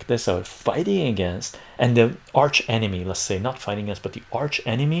against, check this out, fighting against, and the arch enemy, let's say, not fighting against, but the arch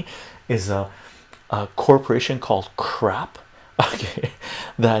enemy is a corporation called Crap, okay,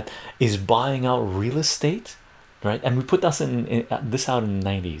 that is buying out real estate, right? And we put this out in the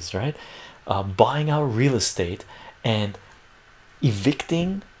 90s, right? Buying out real estate and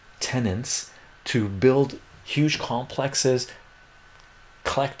evicting tenants to build huge complexes,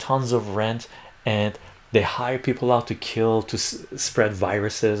 collect tons of rent, and they hire people out to kill, to spread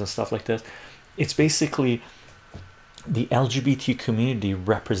viruses and stuff like this. It's basically the LGBT community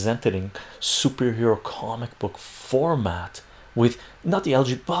represented in superhero comic book format, with not the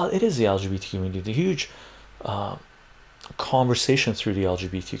LGBT, well, it is the LGBT community, the huge conversation through the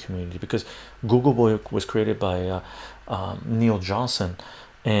LGBT community, because Google Boy was created by Neil Johnson,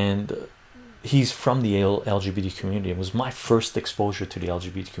 and he's from the LGBT community. It was my first exposure to the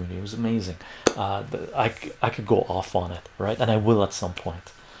LGBT community. It was amazing. I could go off on it, right? And I will at some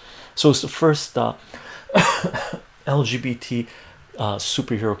point. So it's the first LGBT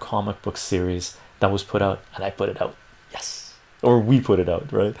superhero comic book series that was put out, and I put it out. Yes, or we put it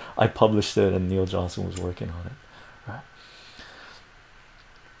out, right? I published it, and Neil Johnson was working on it, right?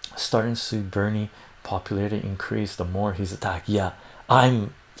 Starting to see Bernie popularity increase the more he's attacked. Yeah,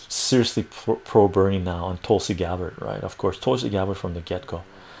 I'm seriously pro Bernie now, and Tulsi Gabbard, right? Of course, Tulsi Gabbard from the get-go.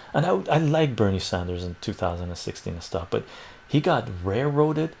 And I like Bernie Sanders in 2016 and stuff, but he got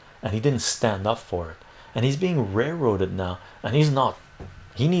railroaded and he didn't stand up for it, and he's being railroaded now, and he's not.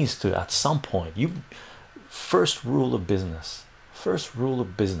 He needs to, at some point, first rule of business,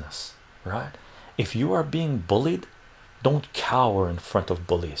 right? If you are being bullied, don't cower in front of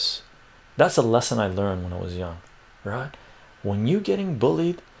bullies. That's a lesson I learned when I was young, right? When you're getting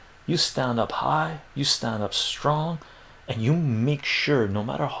bullied, you stand up high, you stand up strong, and you make sure no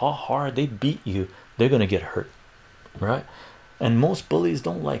matter how hard they beat you, they're gonna get hurt, right? And most bullies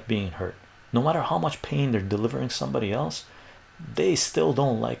don't like being hurt. No matter how much pain they're delivering somebody else, they still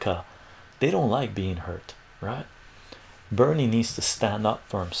don't like being hurt, right? Bernie needs to stand up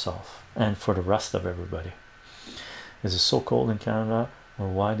for himself and for the rest of everybody. Is it so cold in Canada, or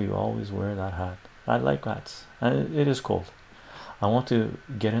why do you always wear that hat? I like hats, and it is cold. I want to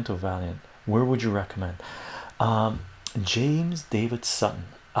get into Valiant. Where would you recommend? James David Sutton.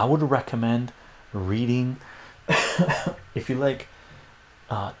 I would recommend reading if you like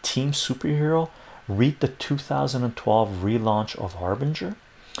team superhero, read the 2012 relaunch of Harbinger.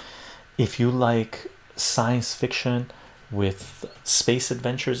 If you like science fiction with space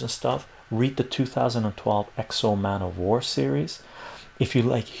adventures and stuff, read the 2012 Exo Man of War series. If you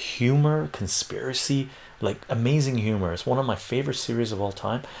like humor, conspiracy, like amazing humor, it's one of my favorite series of all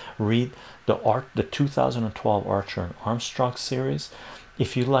time, read the 2012 Archer and Armstrong series.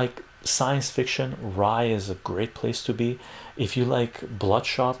 If you like science fiction, Rye is a great place to be. If you like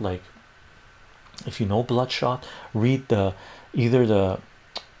Bloodshot, like if you know Bloodshot, read either the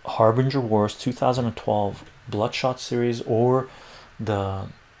Harbinger Wars 2012 Bloodshot series, or the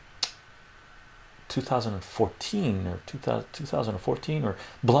 2014 or 2014 or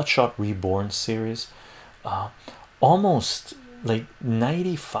Bloodshot Reborn series. Almost like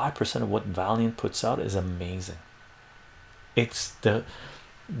 95% of what Valiant puts out is amazing. That's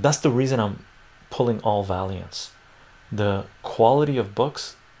the reason I'm pulling all Valiants. The quality of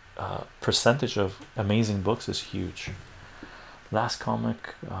books, percentage of amazing books is huge. Last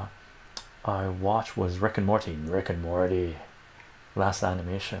comic I watched was Rick and Morty. Last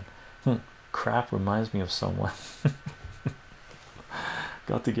animation. Crap reminds me of someone.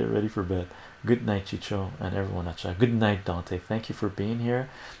 Got to get ready for bed. Good night, Chycho, and everyone at chat. Good night, Dante. Thank you for being here,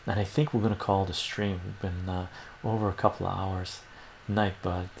 and I think we're gonna call the stream. We've been over a couple of hours. Night,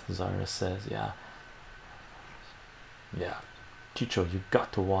 bud. Zara says, yeah. Chycho, you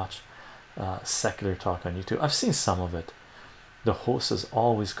got to watch Secular Talk on YouTube. I've seen some of it. The host is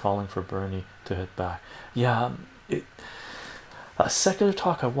always calling for Bernie to hit back. Yeah, Secular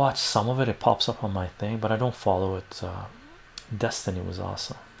Talk, I watched some of it. It pops up on my thing, but I don't follow it. Destiny was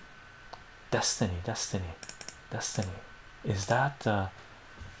awesome. Destiny. Is that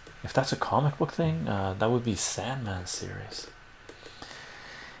if that's a comic book thing, that would be Sandman series.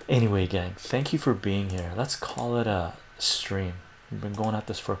 Anyway, gang, thank you for being here. Let's call it a stream. We've been going at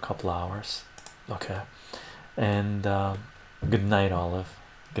this for a couple hours. Okay, and good night, Olive.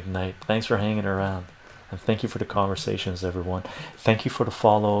 Good night. Thanks for hanging around, and thank you for the conversations, everyone. Thank you for the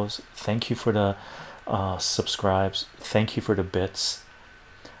follows. Thank you for the subscribes. Thank you for the bits.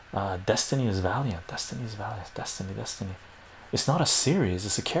 Destiny is valiant. Destiny is valiant. Destiny. It's not a series,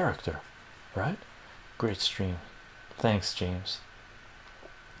 it's a character, right? Great stream. Thanks, James.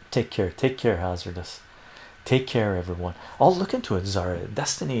 Take care, Hazardous. Take care, everyone. I'll look into it, Zara.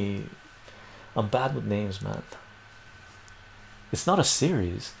 Destiny, I'm bad with names, man. It's not a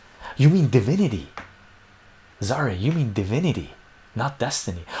series. You mean Divinity, Zara? You mean Divinity, not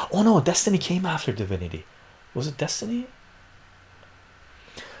Destiny. Oh no, Destiny came after Divinity. Was it Destiny?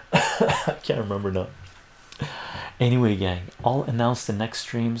 I can't remember now. Anyway, gang, I'll announce the next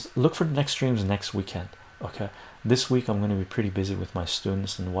streams. Look for the next streams next weekend. Okay, this week I'm going to be pretty busy with my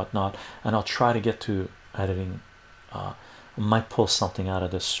students and whatnot, and I'll try to get to editing. Might pull something out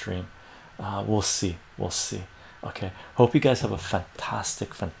of this stream. We'll see. Okay, hope you guys have a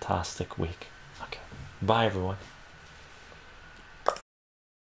fantastic week. Okay, bye, everyone.